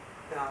flatter,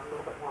 a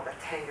little bit more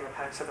rectangular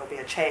pattern, so there'll be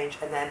a change,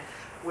 and then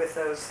with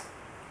those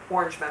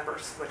orange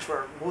members, which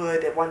were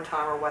wood at one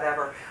time or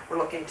whatever, we're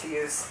looking to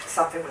use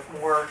something with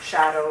more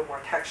shadow,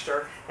 more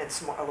texture, and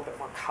a little bit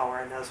more color,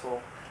 and those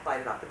will light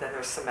it up. But then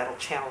there's some metal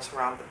channels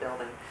around the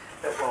building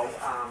that will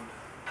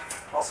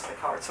also be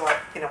colored. So,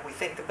 we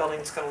think the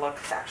building's gonna look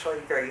actually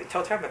very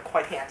utilitarian, but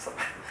quite handsome.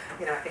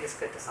 I think it's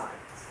good design.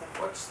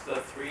 So, What's the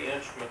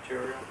 3-inch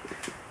material?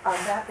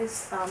 that is,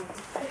 Is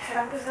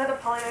that a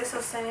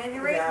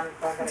polyisocyanaturate? yeah,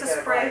 I'm gonna It's a get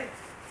it spray. right.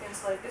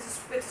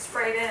 It's a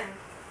sprayed in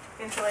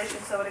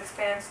insulation, so it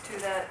expands to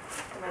that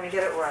Let me dimension.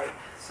 get it right,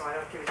 so I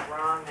don't give you the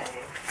wrong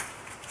name.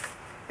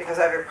 Because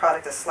every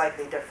product is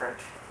slightly different.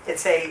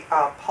 It's a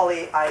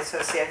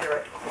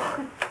polyisocyanaturate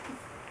core,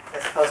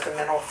 as opposed to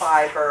mineral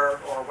fiber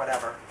or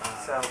whatever.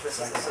 So this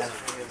is the system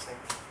we're using.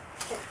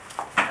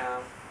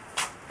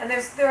 And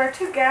there are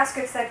 2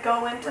 gaskets that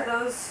go into Right.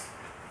 those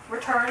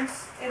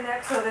returns in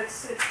that, so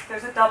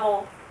there's a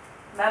double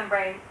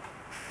membrane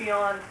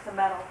beyond the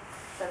metal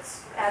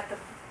that's at the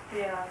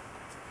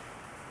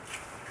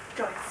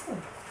joints.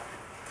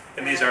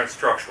 And these aren't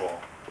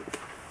structural?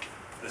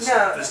 The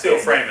No, the steel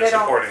frame they is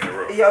don't- supporting the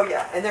roof? Oh,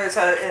 yeah, and there's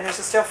a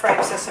steel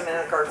frame system and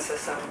a girth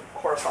system,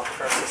 horizontal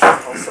girth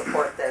system will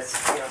support this,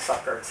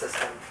 sub-girth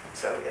system.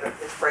 So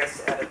it's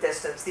braced at a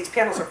distance. These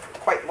panels are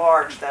quite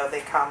large, though.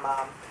 They come,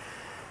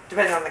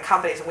 depending on the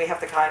companies, and we have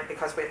to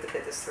because we have to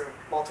bid this through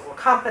multiple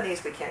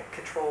companies, we can't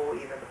control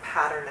either the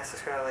pattern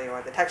necessarily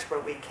or the texture,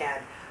 but we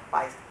can,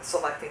 by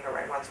selecting the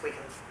right ones, we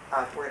can,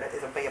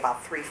 it'll be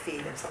about 3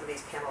 feet, and some of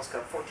these panels go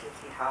 14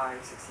 feet high,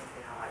 16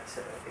 feet high,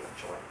 so they'll be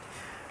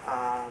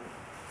joined.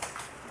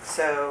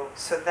 So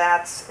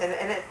that's, and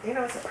it,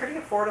 it's a pretty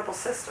affordable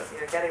system.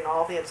 You're getting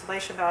all the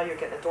insulation value, you're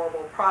getting a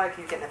durable product,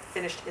 you're getting a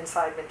finished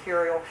inside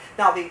material.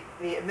 Now, the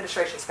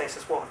administration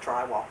spaces will have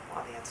drywall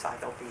on the inside.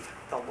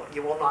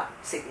 You will not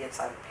see the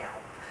inside of the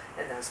panel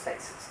in those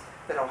spaces,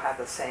 but it'll have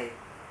the same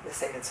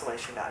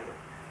insulation value.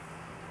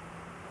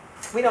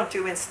 We don't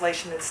do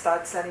insulation in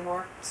studs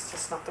anymore. It's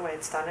just not the way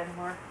it's done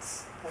anymore.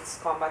 That's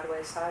gone by the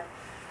wayside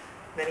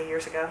many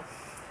years ago.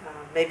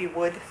 Maybe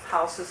wood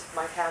houses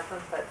might have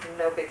them, but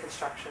no big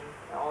construction.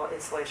 All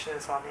insulation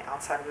is on the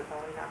outside of the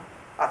building now,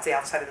 off the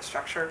outside of the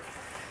structure.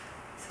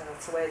 So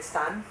that's the way it's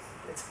done.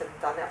 It's been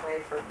done that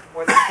way for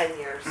more than 10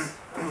 years.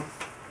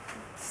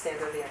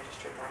 Standard of the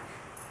industry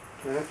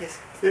now. Yeah. Yes.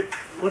 It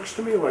looks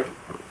to me like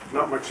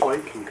not much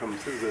light can come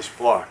through this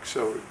block,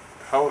 so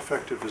how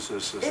effective is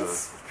this as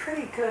It's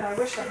pretty good. I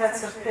wish I had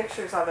some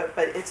pictures of it,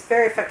 but it's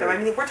very effective. I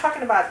mean, we're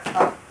talking about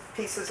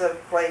pieces of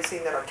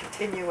glazing that are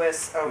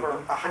continuous over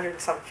 100 and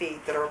some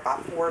feet that are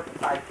about 4 to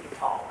 5 feet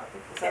tall. I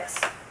think that's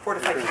 4 to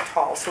 5 feet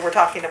tall. So we're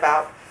talking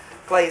about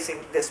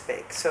glazing this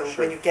big. So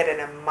Sure. when you get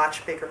into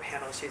much bigger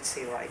panels, you'd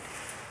see light.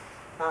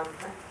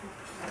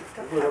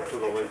 It went up to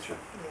the light, yeah.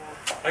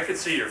 Yeah. I could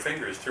see your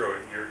fingers through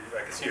it,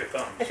 I could see your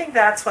thumbs I think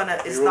that's when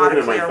it's You were not a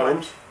looking at clear my one.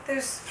 thumbs?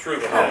 There's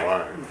through the Oh, hole. all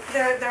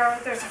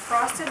right. there's a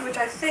frosted, which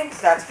I think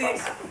That's the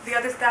frosted.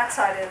 other that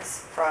side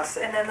is,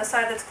 Frosted. and then the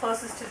side that's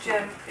closest to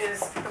Jim is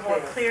the more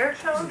clear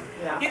tone.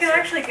 Yeah. You can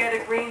actually get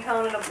a green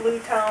tone and a blue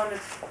tone.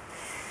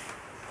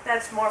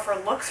 That's more for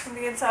looks from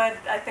the inside.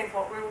 I think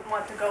what we would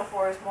want to go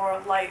for is more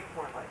light.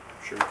 More light.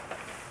 Sure.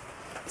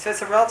 So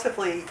it's a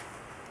relatively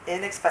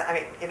inexpensive, I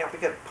mean, we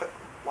could put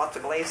lots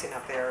of glazing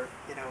up there,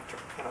 to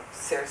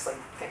seriously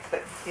think,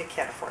 but you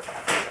can't afford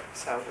that either.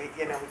 So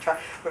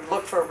we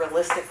look for a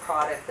realistic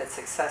product that's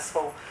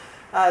successful.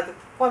 The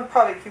one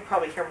you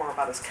probably hear more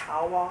about is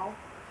cow wall.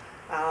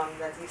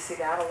 That you see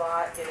that a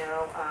lot,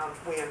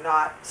 we are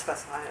not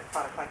specifying a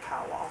product like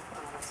cow wall.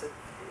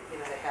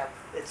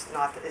 It's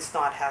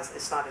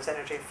not as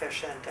energy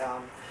efficient,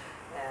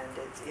 and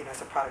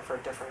it's a product for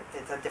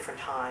it's a different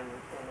time,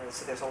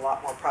 so there's a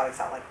lot more products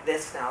out like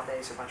this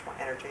nowadays are much more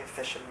energy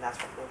efficient, and that's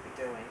what we'll be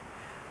doing.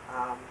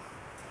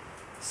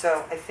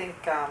 So I think,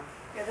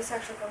 Yeah, this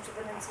actually comes with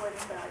an insulating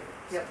value.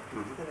 yep,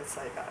 and it's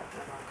like that.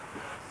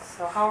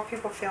 So how are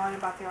people feeling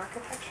about the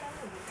architecture?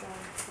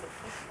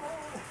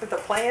 The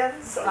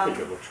plans? I think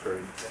it looks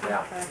great.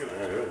 Yeah. Okay.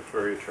 Yeah, it's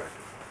very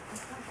attractive.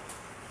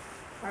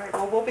 All right,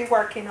 well, we'll be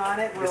working on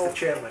it. Mr.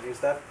 Chairman, is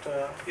that,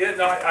 Yeah,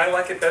 no, I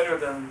like it better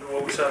than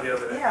what we saw the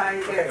other day. Yeah,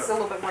 it's a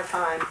little bit more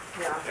time,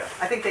 yeah. Yeah.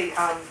 I think the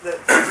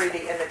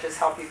 3D images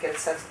help you get a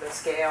sense of the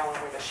scale and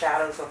where the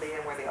shadows will be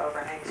and where the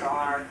overhangs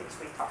are, things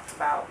we talked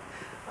about.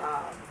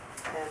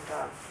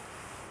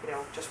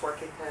 Just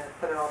working to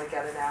put it all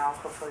together now.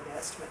 Hopefully the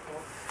estimate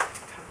will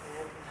come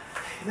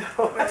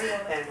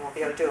in, and we'll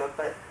be able to do it.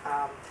 But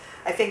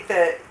I think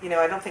that,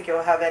 I don't think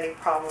you'll have any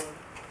problem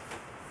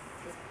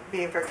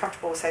being very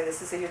comfortable with saying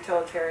this is a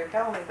utilitarian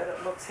building, but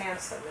it looks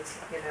handsome. It's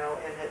and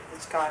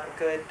it's got a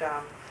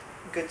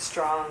good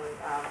strong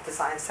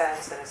design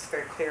sense, and it's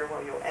very clear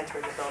where you'll enter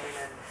the building,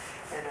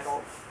 and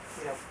it'll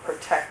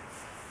protect.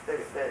 There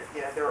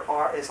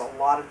is a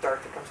lot of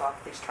dirt that comes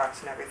off these trucks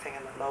and everything,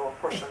 and the lower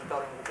portion of the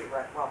building will be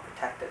well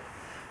protected.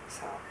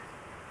 So.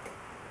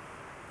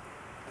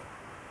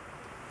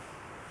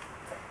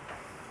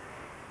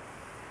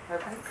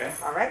 Okay.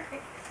 All right.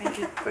 Thank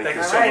you. Thank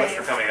you All so right. much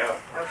for coming out.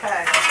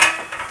 Okay.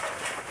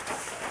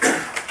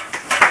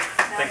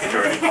 Thank you,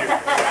 Jordan.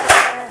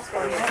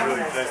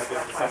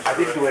 I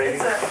didn't do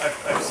anything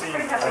I've seen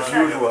as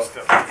usual.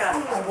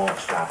 I won't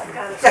stop you.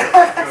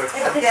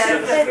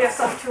 Yeah, we have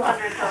some $200.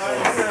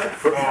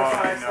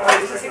 Oh,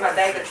 you should see my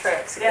bag of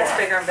tricks. It gets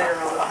bigger and bigger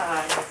all the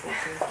time. A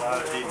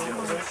lot of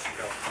details.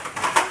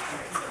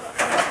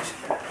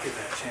 Give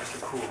that a chance to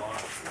cool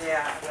off.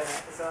 Yeah, but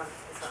it's on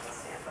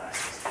standby.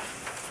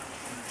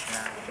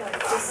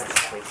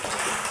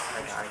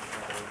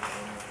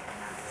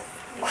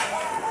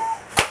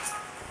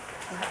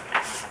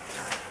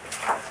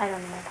 I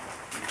don't know.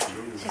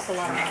 It's just a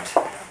lot of money. I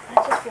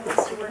just feel like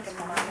it's working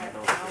on it.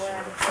 I'll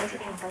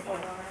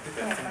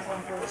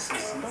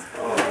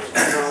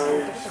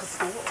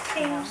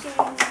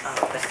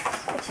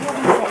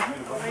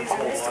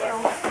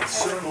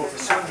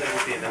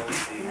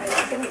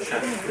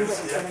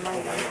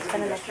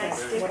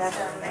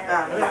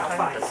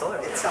find it.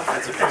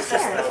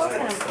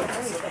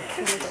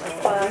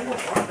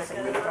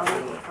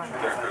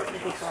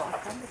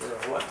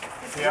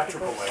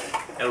 Theatrical way.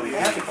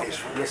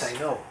 Yes, I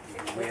know.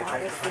 We are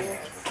trying to find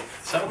that.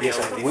 Some of the Yes,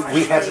 LEDs. we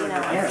have, yes.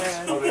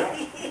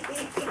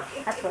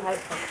 That's what I was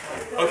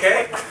thinking. Okay,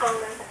 I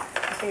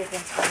figured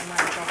once in a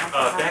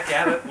while, back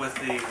at it with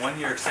the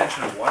one-year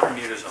extension of water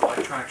meters and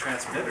electronic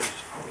transmitters.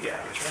 Oh, yeah,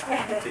 that's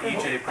right. To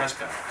EJ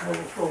Prescott. Move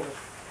approval.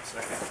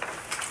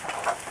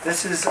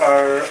 This is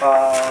our,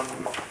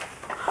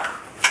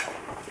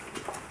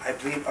 I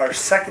believe, our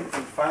second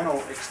and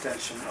final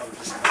extension of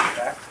this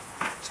contract.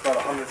 It's about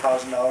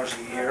 $100,000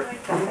 a year. I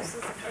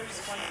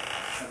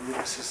believe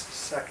this is the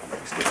second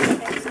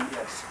extension,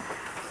 yes.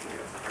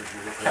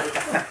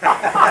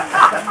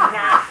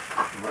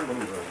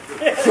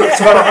 It's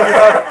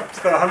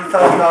about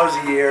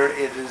 $100,000 a year.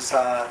 It is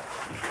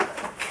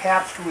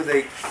capped with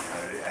a,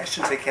 I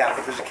shouldn't say capped,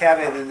 but there's a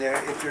caveat in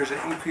there. If there's an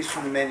increase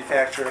from the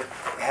manufacturer, it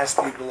has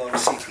to be below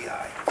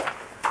CPI.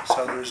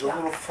 So there's a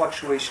little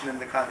fluctuation in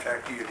the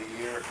contract year to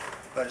year,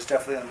 but it's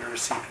definitely under a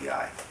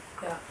CPI.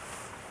 Yeah.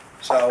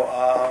 So,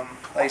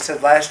 like I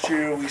said, last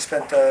year we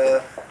spent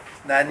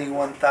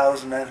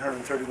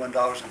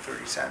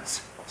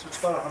 $91,931.30. So it's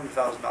about $100,000 a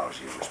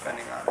year we're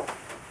spending on it.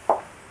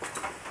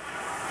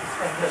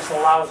 And this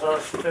allows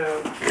us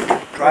to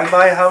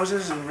Drive-by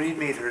houses and read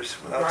meters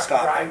without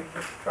stopping.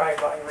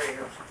 drive-by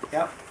readers.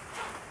 Yep.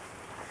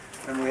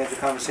 And we had the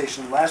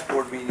conversation in the last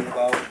board meeting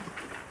about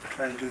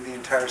trying to do the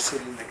entire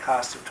city and the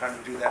cost of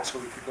trying to do that so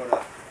we could go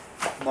to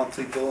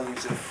monthly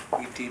billings if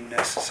we deem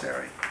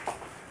necessary.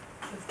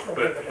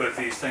 But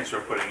these things we're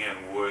putting in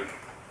would,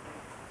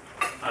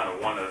 on a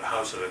one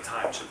house at a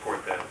time,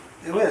 support that.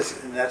 It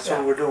is, and that's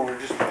what we're doing. We're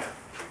just a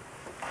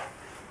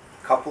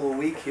couple a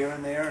week here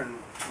and there, and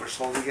we're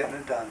slowly getting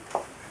it done.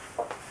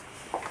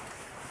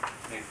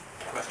 Any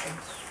questions,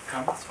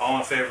 comments? All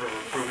in favor of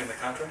approving the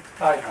contract?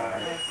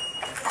 Aye.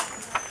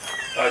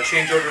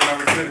 Change order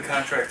number 2 to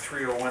contract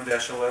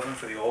 301-11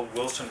 for the old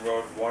Wilson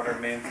Road water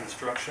main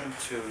construction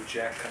to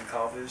Jack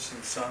Concalves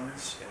and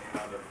Sons in the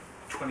amount of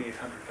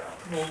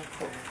 $2,800. Move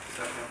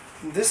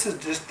approval. This is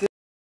just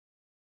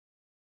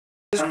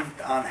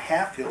on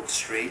Hatfield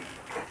Street,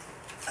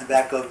 on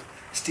back of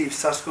Steve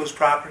Susko's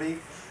property,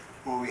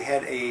 where we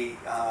had a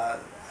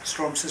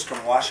storm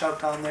system washout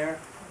down there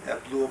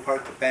that blew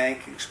apart the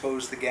bank,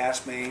 exposed the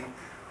gas main.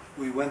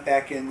 We went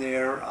back in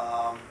there,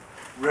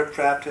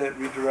 rip-wrapped it,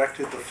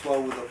 redirected the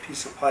flow with a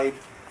piece of pipe.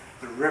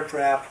 The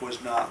rip-wrap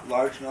was not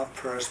large enough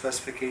per our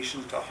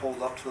specifications to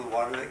hold up to the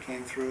water that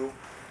came through,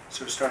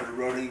 so it started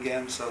eroding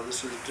again. So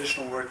this was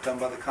additional work done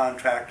by the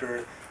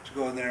contractor to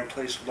go in there and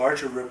place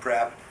larger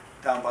rip-wrap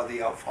down by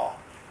the outfall.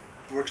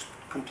 Work's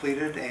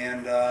completed,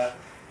 and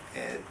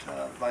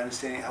my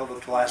understanding, held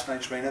up to last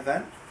night's rain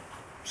event.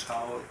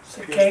 So Is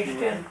it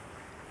caged in?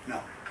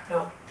 No.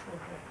 No?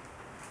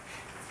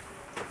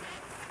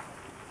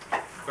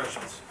 Okay.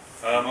 Questions?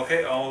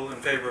 Okay, all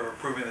in favor of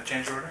approving the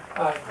change order?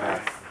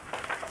 Aye.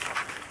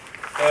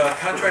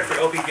 Contract for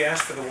LP gas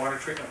for the water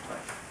treatment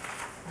plant.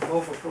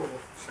 Move approval.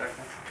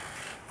 Second.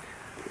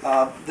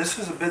 This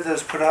was a bid that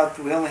was put out.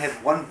 We only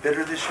had one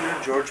bidder this year,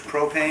 George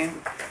Propane.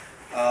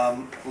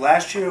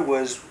 Last year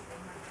was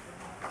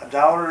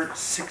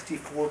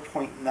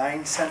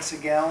 $1.64.9 a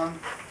gallon.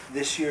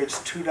 This year it's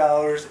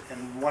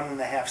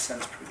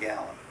 $2.01.5 per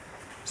gallon.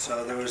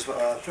 So there was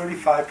a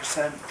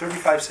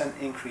 35%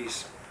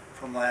 increase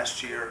from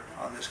last year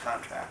on this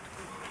contract.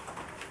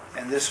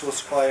 And this will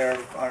supply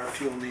our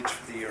fuel needs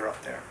for the year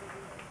up there.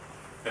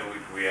 And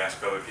we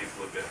asked other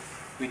people to bid.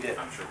 We did.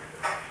 I'm sure we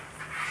did.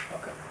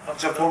 Okay.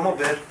 It's a formal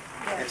bid.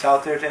 It's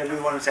out there to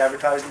everyone. It's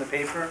advertised in the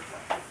paper.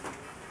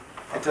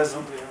 It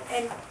doesn't,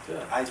 And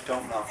I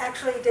don't know.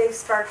 actually, Dave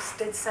Sparks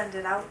did send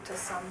it out to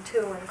some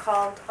too and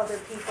called other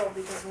people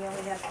because we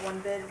only had one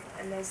bid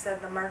and they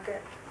said the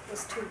market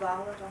was too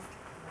volatile.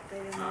 They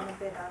didn't want to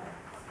bid on it.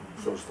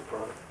 So's the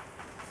product.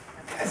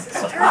 This is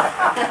true.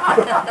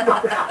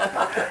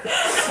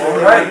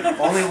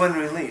 Only when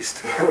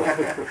released.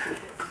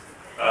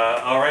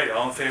 All right,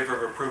 all in favor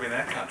of approving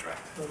that contract?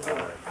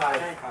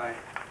 Aye.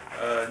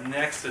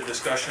 Next, the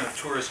discussion of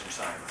tourism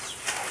signs.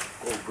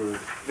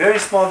 Very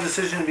small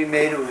decision to be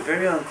made. It was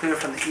very unclear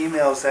from the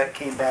emails that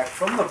came back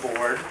from the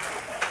board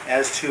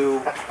as to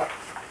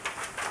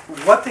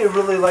what they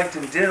really liked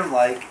and didn't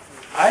like.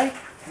 I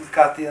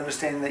got the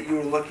understanding that you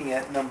were looking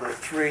at number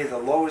 3, the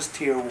lowest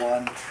tier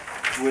one,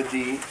 with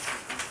the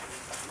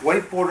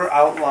white border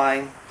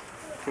outline.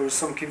 There was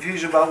some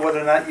confusion about whether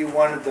or not you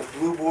wanted the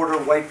blue border,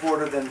 white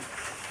border, then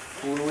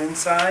blue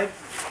inside.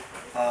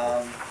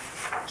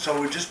 So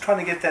we're just trying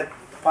to get that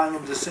final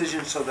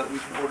decision so that we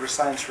can order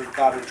signs for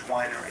Goddard's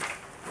Winery.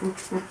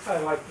 I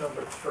like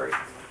number 3.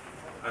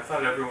 I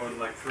thought everyone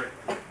liked 3.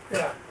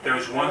 Yeah, There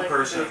was one like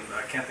person,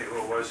 I can't think who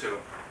it was, who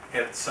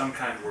had some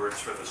kind words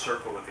for the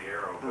circle with the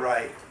arrow. but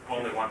Right.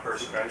 Only one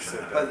person mentioned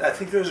that. But I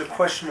think there was a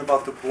question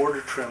about the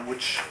border trim,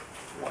 which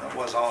one it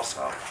was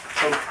also.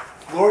 So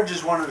Laura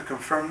just wanted to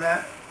confirm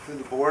that through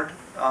the board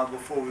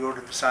before we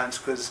ordered the signs,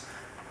 because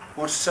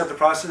once you start the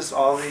process,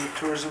 all the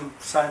tourism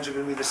signs are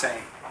going to be the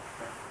same.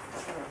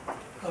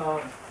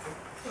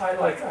 I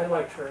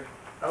like 3.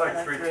 I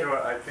like 3 too.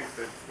 I think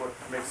that what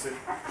makes it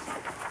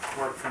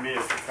work for me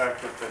is the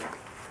fact that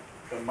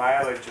the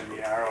mileage and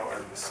the arrow are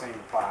in the same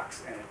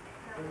box, and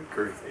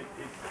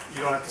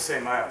you don't have to say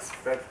miles.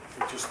 It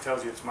just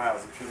tells you it's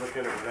miles. If you look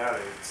at it without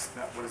it, it's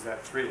not. What is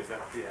that? 3? Is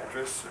that the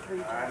address? Or,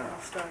 I don't know.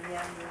 Store,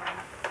 yeah.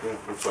 Yeah,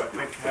 looks I like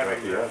think it's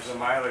having the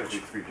mileage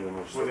 3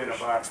 general within a stores.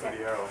 box with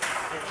the arrow.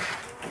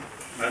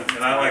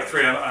 And I like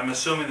 3. I'm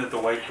assuming that the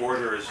white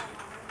border is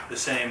the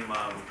same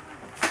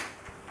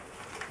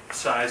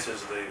size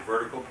as the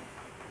vertical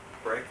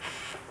break.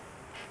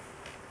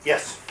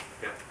 Yes.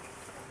 Yeah.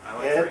 I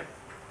like Yeah. 3.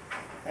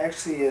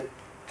 Actually, it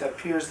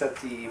appears that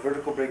the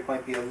vertical break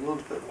might be a little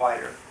bit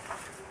wider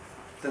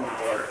than the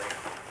border.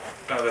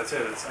 No, that's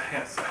it. It's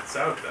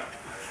out then.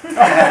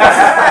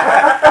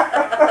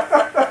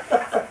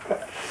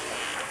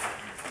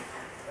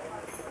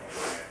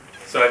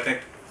 So I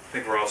think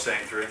we're all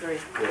saying 3. 3, All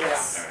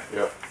yes. right.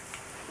 Yep.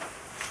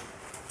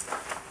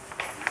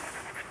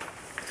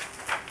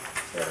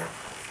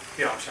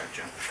 Yeah, I'm sorry,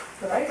 Jim.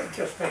 Could I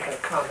just make a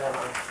comment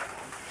on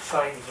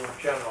signs in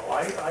general?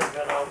 I've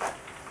been out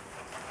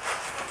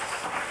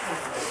in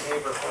the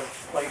neighborhood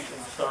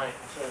placing signs,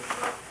 and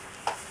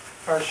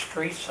our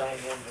street sign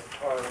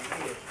inventory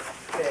is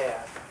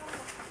bad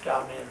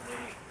down in the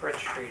Bridge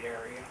Street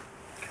area.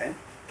 Okay.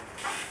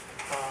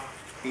 Uh,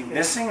 Be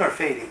missing or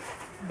fading?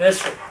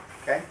 Missing.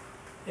 Okay.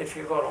 If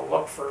you go to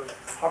look for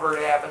Hubbard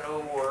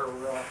Avenue, or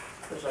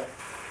there's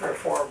 3 or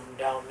 4 of them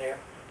down there,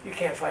 you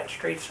can't find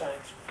street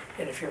signs.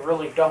 And if you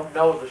really don't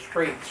know the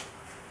streets,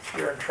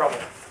 you're in trouble.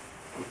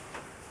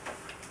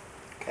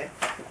 Okay.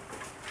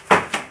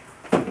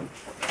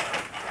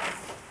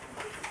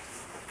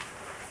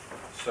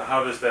 So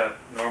how does that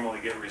normally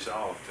get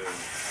resolved?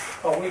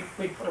 Oh, we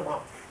put them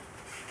up.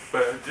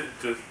 But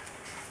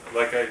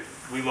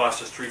we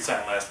lost a street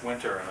sign last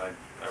winter, and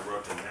I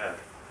wrote to Ned.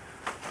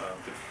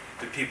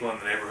 Do people in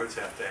the neighborhoods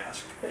have to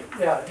ask?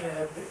 Yeah,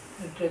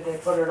 did they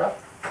put it up?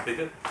 They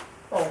did.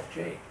 Oh,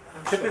 gee.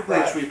 I'm so Typically,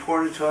 it's glad.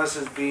 reported to us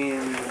as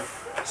being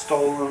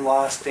stolen,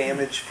 lost,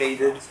 damaged,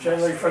 faded.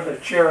 Generally for the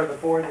chair of the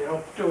board, they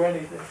don't do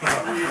anything.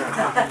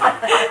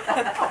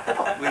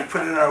 We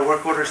put it in our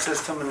work order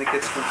system and it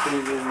gets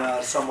completed in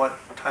a somewhat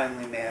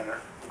timely manner.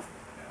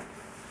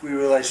 We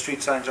realize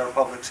street signs are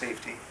public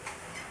safety.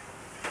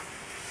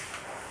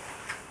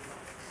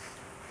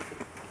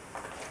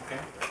 Okay.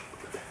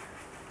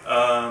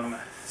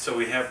 So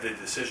we have the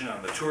decision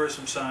on the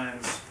tourism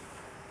signs.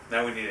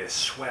 Now we need a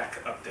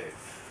SWAC update.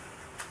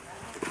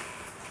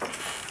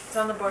 It's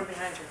on the board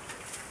behind you.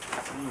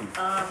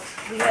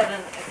 We had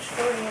an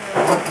extraordinary.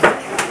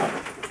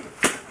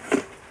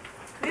 Do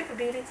we have a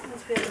meeting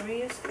since we had the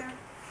reuse fair?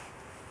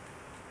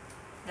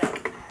 No,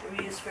 the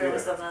reuse fair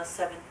was on the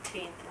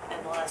 17th,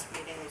 and the last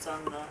meeting was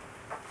on the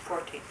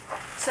 14th.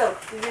 So,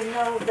 you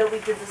know that we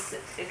did this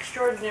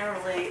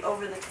extraordinarily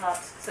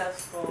over-the-top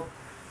successful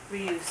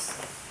reuse,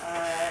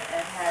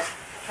 and had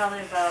probably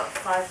about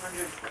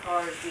 500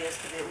 cars, we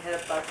estimate. We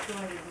had about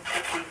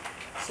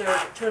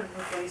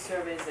 240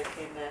 surveys that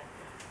came back.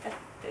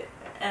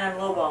 And I'm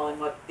lowballing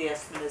what the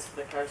estimate is for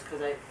the cars,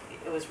 because it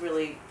was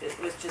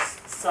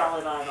just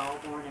solid on all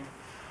morning.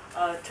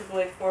 Took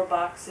away 4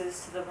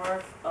 boxes to the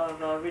MRF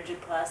of rigid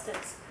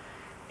plastics,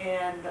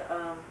 and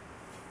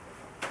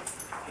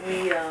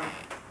we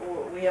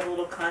have a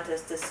little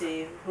contest to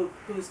see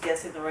who's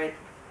guessing the right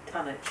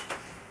tonnage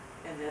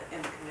in the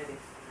committee.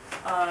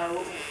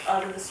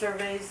 Out of the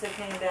surveys that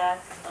came back,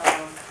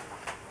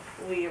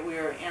 we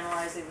are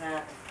analyzing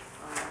that.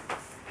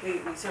 We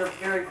sort of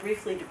very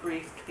briefly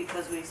debriefed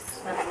because we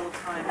spent a little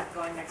time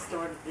going next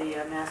door to the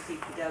Mass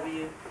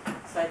DPW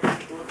site to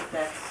take a look at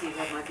that to see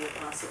what might be a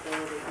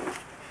possibility.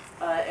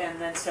 And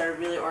then started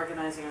really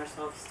organizing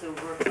ourselves to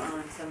work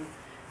on some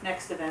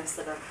next events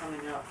that are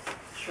coming up.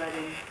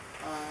 Shredding,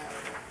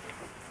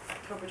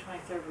 October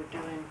 23rd we're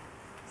doing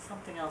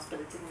something else, but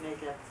it didn't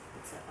make it.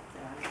 It's up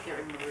there. I can't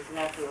remember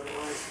exactly what it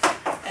was.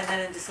 And then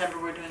in December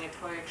we're doing a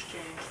toy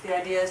exchange. The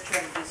idea is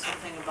trying to do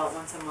something about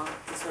once a month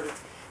to sort of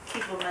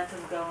keep momentum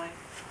going.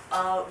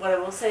 What I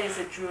will say is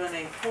it drew in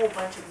a whole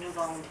bunch of new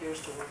volunteers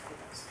to work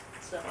with us.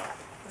 So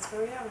that's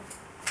where we are.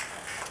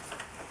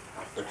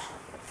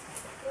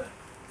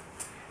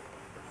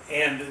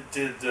 And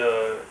did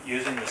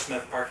using the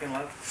Smith parking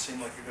lot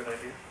seem like a good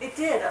idea? It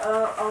did,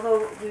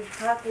 although we've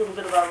talked a little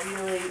bit about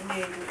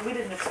we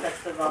didn't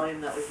expect the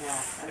volume that we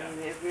had. I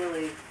mean, it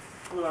really,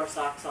 blew our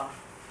socks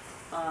off.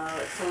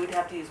 So we'd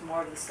have to use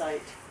more of the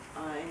site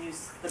and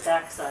use the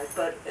back side.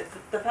 But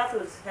the fact that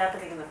it was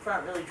happening in the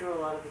front really drew a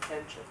lot of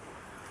attention.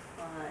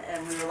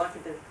 And we were lucky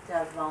to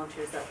have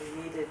volunteers that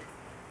we needed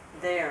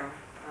there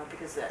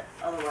because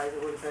otherwise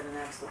it would have been an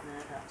absolute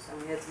madhouse.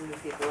 And we had some new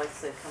people, like I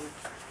said, come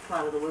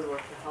out of the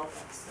woodwork to help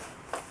us.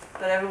 So.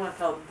 But everyone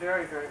felt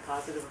very, very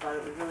positive about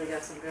it. We really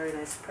got some very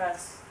nice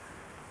press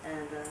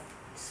and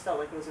just felt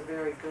like it was a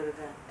very good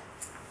event.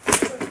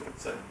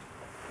 So,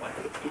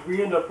 Did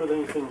we end up with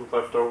anything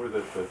left over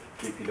that the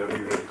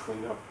DPW had to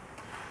clean up?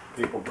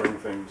 People bring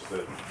things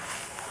that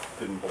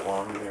didn't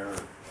belong there?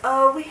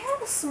 We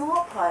had a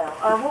small pile.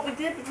 What we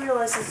did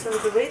realize is sort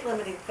of the rate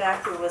limiting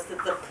factor was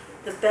that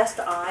the best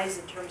eyes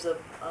in terms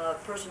of a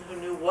person who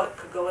knew what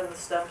could go in the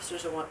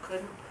dumpsters and what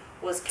couldn't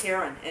was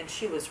Karen, and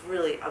she was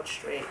really out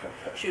straight.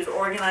 She was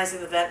organizing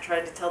the event,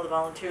 trying to tell the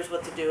volunteers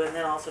what to do, and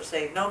then also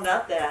saying, no,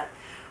 not that.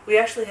 We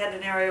actually had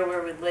an area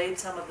where we laid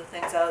some of the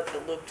things out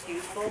that looked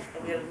useful,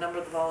 and we had a number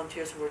of the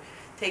volunteers who were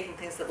taking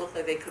things that looked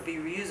like they could be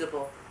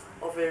reusable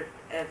over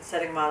and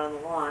setting them out on the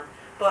lawn.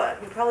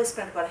 But we probably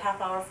spent about a half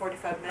hour,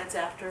 45 minutes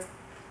after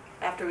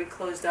we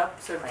closed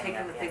up, sort of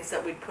taking the things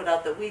that we'd put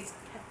out that we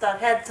thought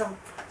had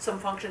some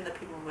function that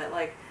people might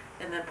like,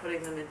 and then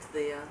putting them into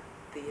the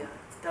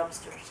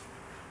dumpsters.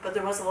 But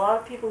there was a lot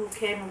of people who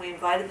came and we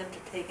invited them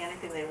to take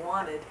anything they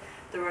wanted.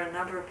 There were a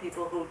number of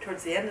people who,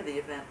 towards the end of the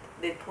event,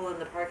 they'd pull in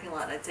the parking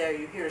lot and I'd say, are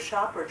you here to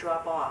shop or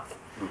drop off?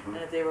 And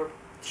if they were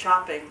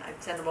shopping,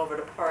 I'd send them over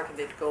to park and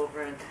they'd go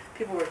over and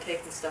people were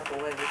taking stuff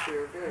away, which we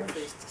were very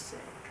pleased to see.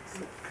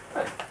 So,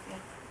 yeah,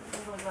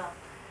 really well.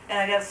 And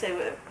I gotta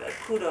say,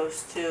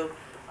 kudos to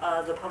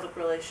the public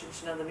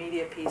relations, the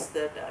media piece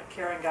that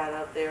Karen got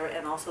out there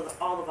and also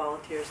all the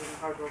volunteers and the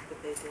hard work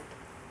that they did.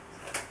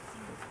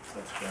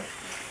 that's great.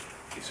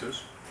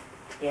 Jesus?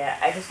 Yeah,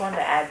 I just wanted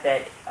to add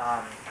that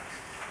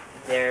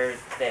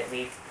that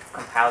we've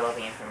compiled all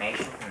the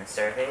information from the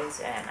surveys,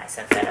 and I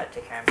sent that out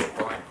to Karen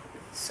Bullen.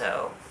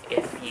 So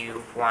if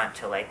you want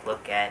to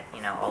look at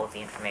all of the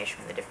information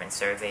from the different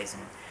surveys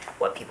and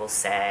what people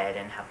said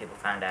and how people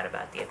found out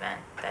about the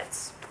event,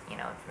 that's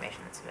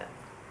information that's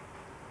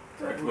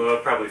available. Well,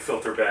 it'll probably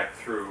filter back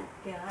through.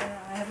 Yeah,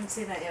 I haven't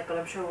seen that yet, but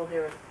I'm sure we'll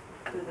hear it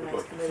through the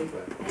next committee.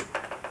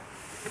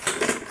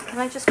 Can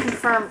I just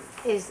confirm,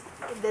 is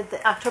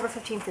the October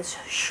 15th is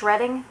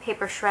shredding,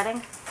 paper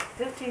shredding?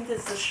 15th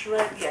is the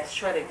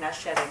shredding, not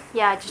shedding.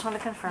 Yeah, I just want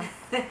to confirm.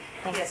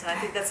 Yes, and I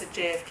think that's at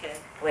JFK.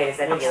 Wait, is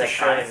that the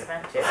electronics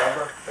event?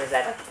 Or is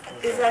that...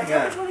 Is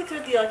October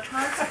 23rd the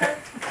electronics event?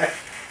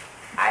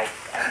 I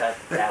thought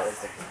that was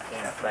the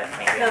 15th, but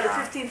maybe No, I'm the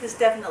wrong. 15th is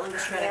definitely the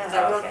shredding, because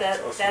I wrote that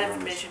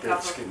information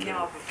came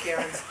off of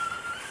Karen's.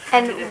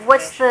 And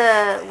what's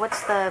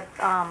the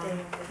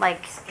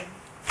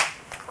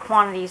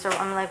quantities, or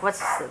what's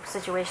the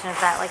situation of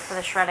that for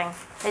the shredding?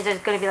 Is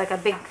it going to be a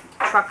big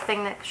truck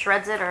thing that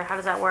shreds it, or how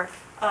does that work?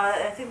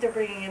 I think they're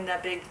bringing in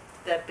that big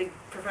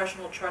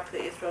professional truck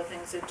that you throw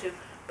things into.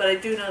 But I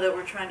do know that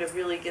we're trying to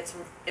really get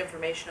some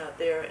information out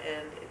there,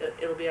 and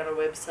it'll be on our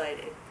website.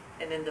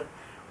 And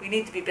we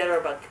need to be better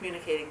about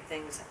communicating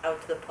things out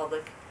to the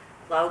public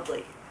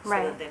loudly, so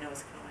that they know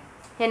what's coming.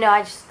 Yeah,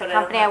 no, the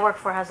company I work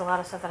for has a lot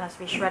of stuff that has to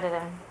be shredded,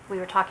 and we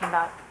were talking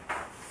about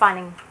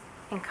finding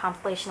in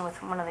compilation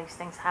with one of these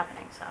things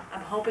happening. So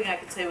I'm hoping I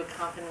can say with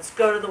confidence,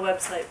 go to the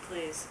website,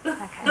 please.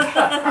 Okay.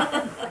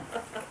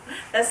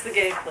 That's the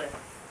game plan.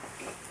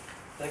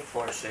 I think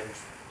Florida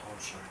Savings. Oh, I'm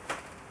sorry.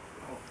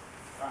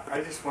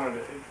 I just wanted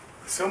to,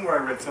 somewhere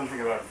I read something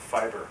about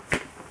fiber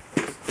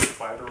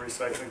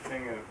recycling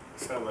thing, and it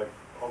sounded like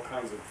all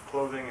kinds of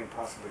clothing and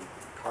possibly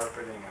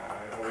carpeting.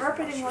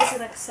 Carpeting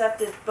wasn't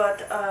accepted,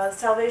 but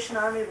Salvation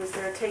Army was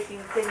there taking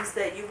things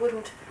that you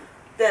wouldn't,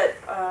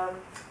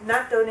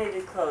 not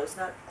donated clothes,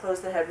 not clothes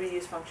that had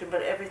reuse function,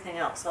 but everything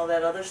else, all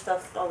that other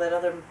stuff, all that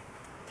other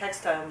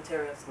textile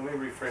materials. Let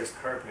me rephrase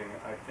carpeting.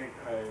 I think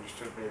I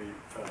understood maybe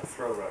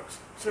throw rugs.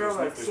 So Throw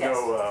rugs, there's yes.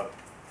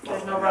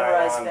 There's no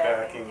nylon rubberized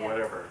backing, yeah.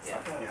 whatever. Yeah.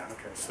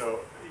 Okay. So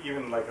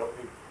even like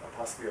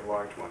possibly a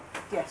large one.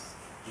 Yes.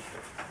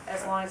 Okay.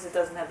 As long as it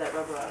doesn't have that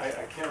rubberized.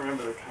 I can't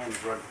remember the kind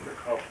of rug they're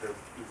called.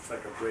 It's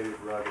like a braided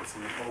rug. It's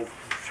an oval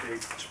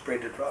shape. It's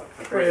braided rug.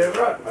 A braided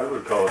rug. I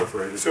would call it a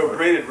braided rug. So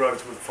braided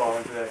rugs would fall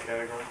into that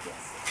category? Yes.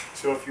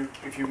 So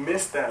if you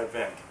missed that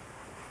event,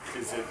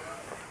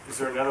 is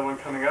there another one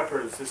coming up, or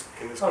can this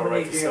go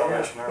right to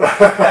Salvation Army?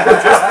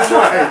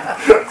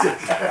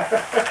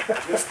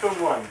 Just the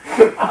one.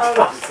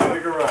 It's in the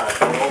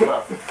garage, rolled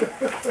up.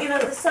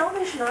 The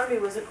Salvation Army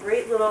was a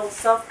great little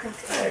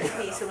self-contained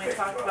piece, and we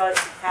talked about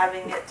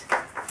having it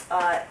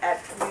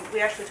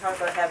we actually talked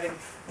about having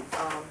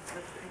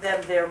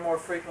them there more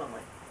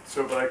frequently.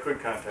 So, but I could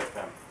contact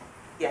them.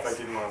 Yes. If I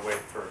didn't want to wait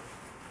for,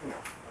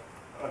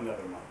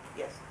 another month.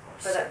 Yes.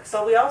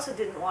 But we also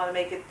didn't want to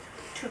make it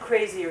too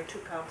crazy or too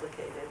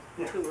complicated,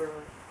 too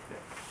early.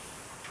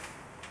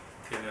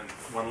 Okay, then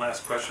one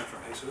last question from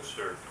Jesus,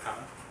 or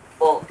comment?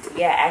 Well,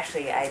 yeah,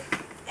 actually, I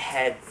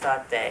had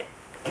thought that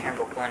Karen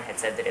Bullen had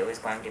said that it was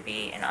going to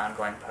be an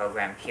ongoing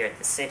program here at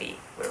the city,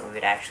 where we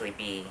would actually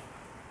be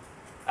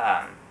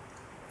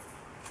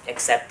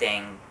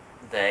accepting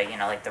the, you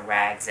know, like the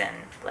rags and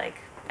like,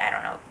 I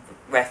don't know,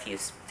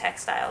 refuse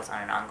textiles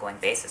on an ongoing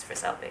basis for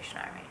Salvation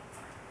Army.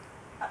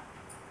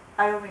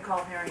 I don't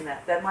recall hearing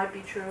that. That might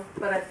be true,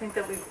 but I think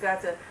that we've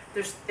got to,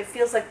 it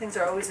feels like things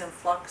are always in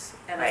flux,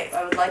 and Right.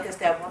 I would like us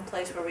to have one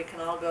place where we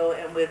can all go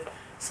and with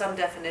some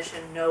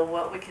definition know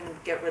what we can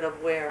get rid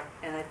of where,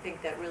 and I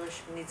think that really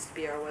needs to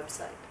be our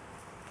website.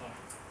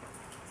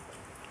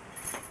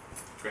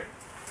 Great,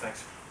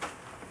 thanks.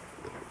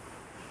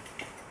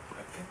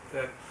 I think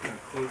that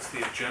concludes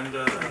the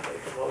agenda. Make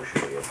a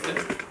motion, we adjourn.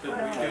 Did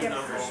we do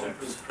number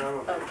 6?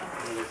 Probably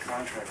another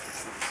contract or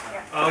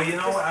something. Oh, you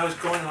know, I was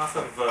going off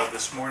of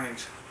this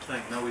morning's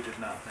thing. No, we did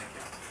not, thank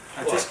you.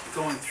 I'm just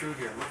going through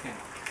here, looking.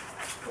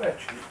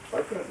 Which?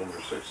 I've got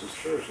number 6 as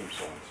tourism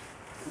signs.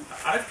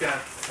 I've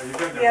got, You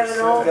got We have an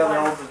old We've got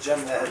an one. old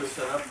agenda Just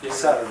an at update.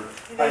 7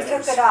 They took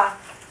items. it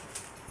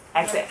off.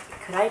 Actually,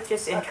 could I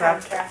just A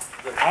interrupt? contract.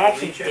 I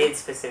actually did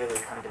specifically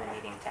come to the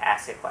meeting to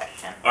ask a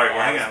question. all right,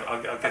 well, And hang on,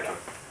 I'll get to it.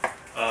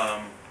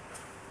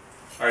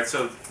 All right,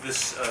 so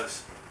this,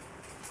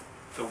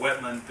 the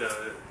wetland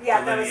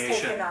Yeah, that was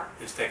delineation taken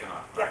off. is taken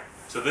off. Yeah. All right.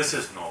 So this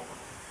is an old one.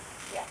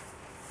 Yeah.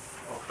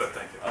 Oh, but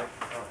thank you.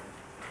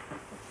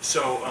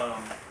 So,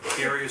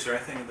 Gary, is there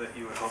anything that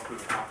you would hope we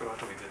would talk about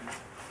that we didn't?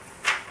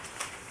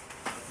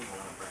 Nothing you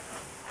want to bring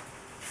up?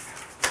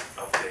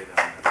 Update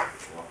on the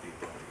lumpy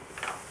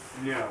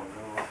bumpy. No,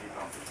 no lucky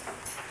bumpy.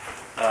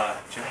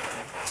 Jim?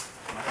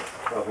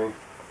 Nothing.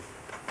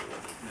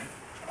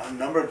 A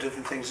number of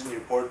different things in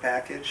your board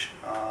package.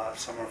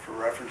 Some are for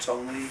reference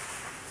only.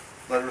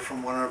 Letter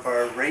from one of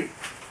our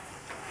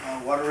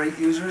water rate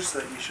users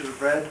that you should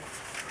have read.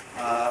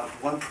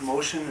 One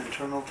promotion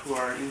internal to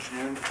our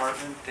engineering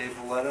department, Dave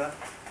Valletta.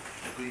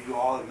 I believe you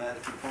all have met,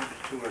 if you pointed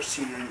to our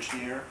senior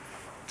engineer.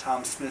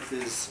 Tom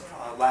Smith's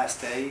last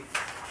day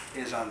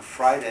is on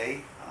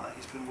Friday.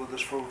 He's been with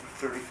us for over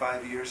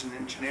 35 years in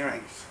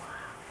engineering.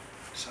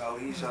 So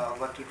he's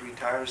elected to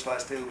retire. His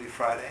last day will be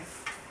Friday.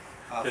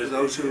 For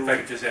those who, If I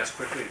could just ask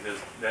quickly, does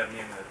that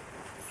mean that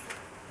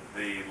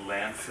the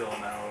landfill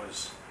now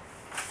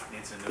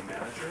needs a new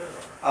manager?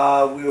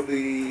 Or? we will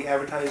be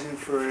advertising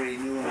for a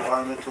new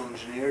environmental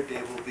engineer.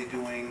 Dave will be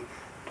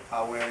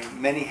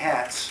wearing many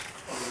hats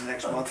over the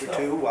next month or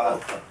two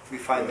while we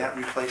find that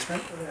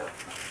replacement. Yeah.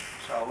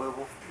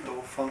 So it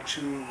will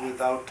function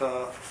without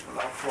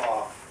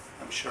flaw,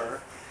 I'm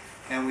sure.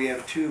 And we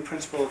have 2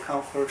 principal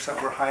account clerks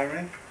that we're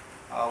hiring.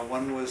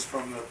 One was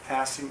from the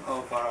passing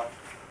of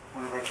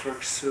one of our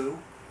clerks, Sue,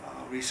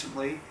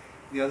 recently.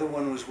 The other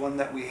one was one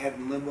that we had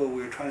in limbo.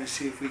 We were trying to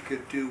see if we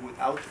could do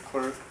without the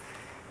clerk,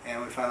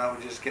 and we found out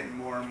we're just getting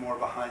more and more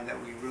behind that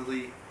we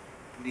really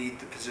need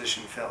the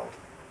position filled.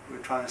 We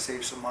were trying to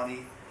save some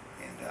money,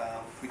 and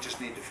we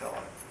just need to fill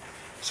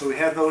it. So we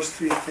have those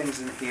 3 things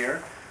in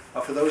here.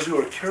 For those who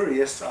are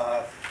curious,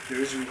 there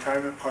is a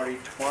retirement party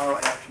tomorrow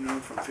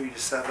afternoon from 3 to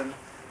 7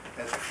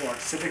 at the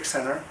Florence Civic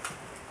Center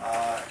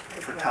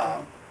for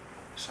Tom.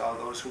 So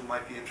those who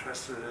might be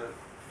interested to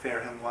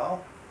fare him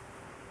well,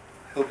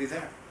 he'll be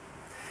there.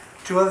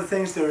 2 other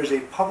things, there is a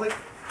public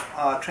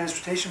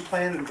transportation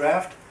plan and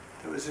draft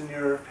that was in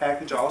your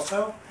package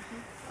also.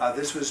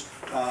 This was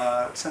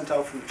sent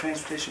out from the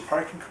Transportation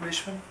Parking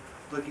Commission,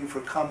 looking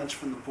for comments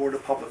from the Board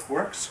of Public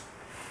Works.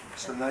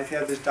 So now if you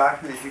have this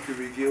document, if you could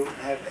review it and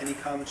have any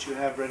comments you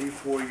have ready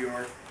for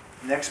your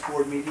next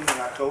board meeting in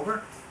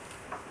October.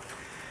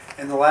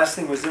 And the last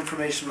thing was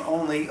information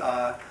only,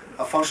 a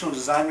functional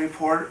design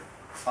report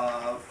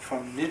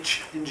from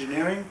Niche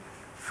Engineering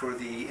for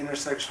the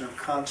intersection of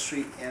Conn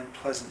Street and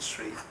Pleasant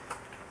Street.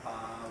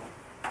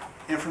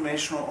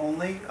 Informational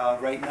only.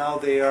 Right now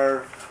they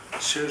are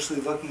seriously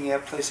looking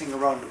at placing a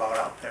roundabout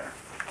out there.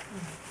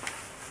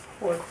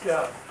 Would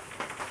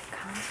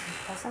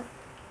Pleasant?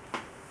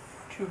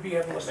 you be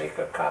able to make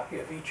a copy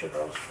of each of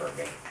those for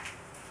me,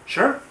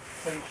 Sure.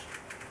 please?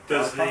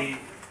 Does the,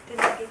 Didn't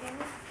I give you one?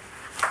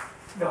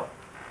 No,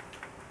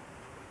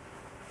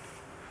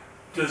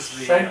 does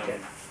the, sent it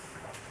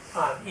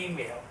on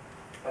email,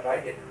 but I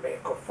didn't make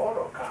a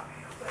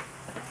photocopy of it.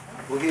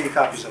 We'll get you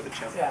copies of it,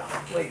 Jim. Yeah,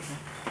 please.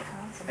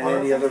 And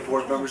any other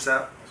board members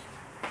that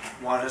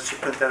want us to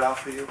print that out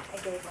for you? I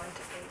gave one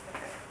to Dave.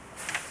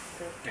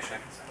 actually, I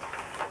can sign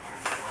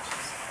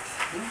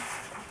it.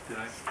 Did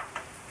I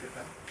get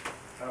that?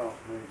 Oh,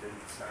 no, you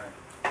didn't, sorry.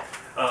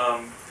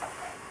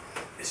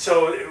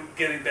 So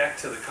getting back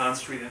to the Conn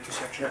Street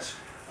intersection. Yes.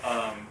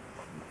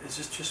 Is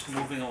this just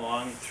moving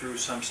along through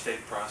some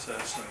state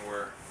process and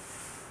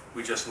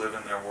we just live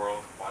in their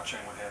world watching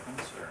what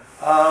happens, or?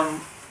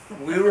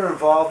 We were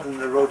involved in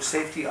the road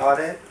safety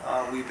audit.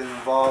 We've been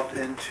involved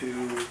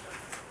into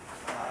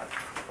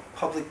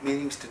public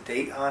meetings to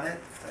date on it.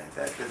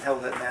 That's been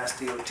held at Mass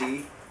DOT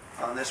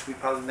on this. We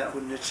probably met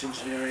with Niche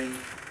Engineering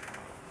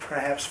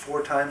perhaps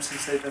 4 times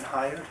since they've been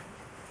hired,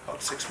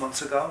 about 6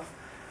 months ago.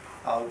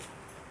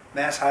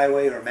 Mass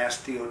Highway, or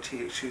Mass DOT,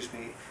 excuse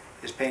me,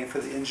 is paying for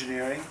the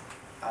engineering,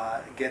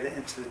 get it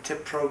into the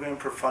TIP program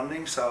for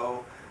funding,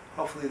 so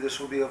hopefully this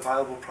will be a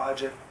viable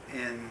project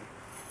in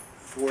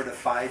 4 to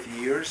 5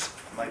 years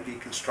might be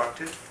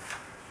constructed.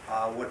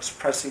 What's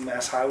pressing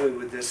Mass Highway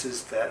with this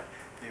is that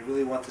they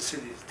really want the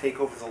city to take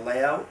over the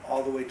layout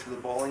all the way to the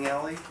bowling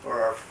alley,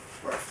 or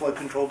where our flood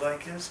control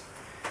dike is.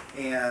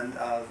 And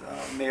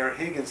Mayor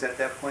Higgins at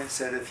that point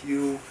said, if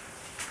you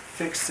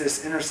fix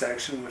this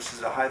intersection, which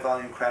is a high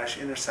volume crash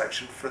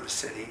intersection for the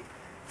city,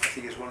 I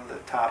think it's one of the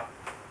top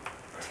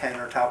 10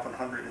 or top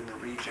 100 in the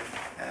region,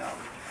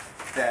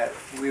 that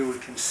we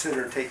would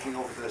consider taking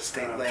over the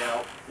state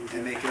layout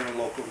and making it a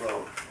local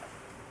road.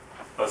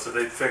 Oh, so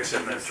they'd fix it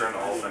and then turn the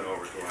whole thing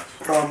over to us?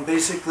 From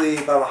basically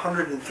about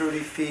 130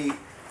 feet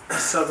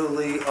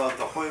southerly of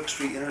the Hoyok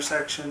Street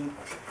intersection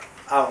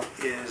out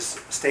is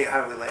state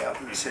highway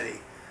layout in the city.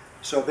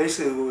 So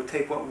basically we would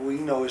take what we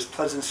know is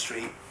Pleasant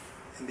Street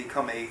and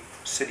become a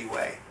city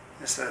way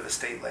instead of a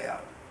state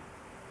layout.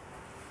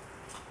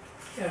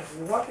 And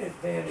what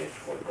advantage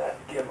would that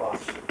give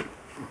us?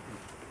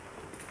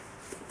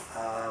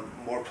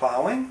 More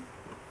plowing?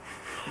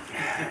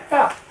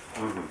 Yeah.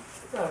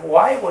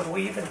 Why would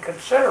we even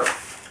consider it?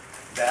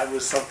 That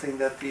was something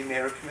that the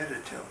mayor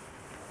committed to.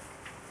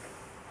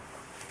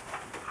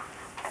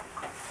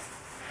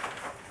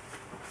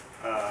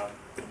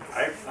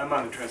 I'm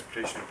on the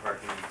Transportation and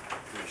Parking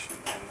Commission,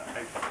 and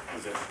I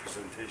was at the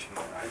presentation,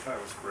 and I thought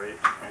it was great.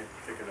 I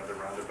think another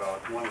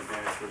roundabout, one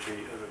advantage would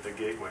be the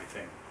gateway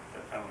thing.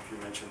 I don't know if you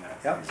mentioned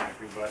that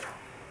exactly, but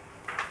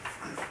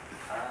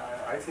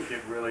I think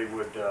it really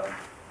would,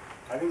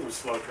 I think it would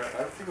slow traffic.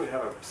 I think it would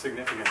have a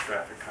significant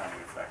traffic calming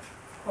effect.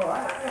 Well,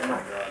 I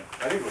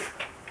think it would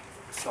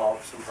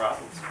solve some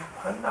problems.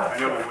 I'm not I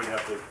know sure. we wouldn't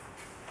have to,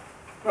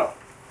 well,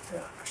 Yeah.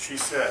 she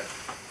said,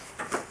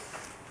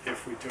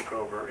 if we took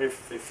over,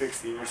 if they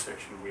fixed the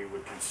intersection, we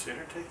would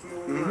consider taking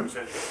over? Or is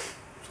that,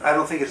 I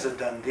don't think it's a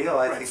done deal.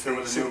 I Right, think so the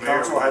with the city new mayor,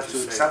 council we has just to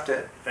say, accept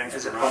it thanks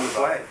as for a the public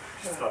roundabout. way.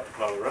 Just thought to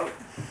plow the road.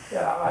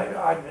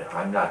 Yeah,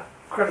 I'm not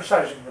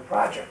criticizing the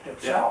project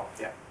itself.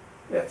 Yeah.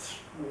 It's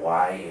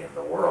why in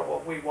the world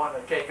would we want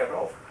to take it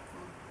over?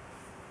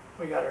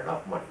 We got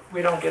enough money.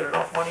 We don't get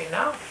enough money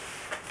now.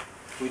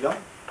 We don't.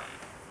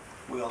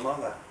 We all know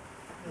that.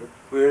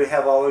 We already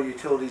have all our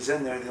utilities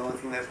in there. The only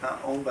thing that's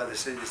not owned by the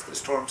city is the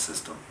storm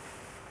system.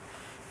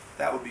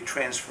 That would be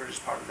transferred as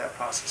part of that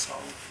process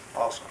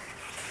also.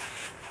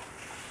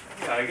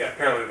 Yeah,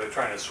 apparently they're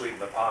trying to sweeten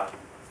the pot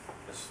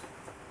as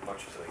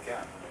much as they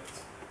can. I mean,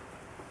 it's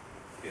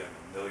a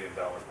 $1 million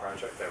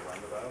project, that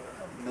roundabout,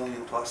 or? $1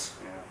 million plus.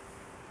 Yeah.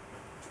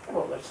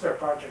 Well, that's their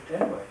project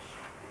anyways.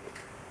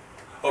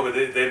 Oh, but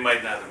they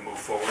might not have moved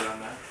forward on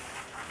that?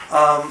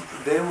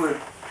 They would,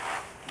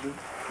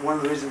 one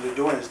of the reasons they're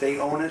doing it is they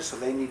own it, so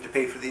they need to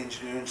pay for the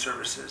engineering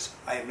services.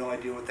 I have no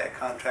idea what that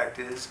contract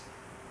is,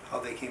 how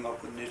they came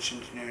up with niche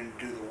engineering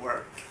to do the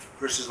work,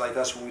 versus like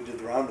us when we did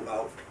the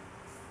roundabout.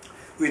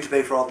 We had to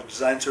pay for all the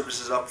design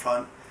services up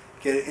front,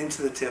 get it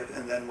into the tip,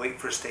 and then wait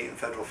for state and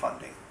federal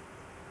funding.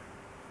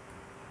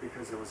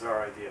 Because it was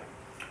our idea.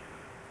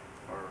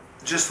 Or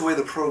Just the way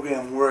the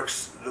program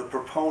works, the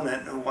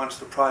proponent who wants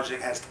the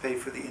project has to pay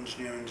for the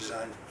engineering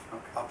design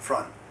up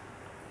front.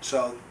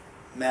 So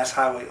Mass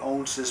Highway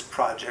owns this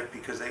project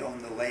because they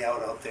own the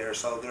layout out there,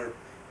 so they're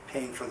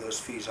paying for those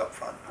fees up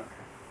front.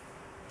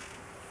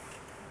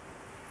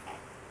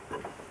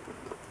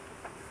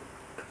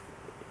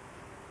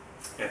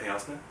 Anything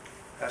else, Nick?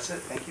 That's it,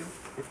 thank you.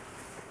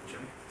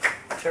 Jimmy?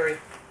 Terry,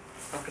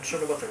 I'm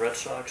concerned about the Red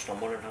Sox, and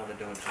I'm wondering how they're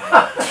doing tonight.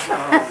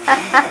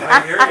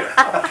 I hear you.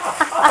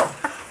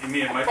 You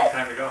mean it might be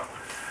time to go?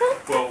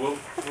 Well, we'll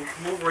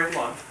move right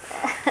along.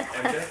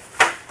 MJ?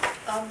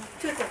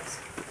 Two things.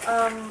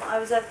 I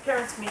was at the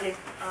parents' meeting,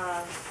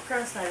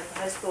 parents' night at the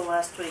high school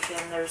last week,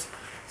 and there's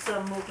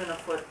some movement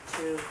afoot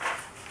to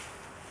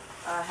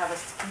have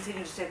us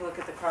continue to take a look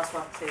at the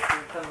crosswalk safety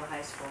in front of the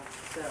high school.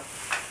 So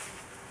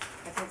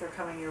I think they're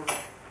coming your way.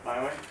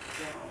 my way?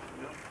 Yeah. Oh,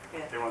 really?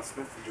 Yeah. They want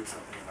Smith to do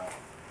something about it.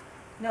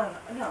 No.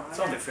 It's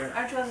only fair.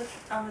 Aren't you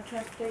on the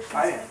transportation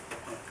I side? am.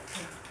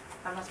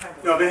 I'm not talking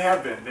about. No, they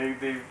have been. They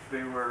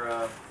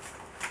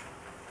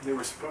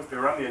were supposed. They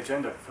were on the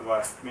agenda for the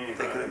last meeting.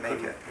 They but couldn't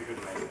make it. They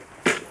couldn't make it.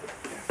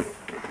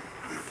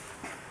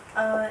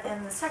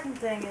 And the second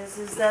thing is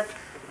that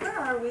where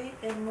are we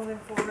in moving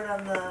forward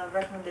on the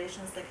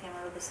recommendations that came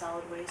out of the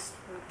solid waste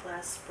group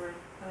last spring?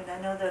 I mean, I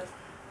know that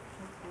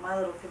my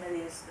little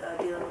committee is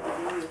dealing with the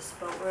reuse,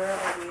 but where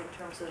are we in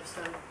terms of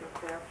starting to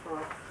prepare for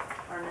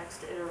our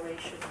next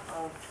iteration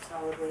of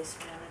solid waste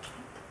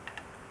management?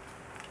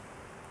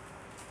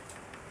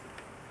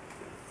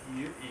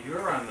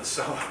 You're on the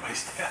solid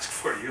waste task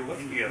force. You're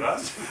looking at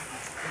us.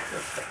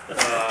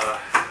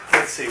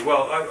 Let's see.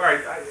 Well, all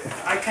right.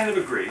 I kind of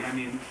agree. I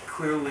mean,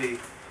 clearly,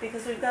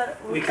 Because we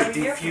could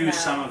defuse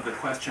some of the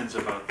questions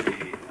about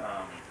the,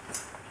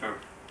 or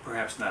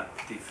perhaps not.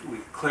 We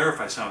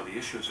clarify some of the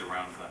issues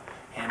around the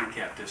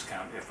handicap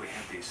discount if we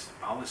had these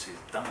policies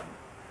done.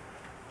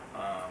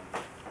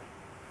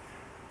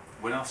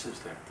 What else is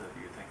there that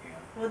you're thinking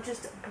of? Well,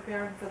 just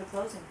preparing for the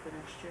closing for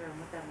next year and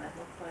what that might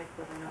look like,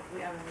 whether or not, we're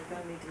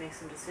going to need to make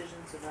some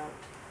decisions about.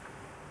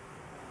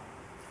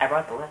 I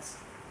brought the list.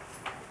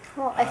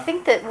 Well, I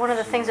think that one of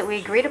the things that we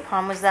agreed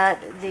upon was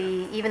that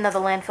even though the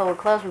landfill would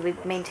close, we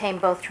would maintain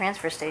both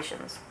transfer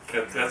stations.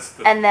 That's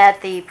the, And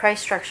that the price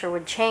structure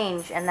would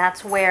change, and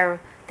that's where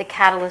the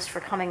catalyst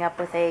for coming up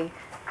with a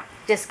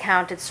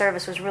discounted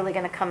service was really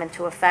going to come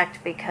into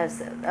effect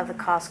because of the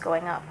cost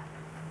going up.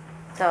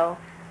 So,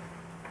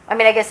 I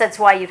mean, I guess that's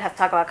why you'd have to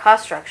talk about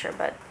cost structure,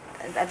 but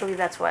I believe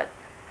that's what,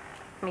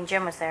 I mean,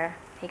 Jim was there.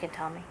 He can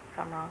tell me if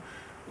I'm wrong.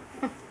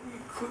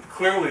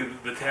 clearly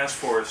the task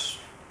force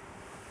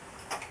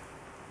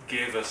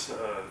gave us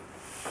a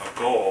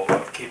goal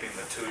of keeping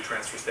the 2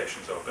 transfer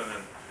stations open,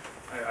 and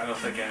I don't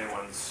think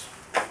anyone's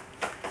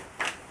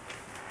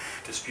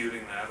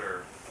disputing that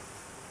or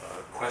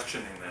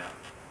questioning that.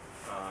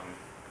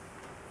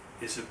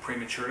 Is it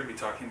premature to be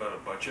talking about a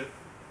budget?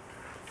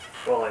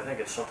 Well, I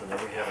think it's something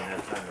that we haven't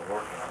had time to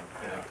work on.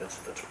 I think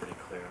that's pretty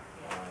clear.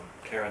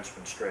 Karen's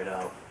been straight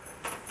out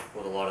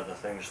with a lot of the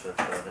things that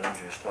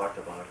MJ has talked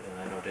about,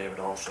 and I know David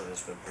also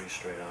has been pretty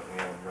straight out. We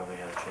haven't really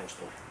had a chance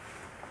to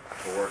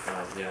work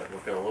on it yet.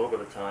 We've got a little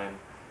bit of time,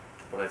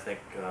 but I think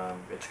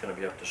it's going to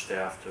be up to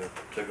staff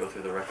to go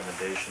through the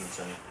recommendations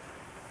and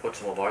put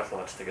some of our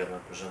thoughts together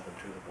and present them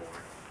to the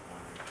board.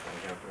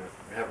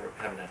 We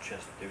haven't had a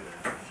chance to do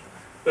that.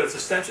 But it's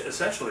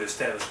essentially a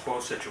status quo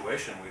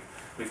situation.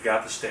 We've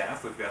got the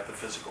staff, we've got the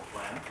physical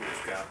plant,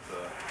 we've got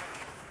the,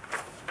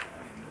 I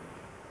mean,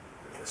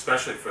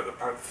 especially for the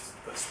part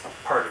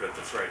of it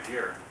that's right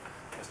here,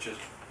 it's just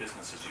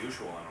business as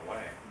usual in a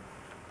way.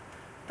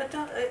 But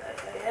don't,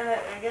 and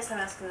I guess I'm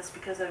asking this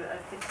because I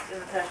think in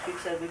the past you've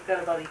said we've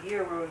got about a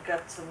year where we've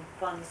got some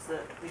funds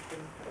that we can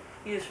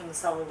use from the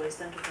Solid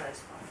Waste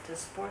Enterprise Fund to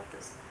support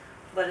this.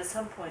 But at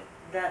some point,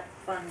 that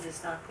fund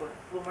is not going,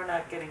 well, we're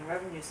not getting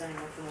revenues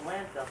anymore from the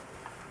landfill.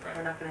 Right.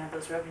 We're not going to have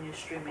those revenues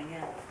streaming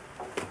in.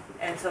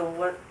 And so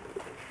what,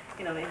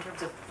 in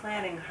terms of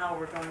planning how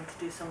we're going to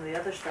do some of the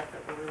other stuff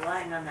that we're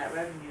relying on that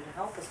revenue to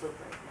help us with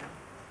right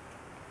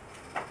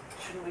now,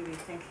 shouldn't we be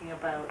thinking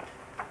about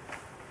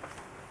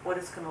what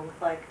it's going to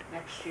look like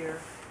next year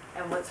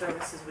and what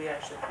services we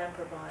actually can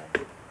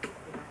provide?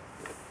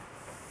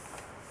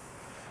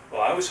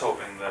 Well, I was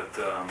hoping that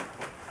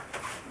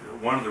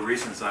one of the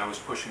reasons I was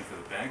pushing for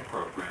the bank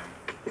program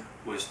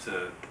was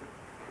to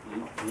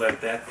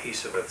let that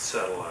piece of it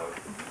settle out.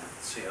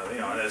 See how,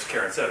 and as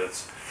Karen said,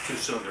 it's too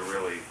soon to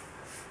really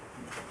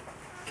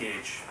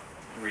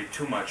read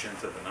too much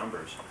into the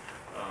numbers.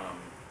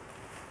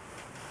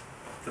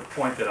 The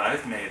point that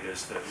I've made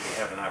is that we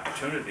have an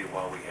opportunity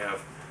while we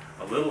have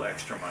a little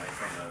extra money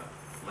from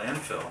the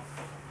landfill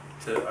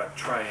to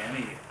try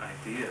any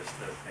ideas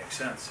that make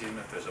sense, even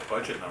if there's a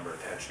budget number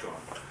attached to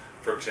them.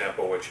 For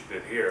example, what you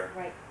did here,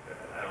 Right.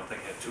 I don't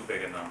think it had too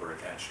big a number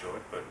attached to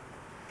it, but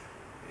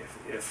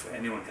if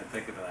anyone can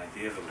think of an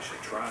idea that we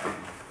should try,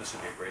 this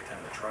would be a great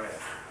time to try it.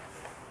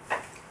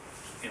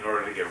 In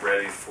order to get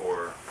ready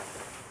for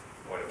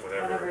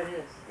whatever it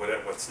is.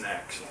 what's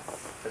next.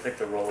 I think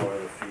the rollout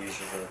of the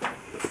fees of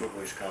the food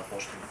waste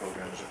composting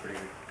program is a pretty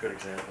good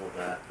example of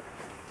that.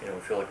 We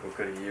feel like we've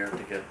got a year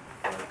to get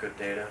good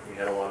data. We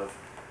had a lot of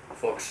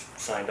folks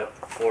signed up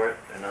for it,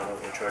 and now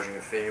that we're charging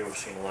a fee, we've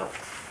seen a lot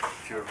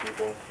fewer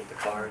people with the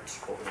cards,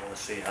 but we want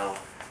to see how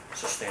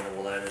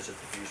sustainable that is at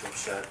the fees we've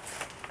set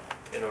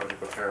in order to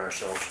prepare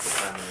ourselves for the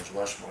time when there's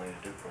less money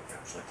to do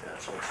programs like that.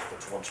 So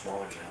it's one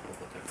small example,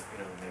 but there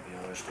may be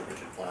others, to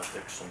rigid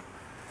plastics and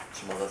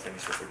some other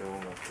things that we're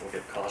doing. We'll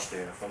get cost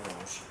data from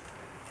those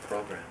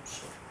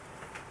programs. So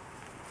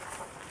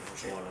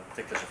there's I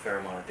think there's a fair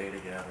amount of data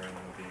gathering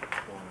that will be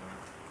going on.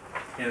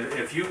 And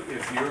if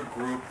your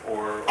group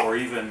or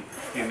even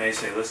you may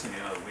say, listen,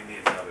 we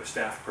need another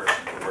staff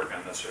person to work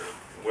on this or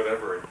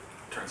whatever it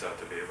turns out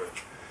to be, but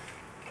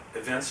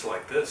events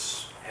like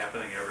this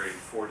happening every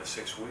 4 to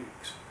 6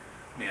 weeks,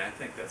 I mean, I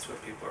think that's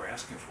what people are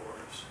asking for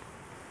is.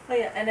 Oh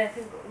yeah, and I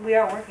think we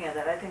are working on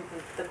that. I think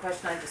the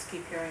question I just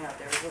keep hearing out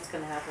there is what's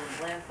going to happen when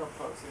the landfill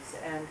closes.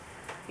 And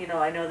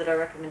I know that our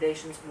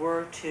recommendations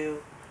were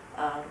to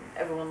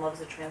everyone loves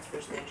the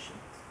transfer stations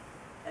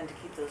and to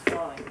keep those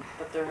going.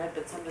 But there had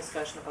been some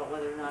discussion about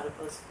whether or not it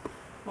was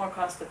more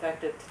cost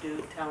effective to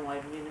do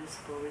townwide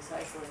municipal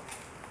recycling,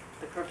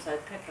 the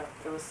curbside pickup.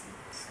 There was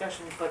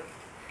discussion, but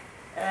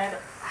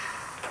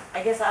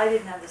I guess I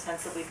didn't have the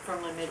sense that we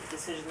firmly made the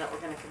decision that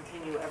we're going to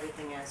continue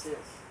everything as is.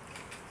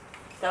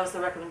 That was the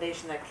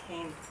recommendation that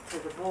came to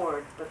the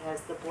board, but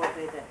has the board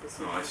made that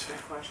decision? Oh, I see. Is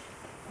my question.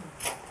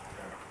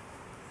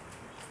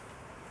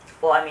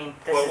 Well, I mean,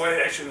 this Well, is,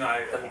 wait, actually, no,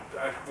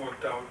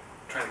 I'm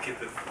trying to keep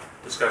the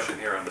discussion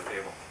here on the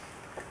table.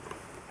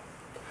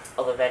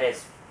 although that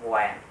is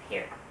why I'm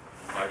here,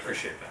 I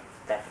appreciate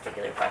that.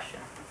 particular question.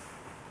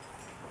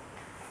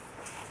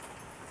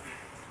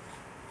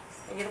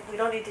 And we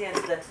don't need to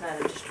answer that tonight.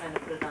 I'm just trying to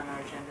put it on our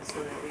agenda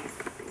so that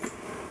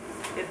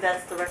if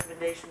that's the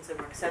recommendations and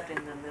we're accepting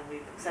them, then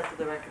we've accepted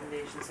the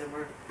recommendations and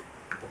we're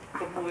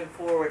moving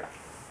forward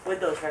with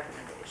those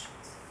recommendations.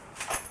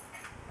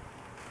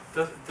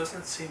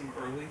 Doesn't it seem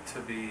early to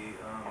be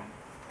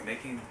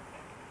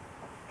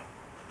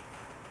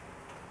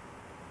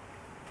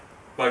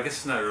Well, I guess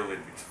it's not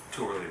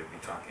too early to be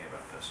talking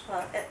about this.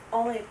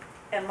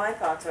 And my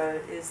thoughts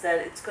is that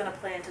it's gonna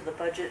play into the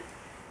budget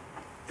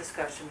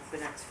discussion for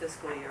next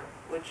fiscal year,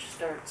 which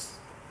starts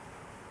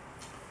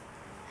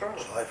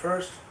early. July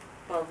 1st,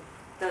 Well,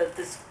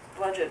 this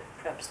budget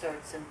prep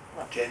starts in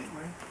what?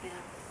 January. Yeah.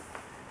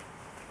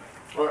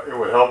 Well, it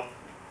would help,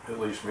 at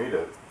least me,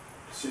 to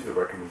see the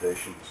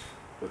recommendations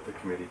that the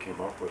committee came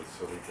up with,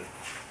 so we could,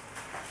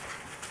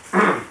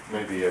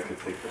 maybe I could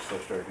take this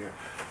next idea.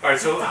 All right,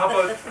 so how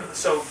about,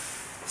 so,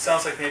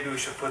 sounds like maybe we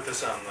should put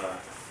this on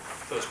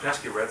those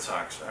pesky Red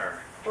Sox are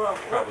Well,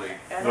 probably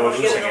I don't wanna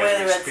get in the way of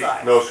the Red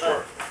Sox. No but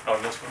score. Oh,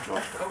 no score?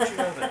 How would you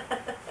know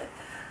that?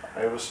 I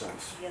have a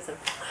sense. He has a,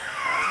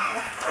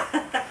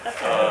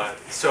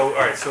 So, all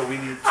right, so we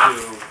need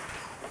to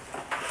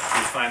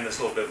refine this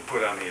a little bit and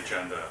put it on the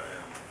agenda.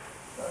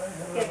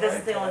 yeah,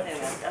 that's the only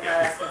thing, I'm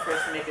not asking for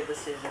us to make a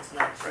decision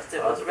tonight, it's just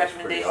it was That's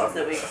pretty recommendations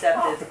that we obvious.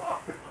 accepted.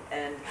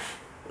 And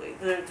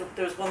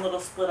there was one little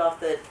split off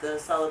that the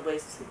solid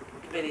waste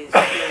committee is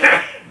doing,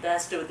 that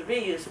has to do with the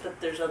reuse, but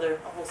there's a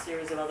whole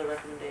series of other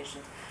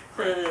recommendations.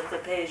 So the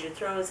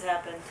pay-as-you-throw has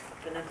happened,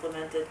 been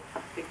implemented,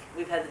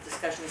 we've had the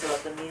discussions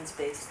about the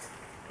means-based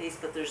piece,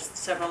 but there's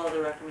several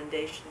other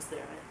recommendations there.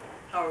 And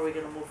how are we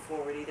gonna move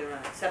forward, either on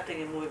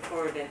accepting and moving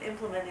forward and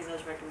implementing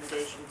those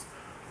recommendations,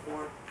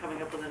 or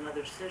coming up with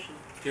another decision?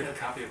 Do you have a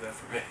copy of that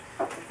for me?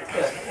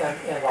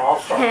 And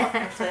also,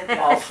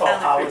 also,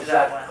 Finally printed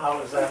out one.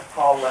 how is that,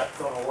 all that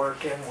gonna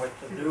work in with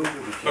the new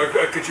Or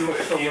could you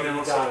facility email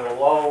us? down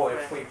below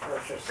if we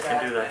purchase I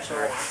that? can do that, So,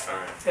 sure. All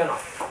right. you know,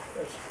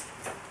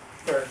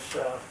 there's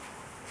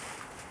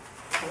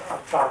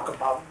I'll talk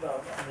about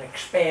an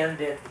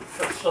expanded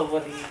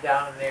facility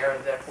down there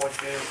that would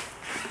do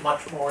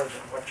much more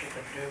than what you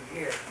can do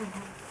here,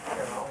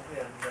 you know,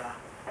 and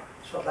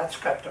so that's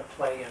got to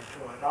play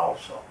into it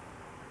also.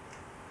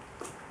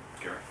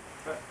 Gary?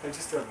 I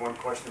just have one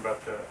question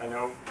about I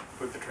know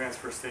with the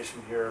transfer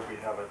station here, we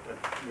have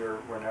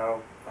we're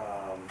now,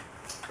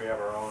 we have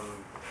our own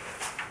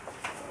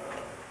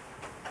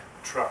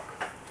truck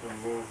to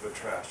move the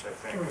trash, I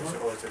think,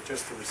 or is it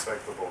just the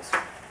recyclables?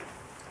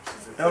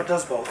 No, it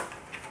does both.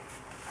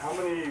 How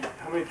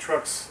many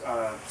trucks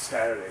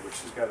Saturday,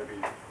 which has got to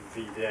be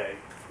the day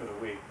for the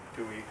week,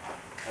 do we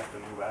have to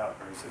move out,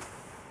 or is it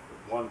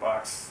one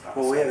box?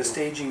 Well, we have a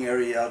Sunday? staging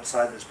area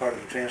outside that's part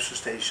of the transfer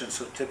station,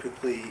 so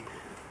typically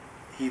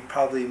he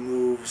probably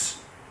moves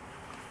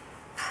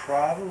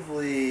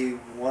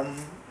one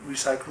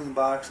recycling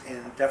box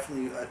and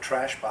definitely a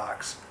trash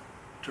box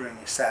during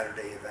a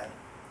Saturday event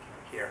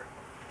here.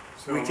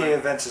 So Weekday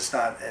events it's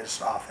not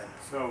as often.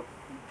 So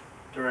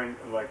during,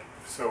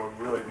 so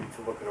we really need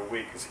to look at a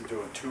week. Is he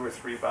doing 2 or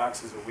 3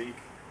 boxes a week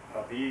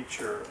of each,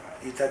 or?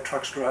 That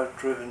truck's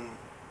driven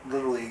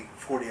literally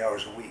 40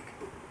 hours a week,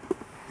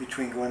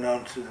 between going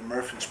down to the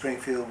Murph in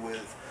Springfield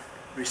with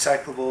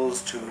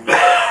recyclables, to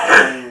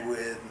going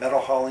with metal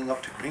hauling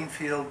up to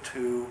Greenfield,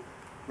 to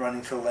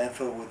running to the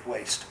landfill with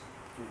waste.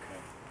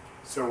 Okay.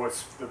 So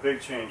what's the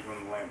big change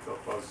when the landfill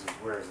closes is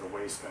where is the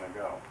waste going to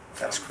go?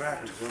 That's I'm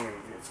correct. presuming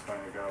it's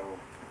going to go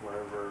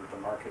wherever the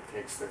market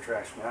takes their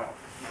trash now,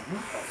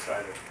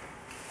 outside of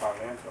our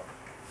landfill.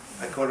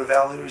 I go to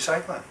Valley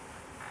Recycling.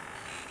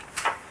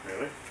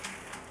 Really?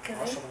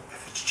 Awesome.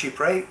 If it's cheap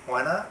rate,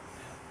 why not?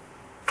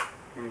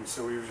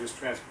 So we would just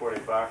transport a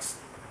box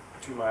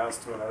 2 miles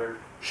to another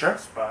Sure.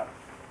 spot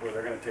where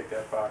they're going to take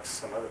that box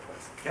some other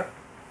place. Yep.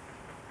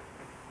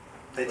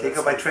 They So take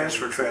that it by sounds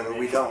transfer easy trailer, to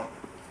we me. don't.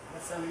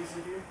 That sound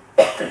easy to you?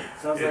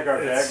 Sounds like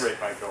our It's- bag rate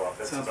might go up.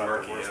 That's sounds about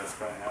murky, the worst yeah. that's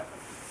going to happen.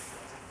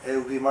 It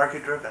will be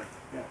market driven.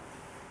 Yeah.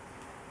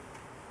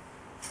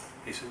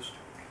 Jesus?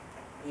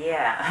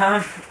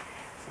 Yeah,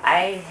 I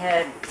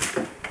had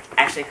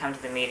actually come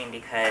to the meeting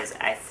because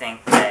I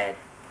think that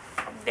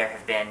there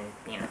have been,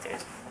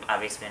 there's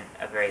obviously been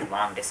a very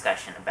long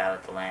discussion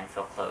about the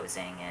landfill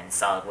closing and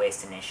solid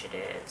waste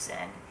initiatives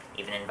and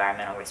even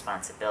environmental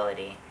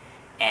responsibility.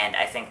 And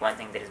I think one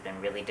thing that has been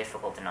really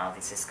difficult in all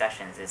these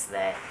discussions is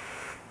that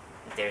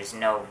there's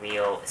no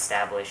real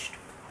established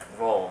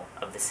role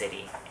of the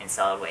city in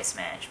solid waste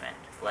management.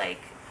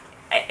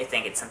 I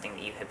think it's something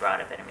that you had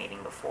brought up at a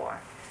meeting before.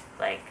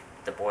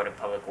 The Board of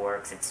Public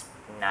Works, it's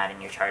not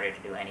in your charter to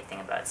do anything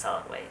about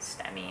solid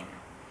waste. I mean,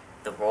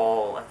 the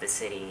role of the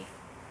city,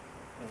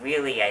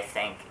 really, I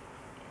think,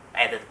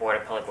 either the Board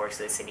of Public Works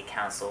or the City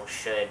Council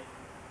should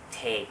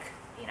take,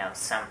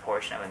 some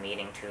portion of a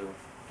meeting to,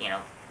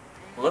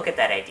 look at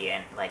that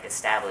idea and,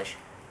 establish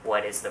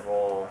what is the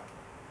role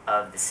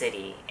of the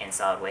city in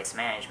solid waste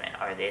management.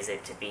 Or is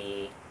it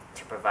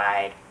to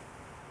provide,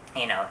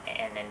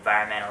 an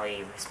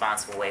environmentally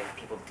responsible way for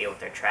people to deal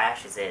with their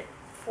trash? Is it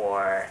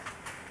for,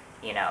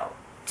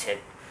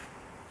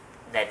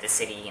 that the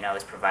city,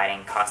 is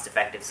providing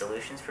cost-effective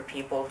solutions for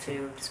people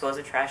to dispose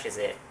of trash? Is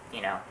it,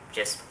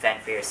 just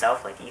fend for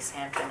yourself like East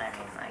Hampton? I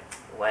mean,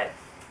 what?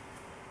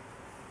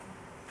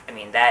 I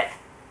mean, that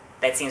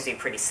seems to be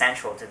pretty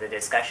central to the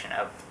discussion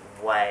of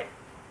what,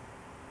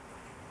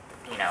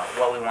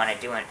 what we want to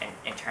do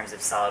in terms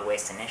of solid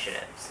waste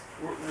initiatives.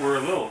 we're a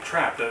little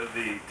trapped.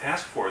 The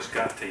task force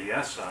got to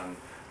yes on,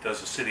 does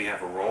the city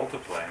have a role to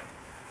play,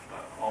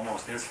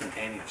 almost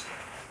instantaneously.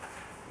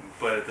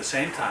 But at the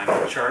same time,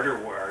 the charter,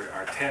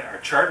 our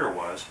charter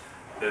was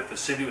that the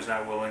city was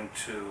not willing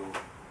to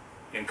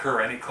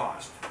incur any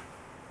cost.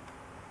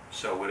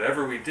 So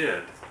whatever we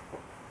did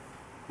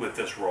with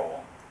this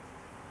role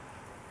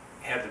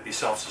had to be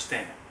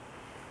self-sustaining,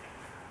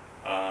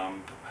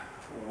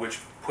 which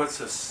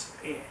puts us,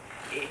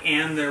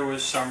 and there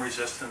was some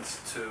resistance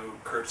to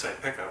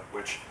curbside pickup,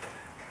 which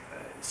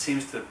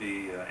seems to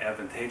be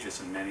advantageous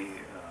in many,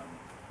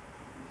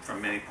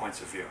 from many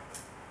points of view.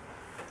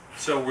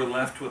 So we're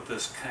left with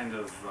this kind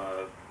of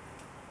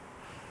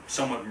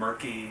somewhat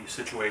murky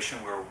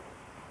situation where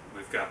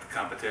we've got the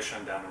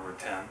competition down in Route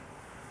 10.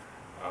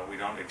 We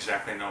don't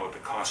exactly know what the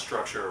cost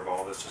structure of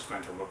all this is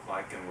going to look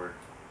like, and we're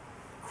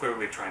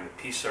clearly trying to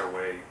piece our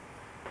way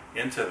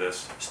into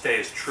this, stay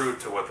as true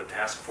to what the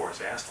task force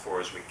asked for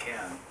as we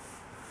can.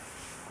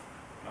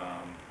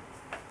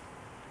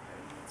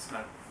 It's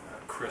not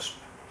crisp.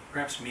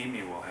 Perhaps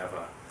Mimi will have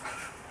a...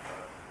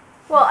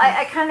 Well,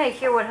 I kind of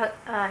hear what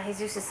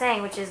Jesus is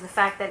saying, which is the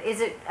fact that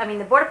I mean,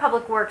 the Board of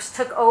Public Works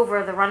took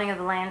over the running of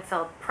the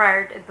landfill.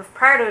 Prior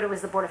to it, it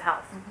was the Board of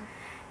Health. Mm-hmm.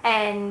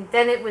 And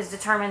then it was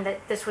determined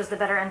that this was the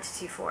better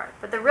entity for it.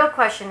 But the real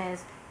question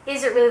is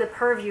it really the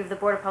purview of the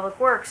Board of Public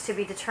Works to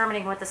be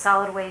determining what the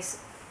solid waste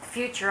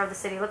future of the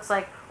city looks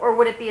like, or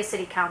would it be a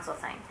city council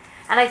thing?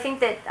 And I think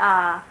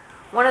that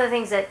one of the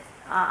things that,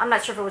 I'm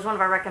not sure if it was one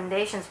of our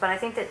recommendations, but I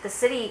think that the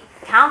city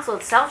council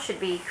itself should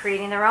be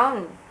creating their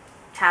own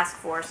task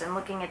force and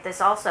looking at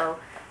this also.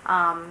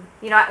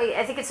 You know,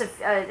 I think it's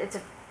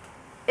a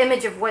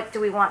image of what do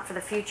we want for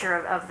the future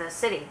of the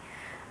city.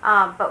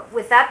 But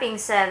with that being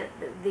said,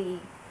 the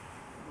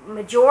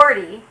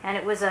majority, and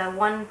it was a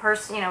one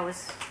person, you know, it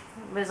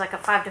was like a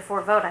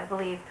 5-4 vote, I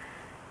believe,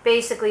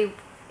 basically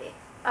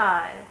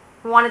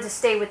wanted to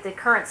stay with the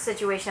current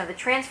situation of the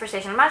transfer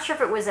station. I'm not sure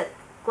if it was at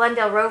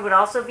Glendale Road would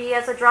also be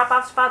as a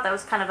drop-off spot. That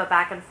was kind of a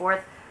back and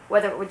forth,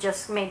 whether it would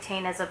just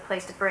maintain as a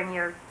place to bring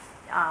your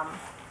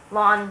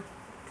lawn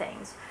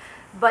things.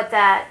 But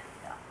that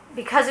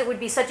because it would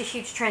be such a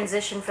huge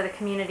transition for the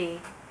community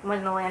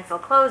when the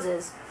landfill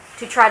closes,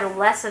 to try to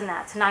lessen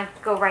that, to not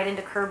go right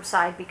into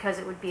curbside because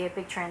it would be a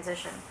big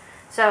transition.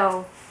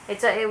 So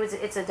it's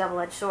a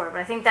double-edged sword.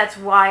 But I think that's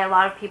why a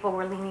lot of people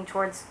were leaning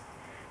towards,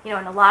 you know,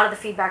 and a lot of the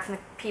feedback from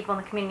the people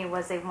in the community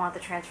was they want the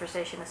transfer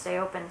station to stay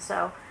open.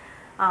 So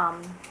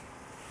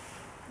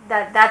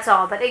that's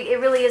all. But it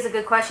really is a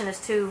good question as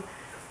to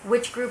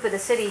which group of the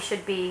city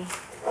should be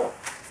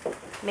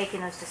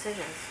making those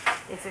decisions.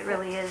 If it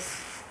really is,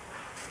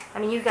 I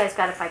mean, you guys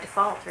got it by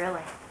default,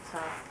 really. So.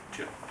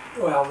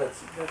 Well,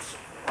 that's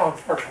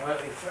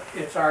unfortunately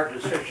it's our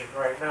decision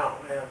right now,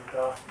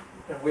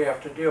 and we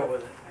have to deal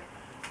with it.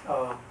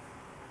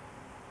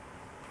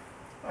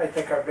 I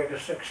think our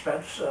biggest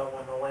expense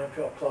when the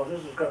landfill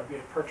closes is going to be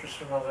to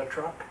purchase another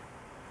truck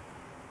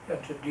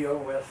and to deal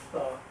with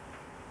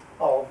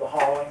all of the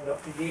hauling that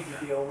we need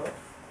to deal with.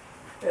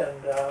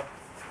 And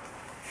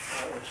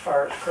as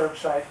far as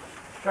curbside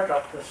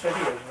pickup, the city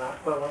is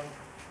not willing.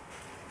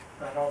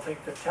 I don't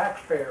think the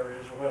taxpayer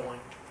is willing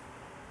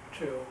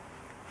to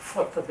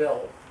foot the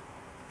bill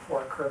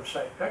for a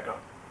curbside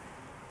pickup.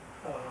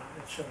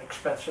 It's an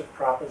expensive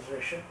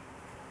proposition.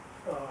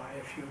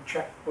 If you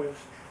check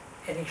with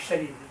any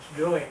city that's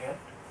doing it,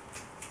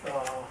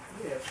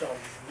 it's a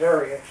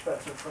very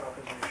expensive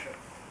proposition.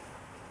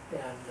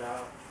 And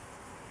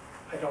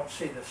I don't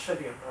see the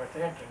city of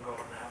Northampton going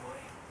that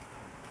way.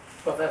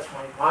 But that's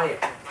my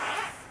opinion.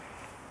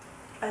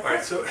 All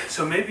right,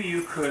 so maybe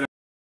you could,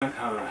 we'll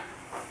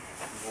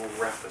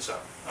wrap this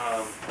up.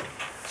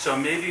 So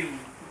maybe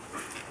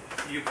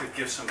you could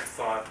give some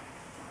thought,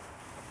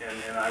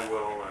 and I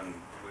will, and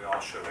we all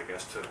should, I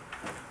guess,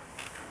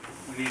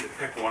 we need to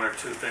pick one or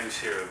two things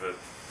here that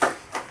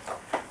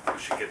we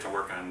should get to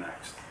work on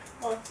next.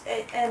 Well,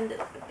 and,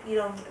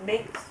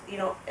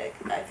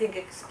 I think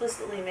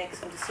explicitly make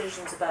some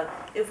decisions about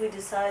if we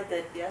decide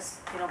that, yes,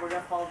 we're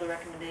gonna follow the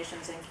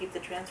recommendations and keep the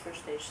transfer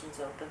stations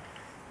open,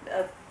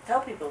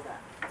 tell people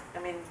that. I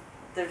mean,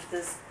 there's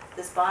this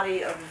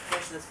body of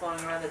information that's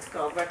flowing around that's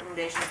called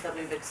recommendations that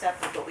we've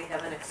accepted, but we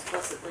haven't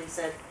explicitly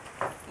said,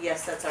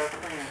 yes, that's our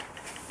plan.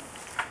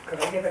 Could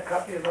I get a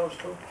copy of those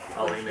too?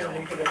 I'll email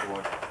them to the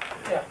board.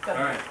 Yeah. All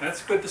right,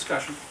 that's a good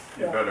discussion.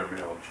 You better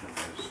mail Jim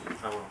his.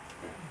 I will.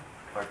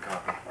 Hard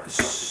copy.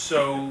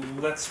 So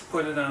let's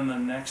put it on the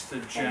next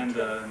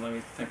agenda, and let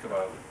me think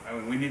about it. I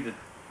mean, we need to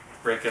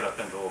break it up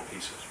into little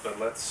pieces, but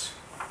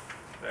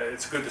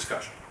it's a good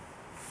discussion.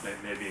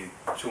 Maybe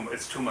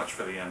it's too much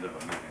for the end of a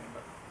meeting,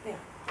 but. Yeah.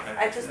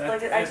 I just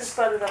brought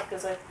it up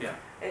because I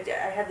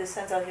had this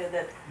sense out here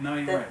that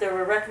right. There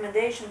were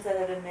recommendations that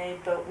had been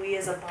made, but we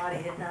as a body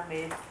had not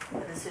made a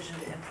decision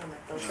to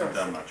implement those. Sure.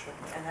 Done much.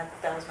 And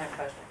that was my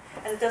question.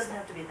 And it doesn't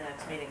have to be the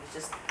next meeting. It's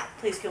just,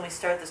 please, can we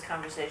start this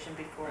conversation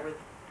before we're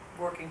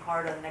working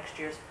hard on next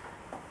year's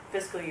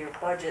fiscal year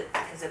budget,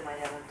 because it might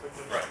have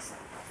implications.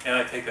 Right. And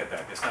I take that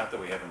back. It's not that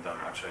we haven't done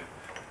much.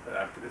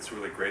 It's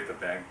really great the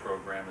bag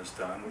program is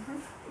done.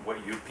 Mm-hmm.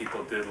 What you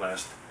people did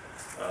last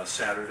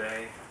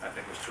Saturday, I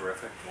think was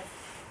terrific.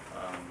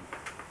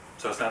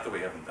 So it's not that we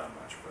haven't done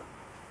much, but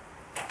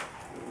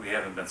we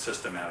haven't been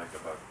systematic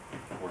about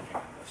working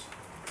on this.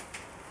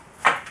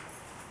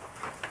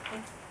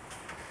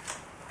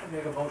 I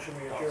make a motion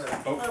we adjourn.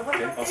 Oh, Well, what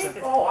okay, about I'll David?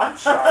 second. Oh, I'm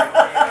sorry. I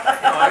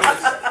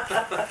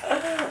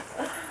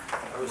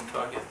was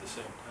talking at the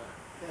same time.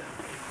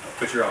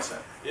 But you're all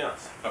set?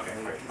 Yes. Okay,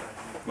 great.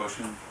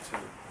 Motion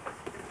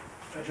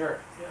to, Adjourn,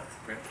 yeah.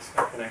 great,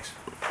 thanks.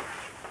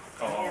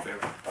 All in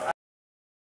favor?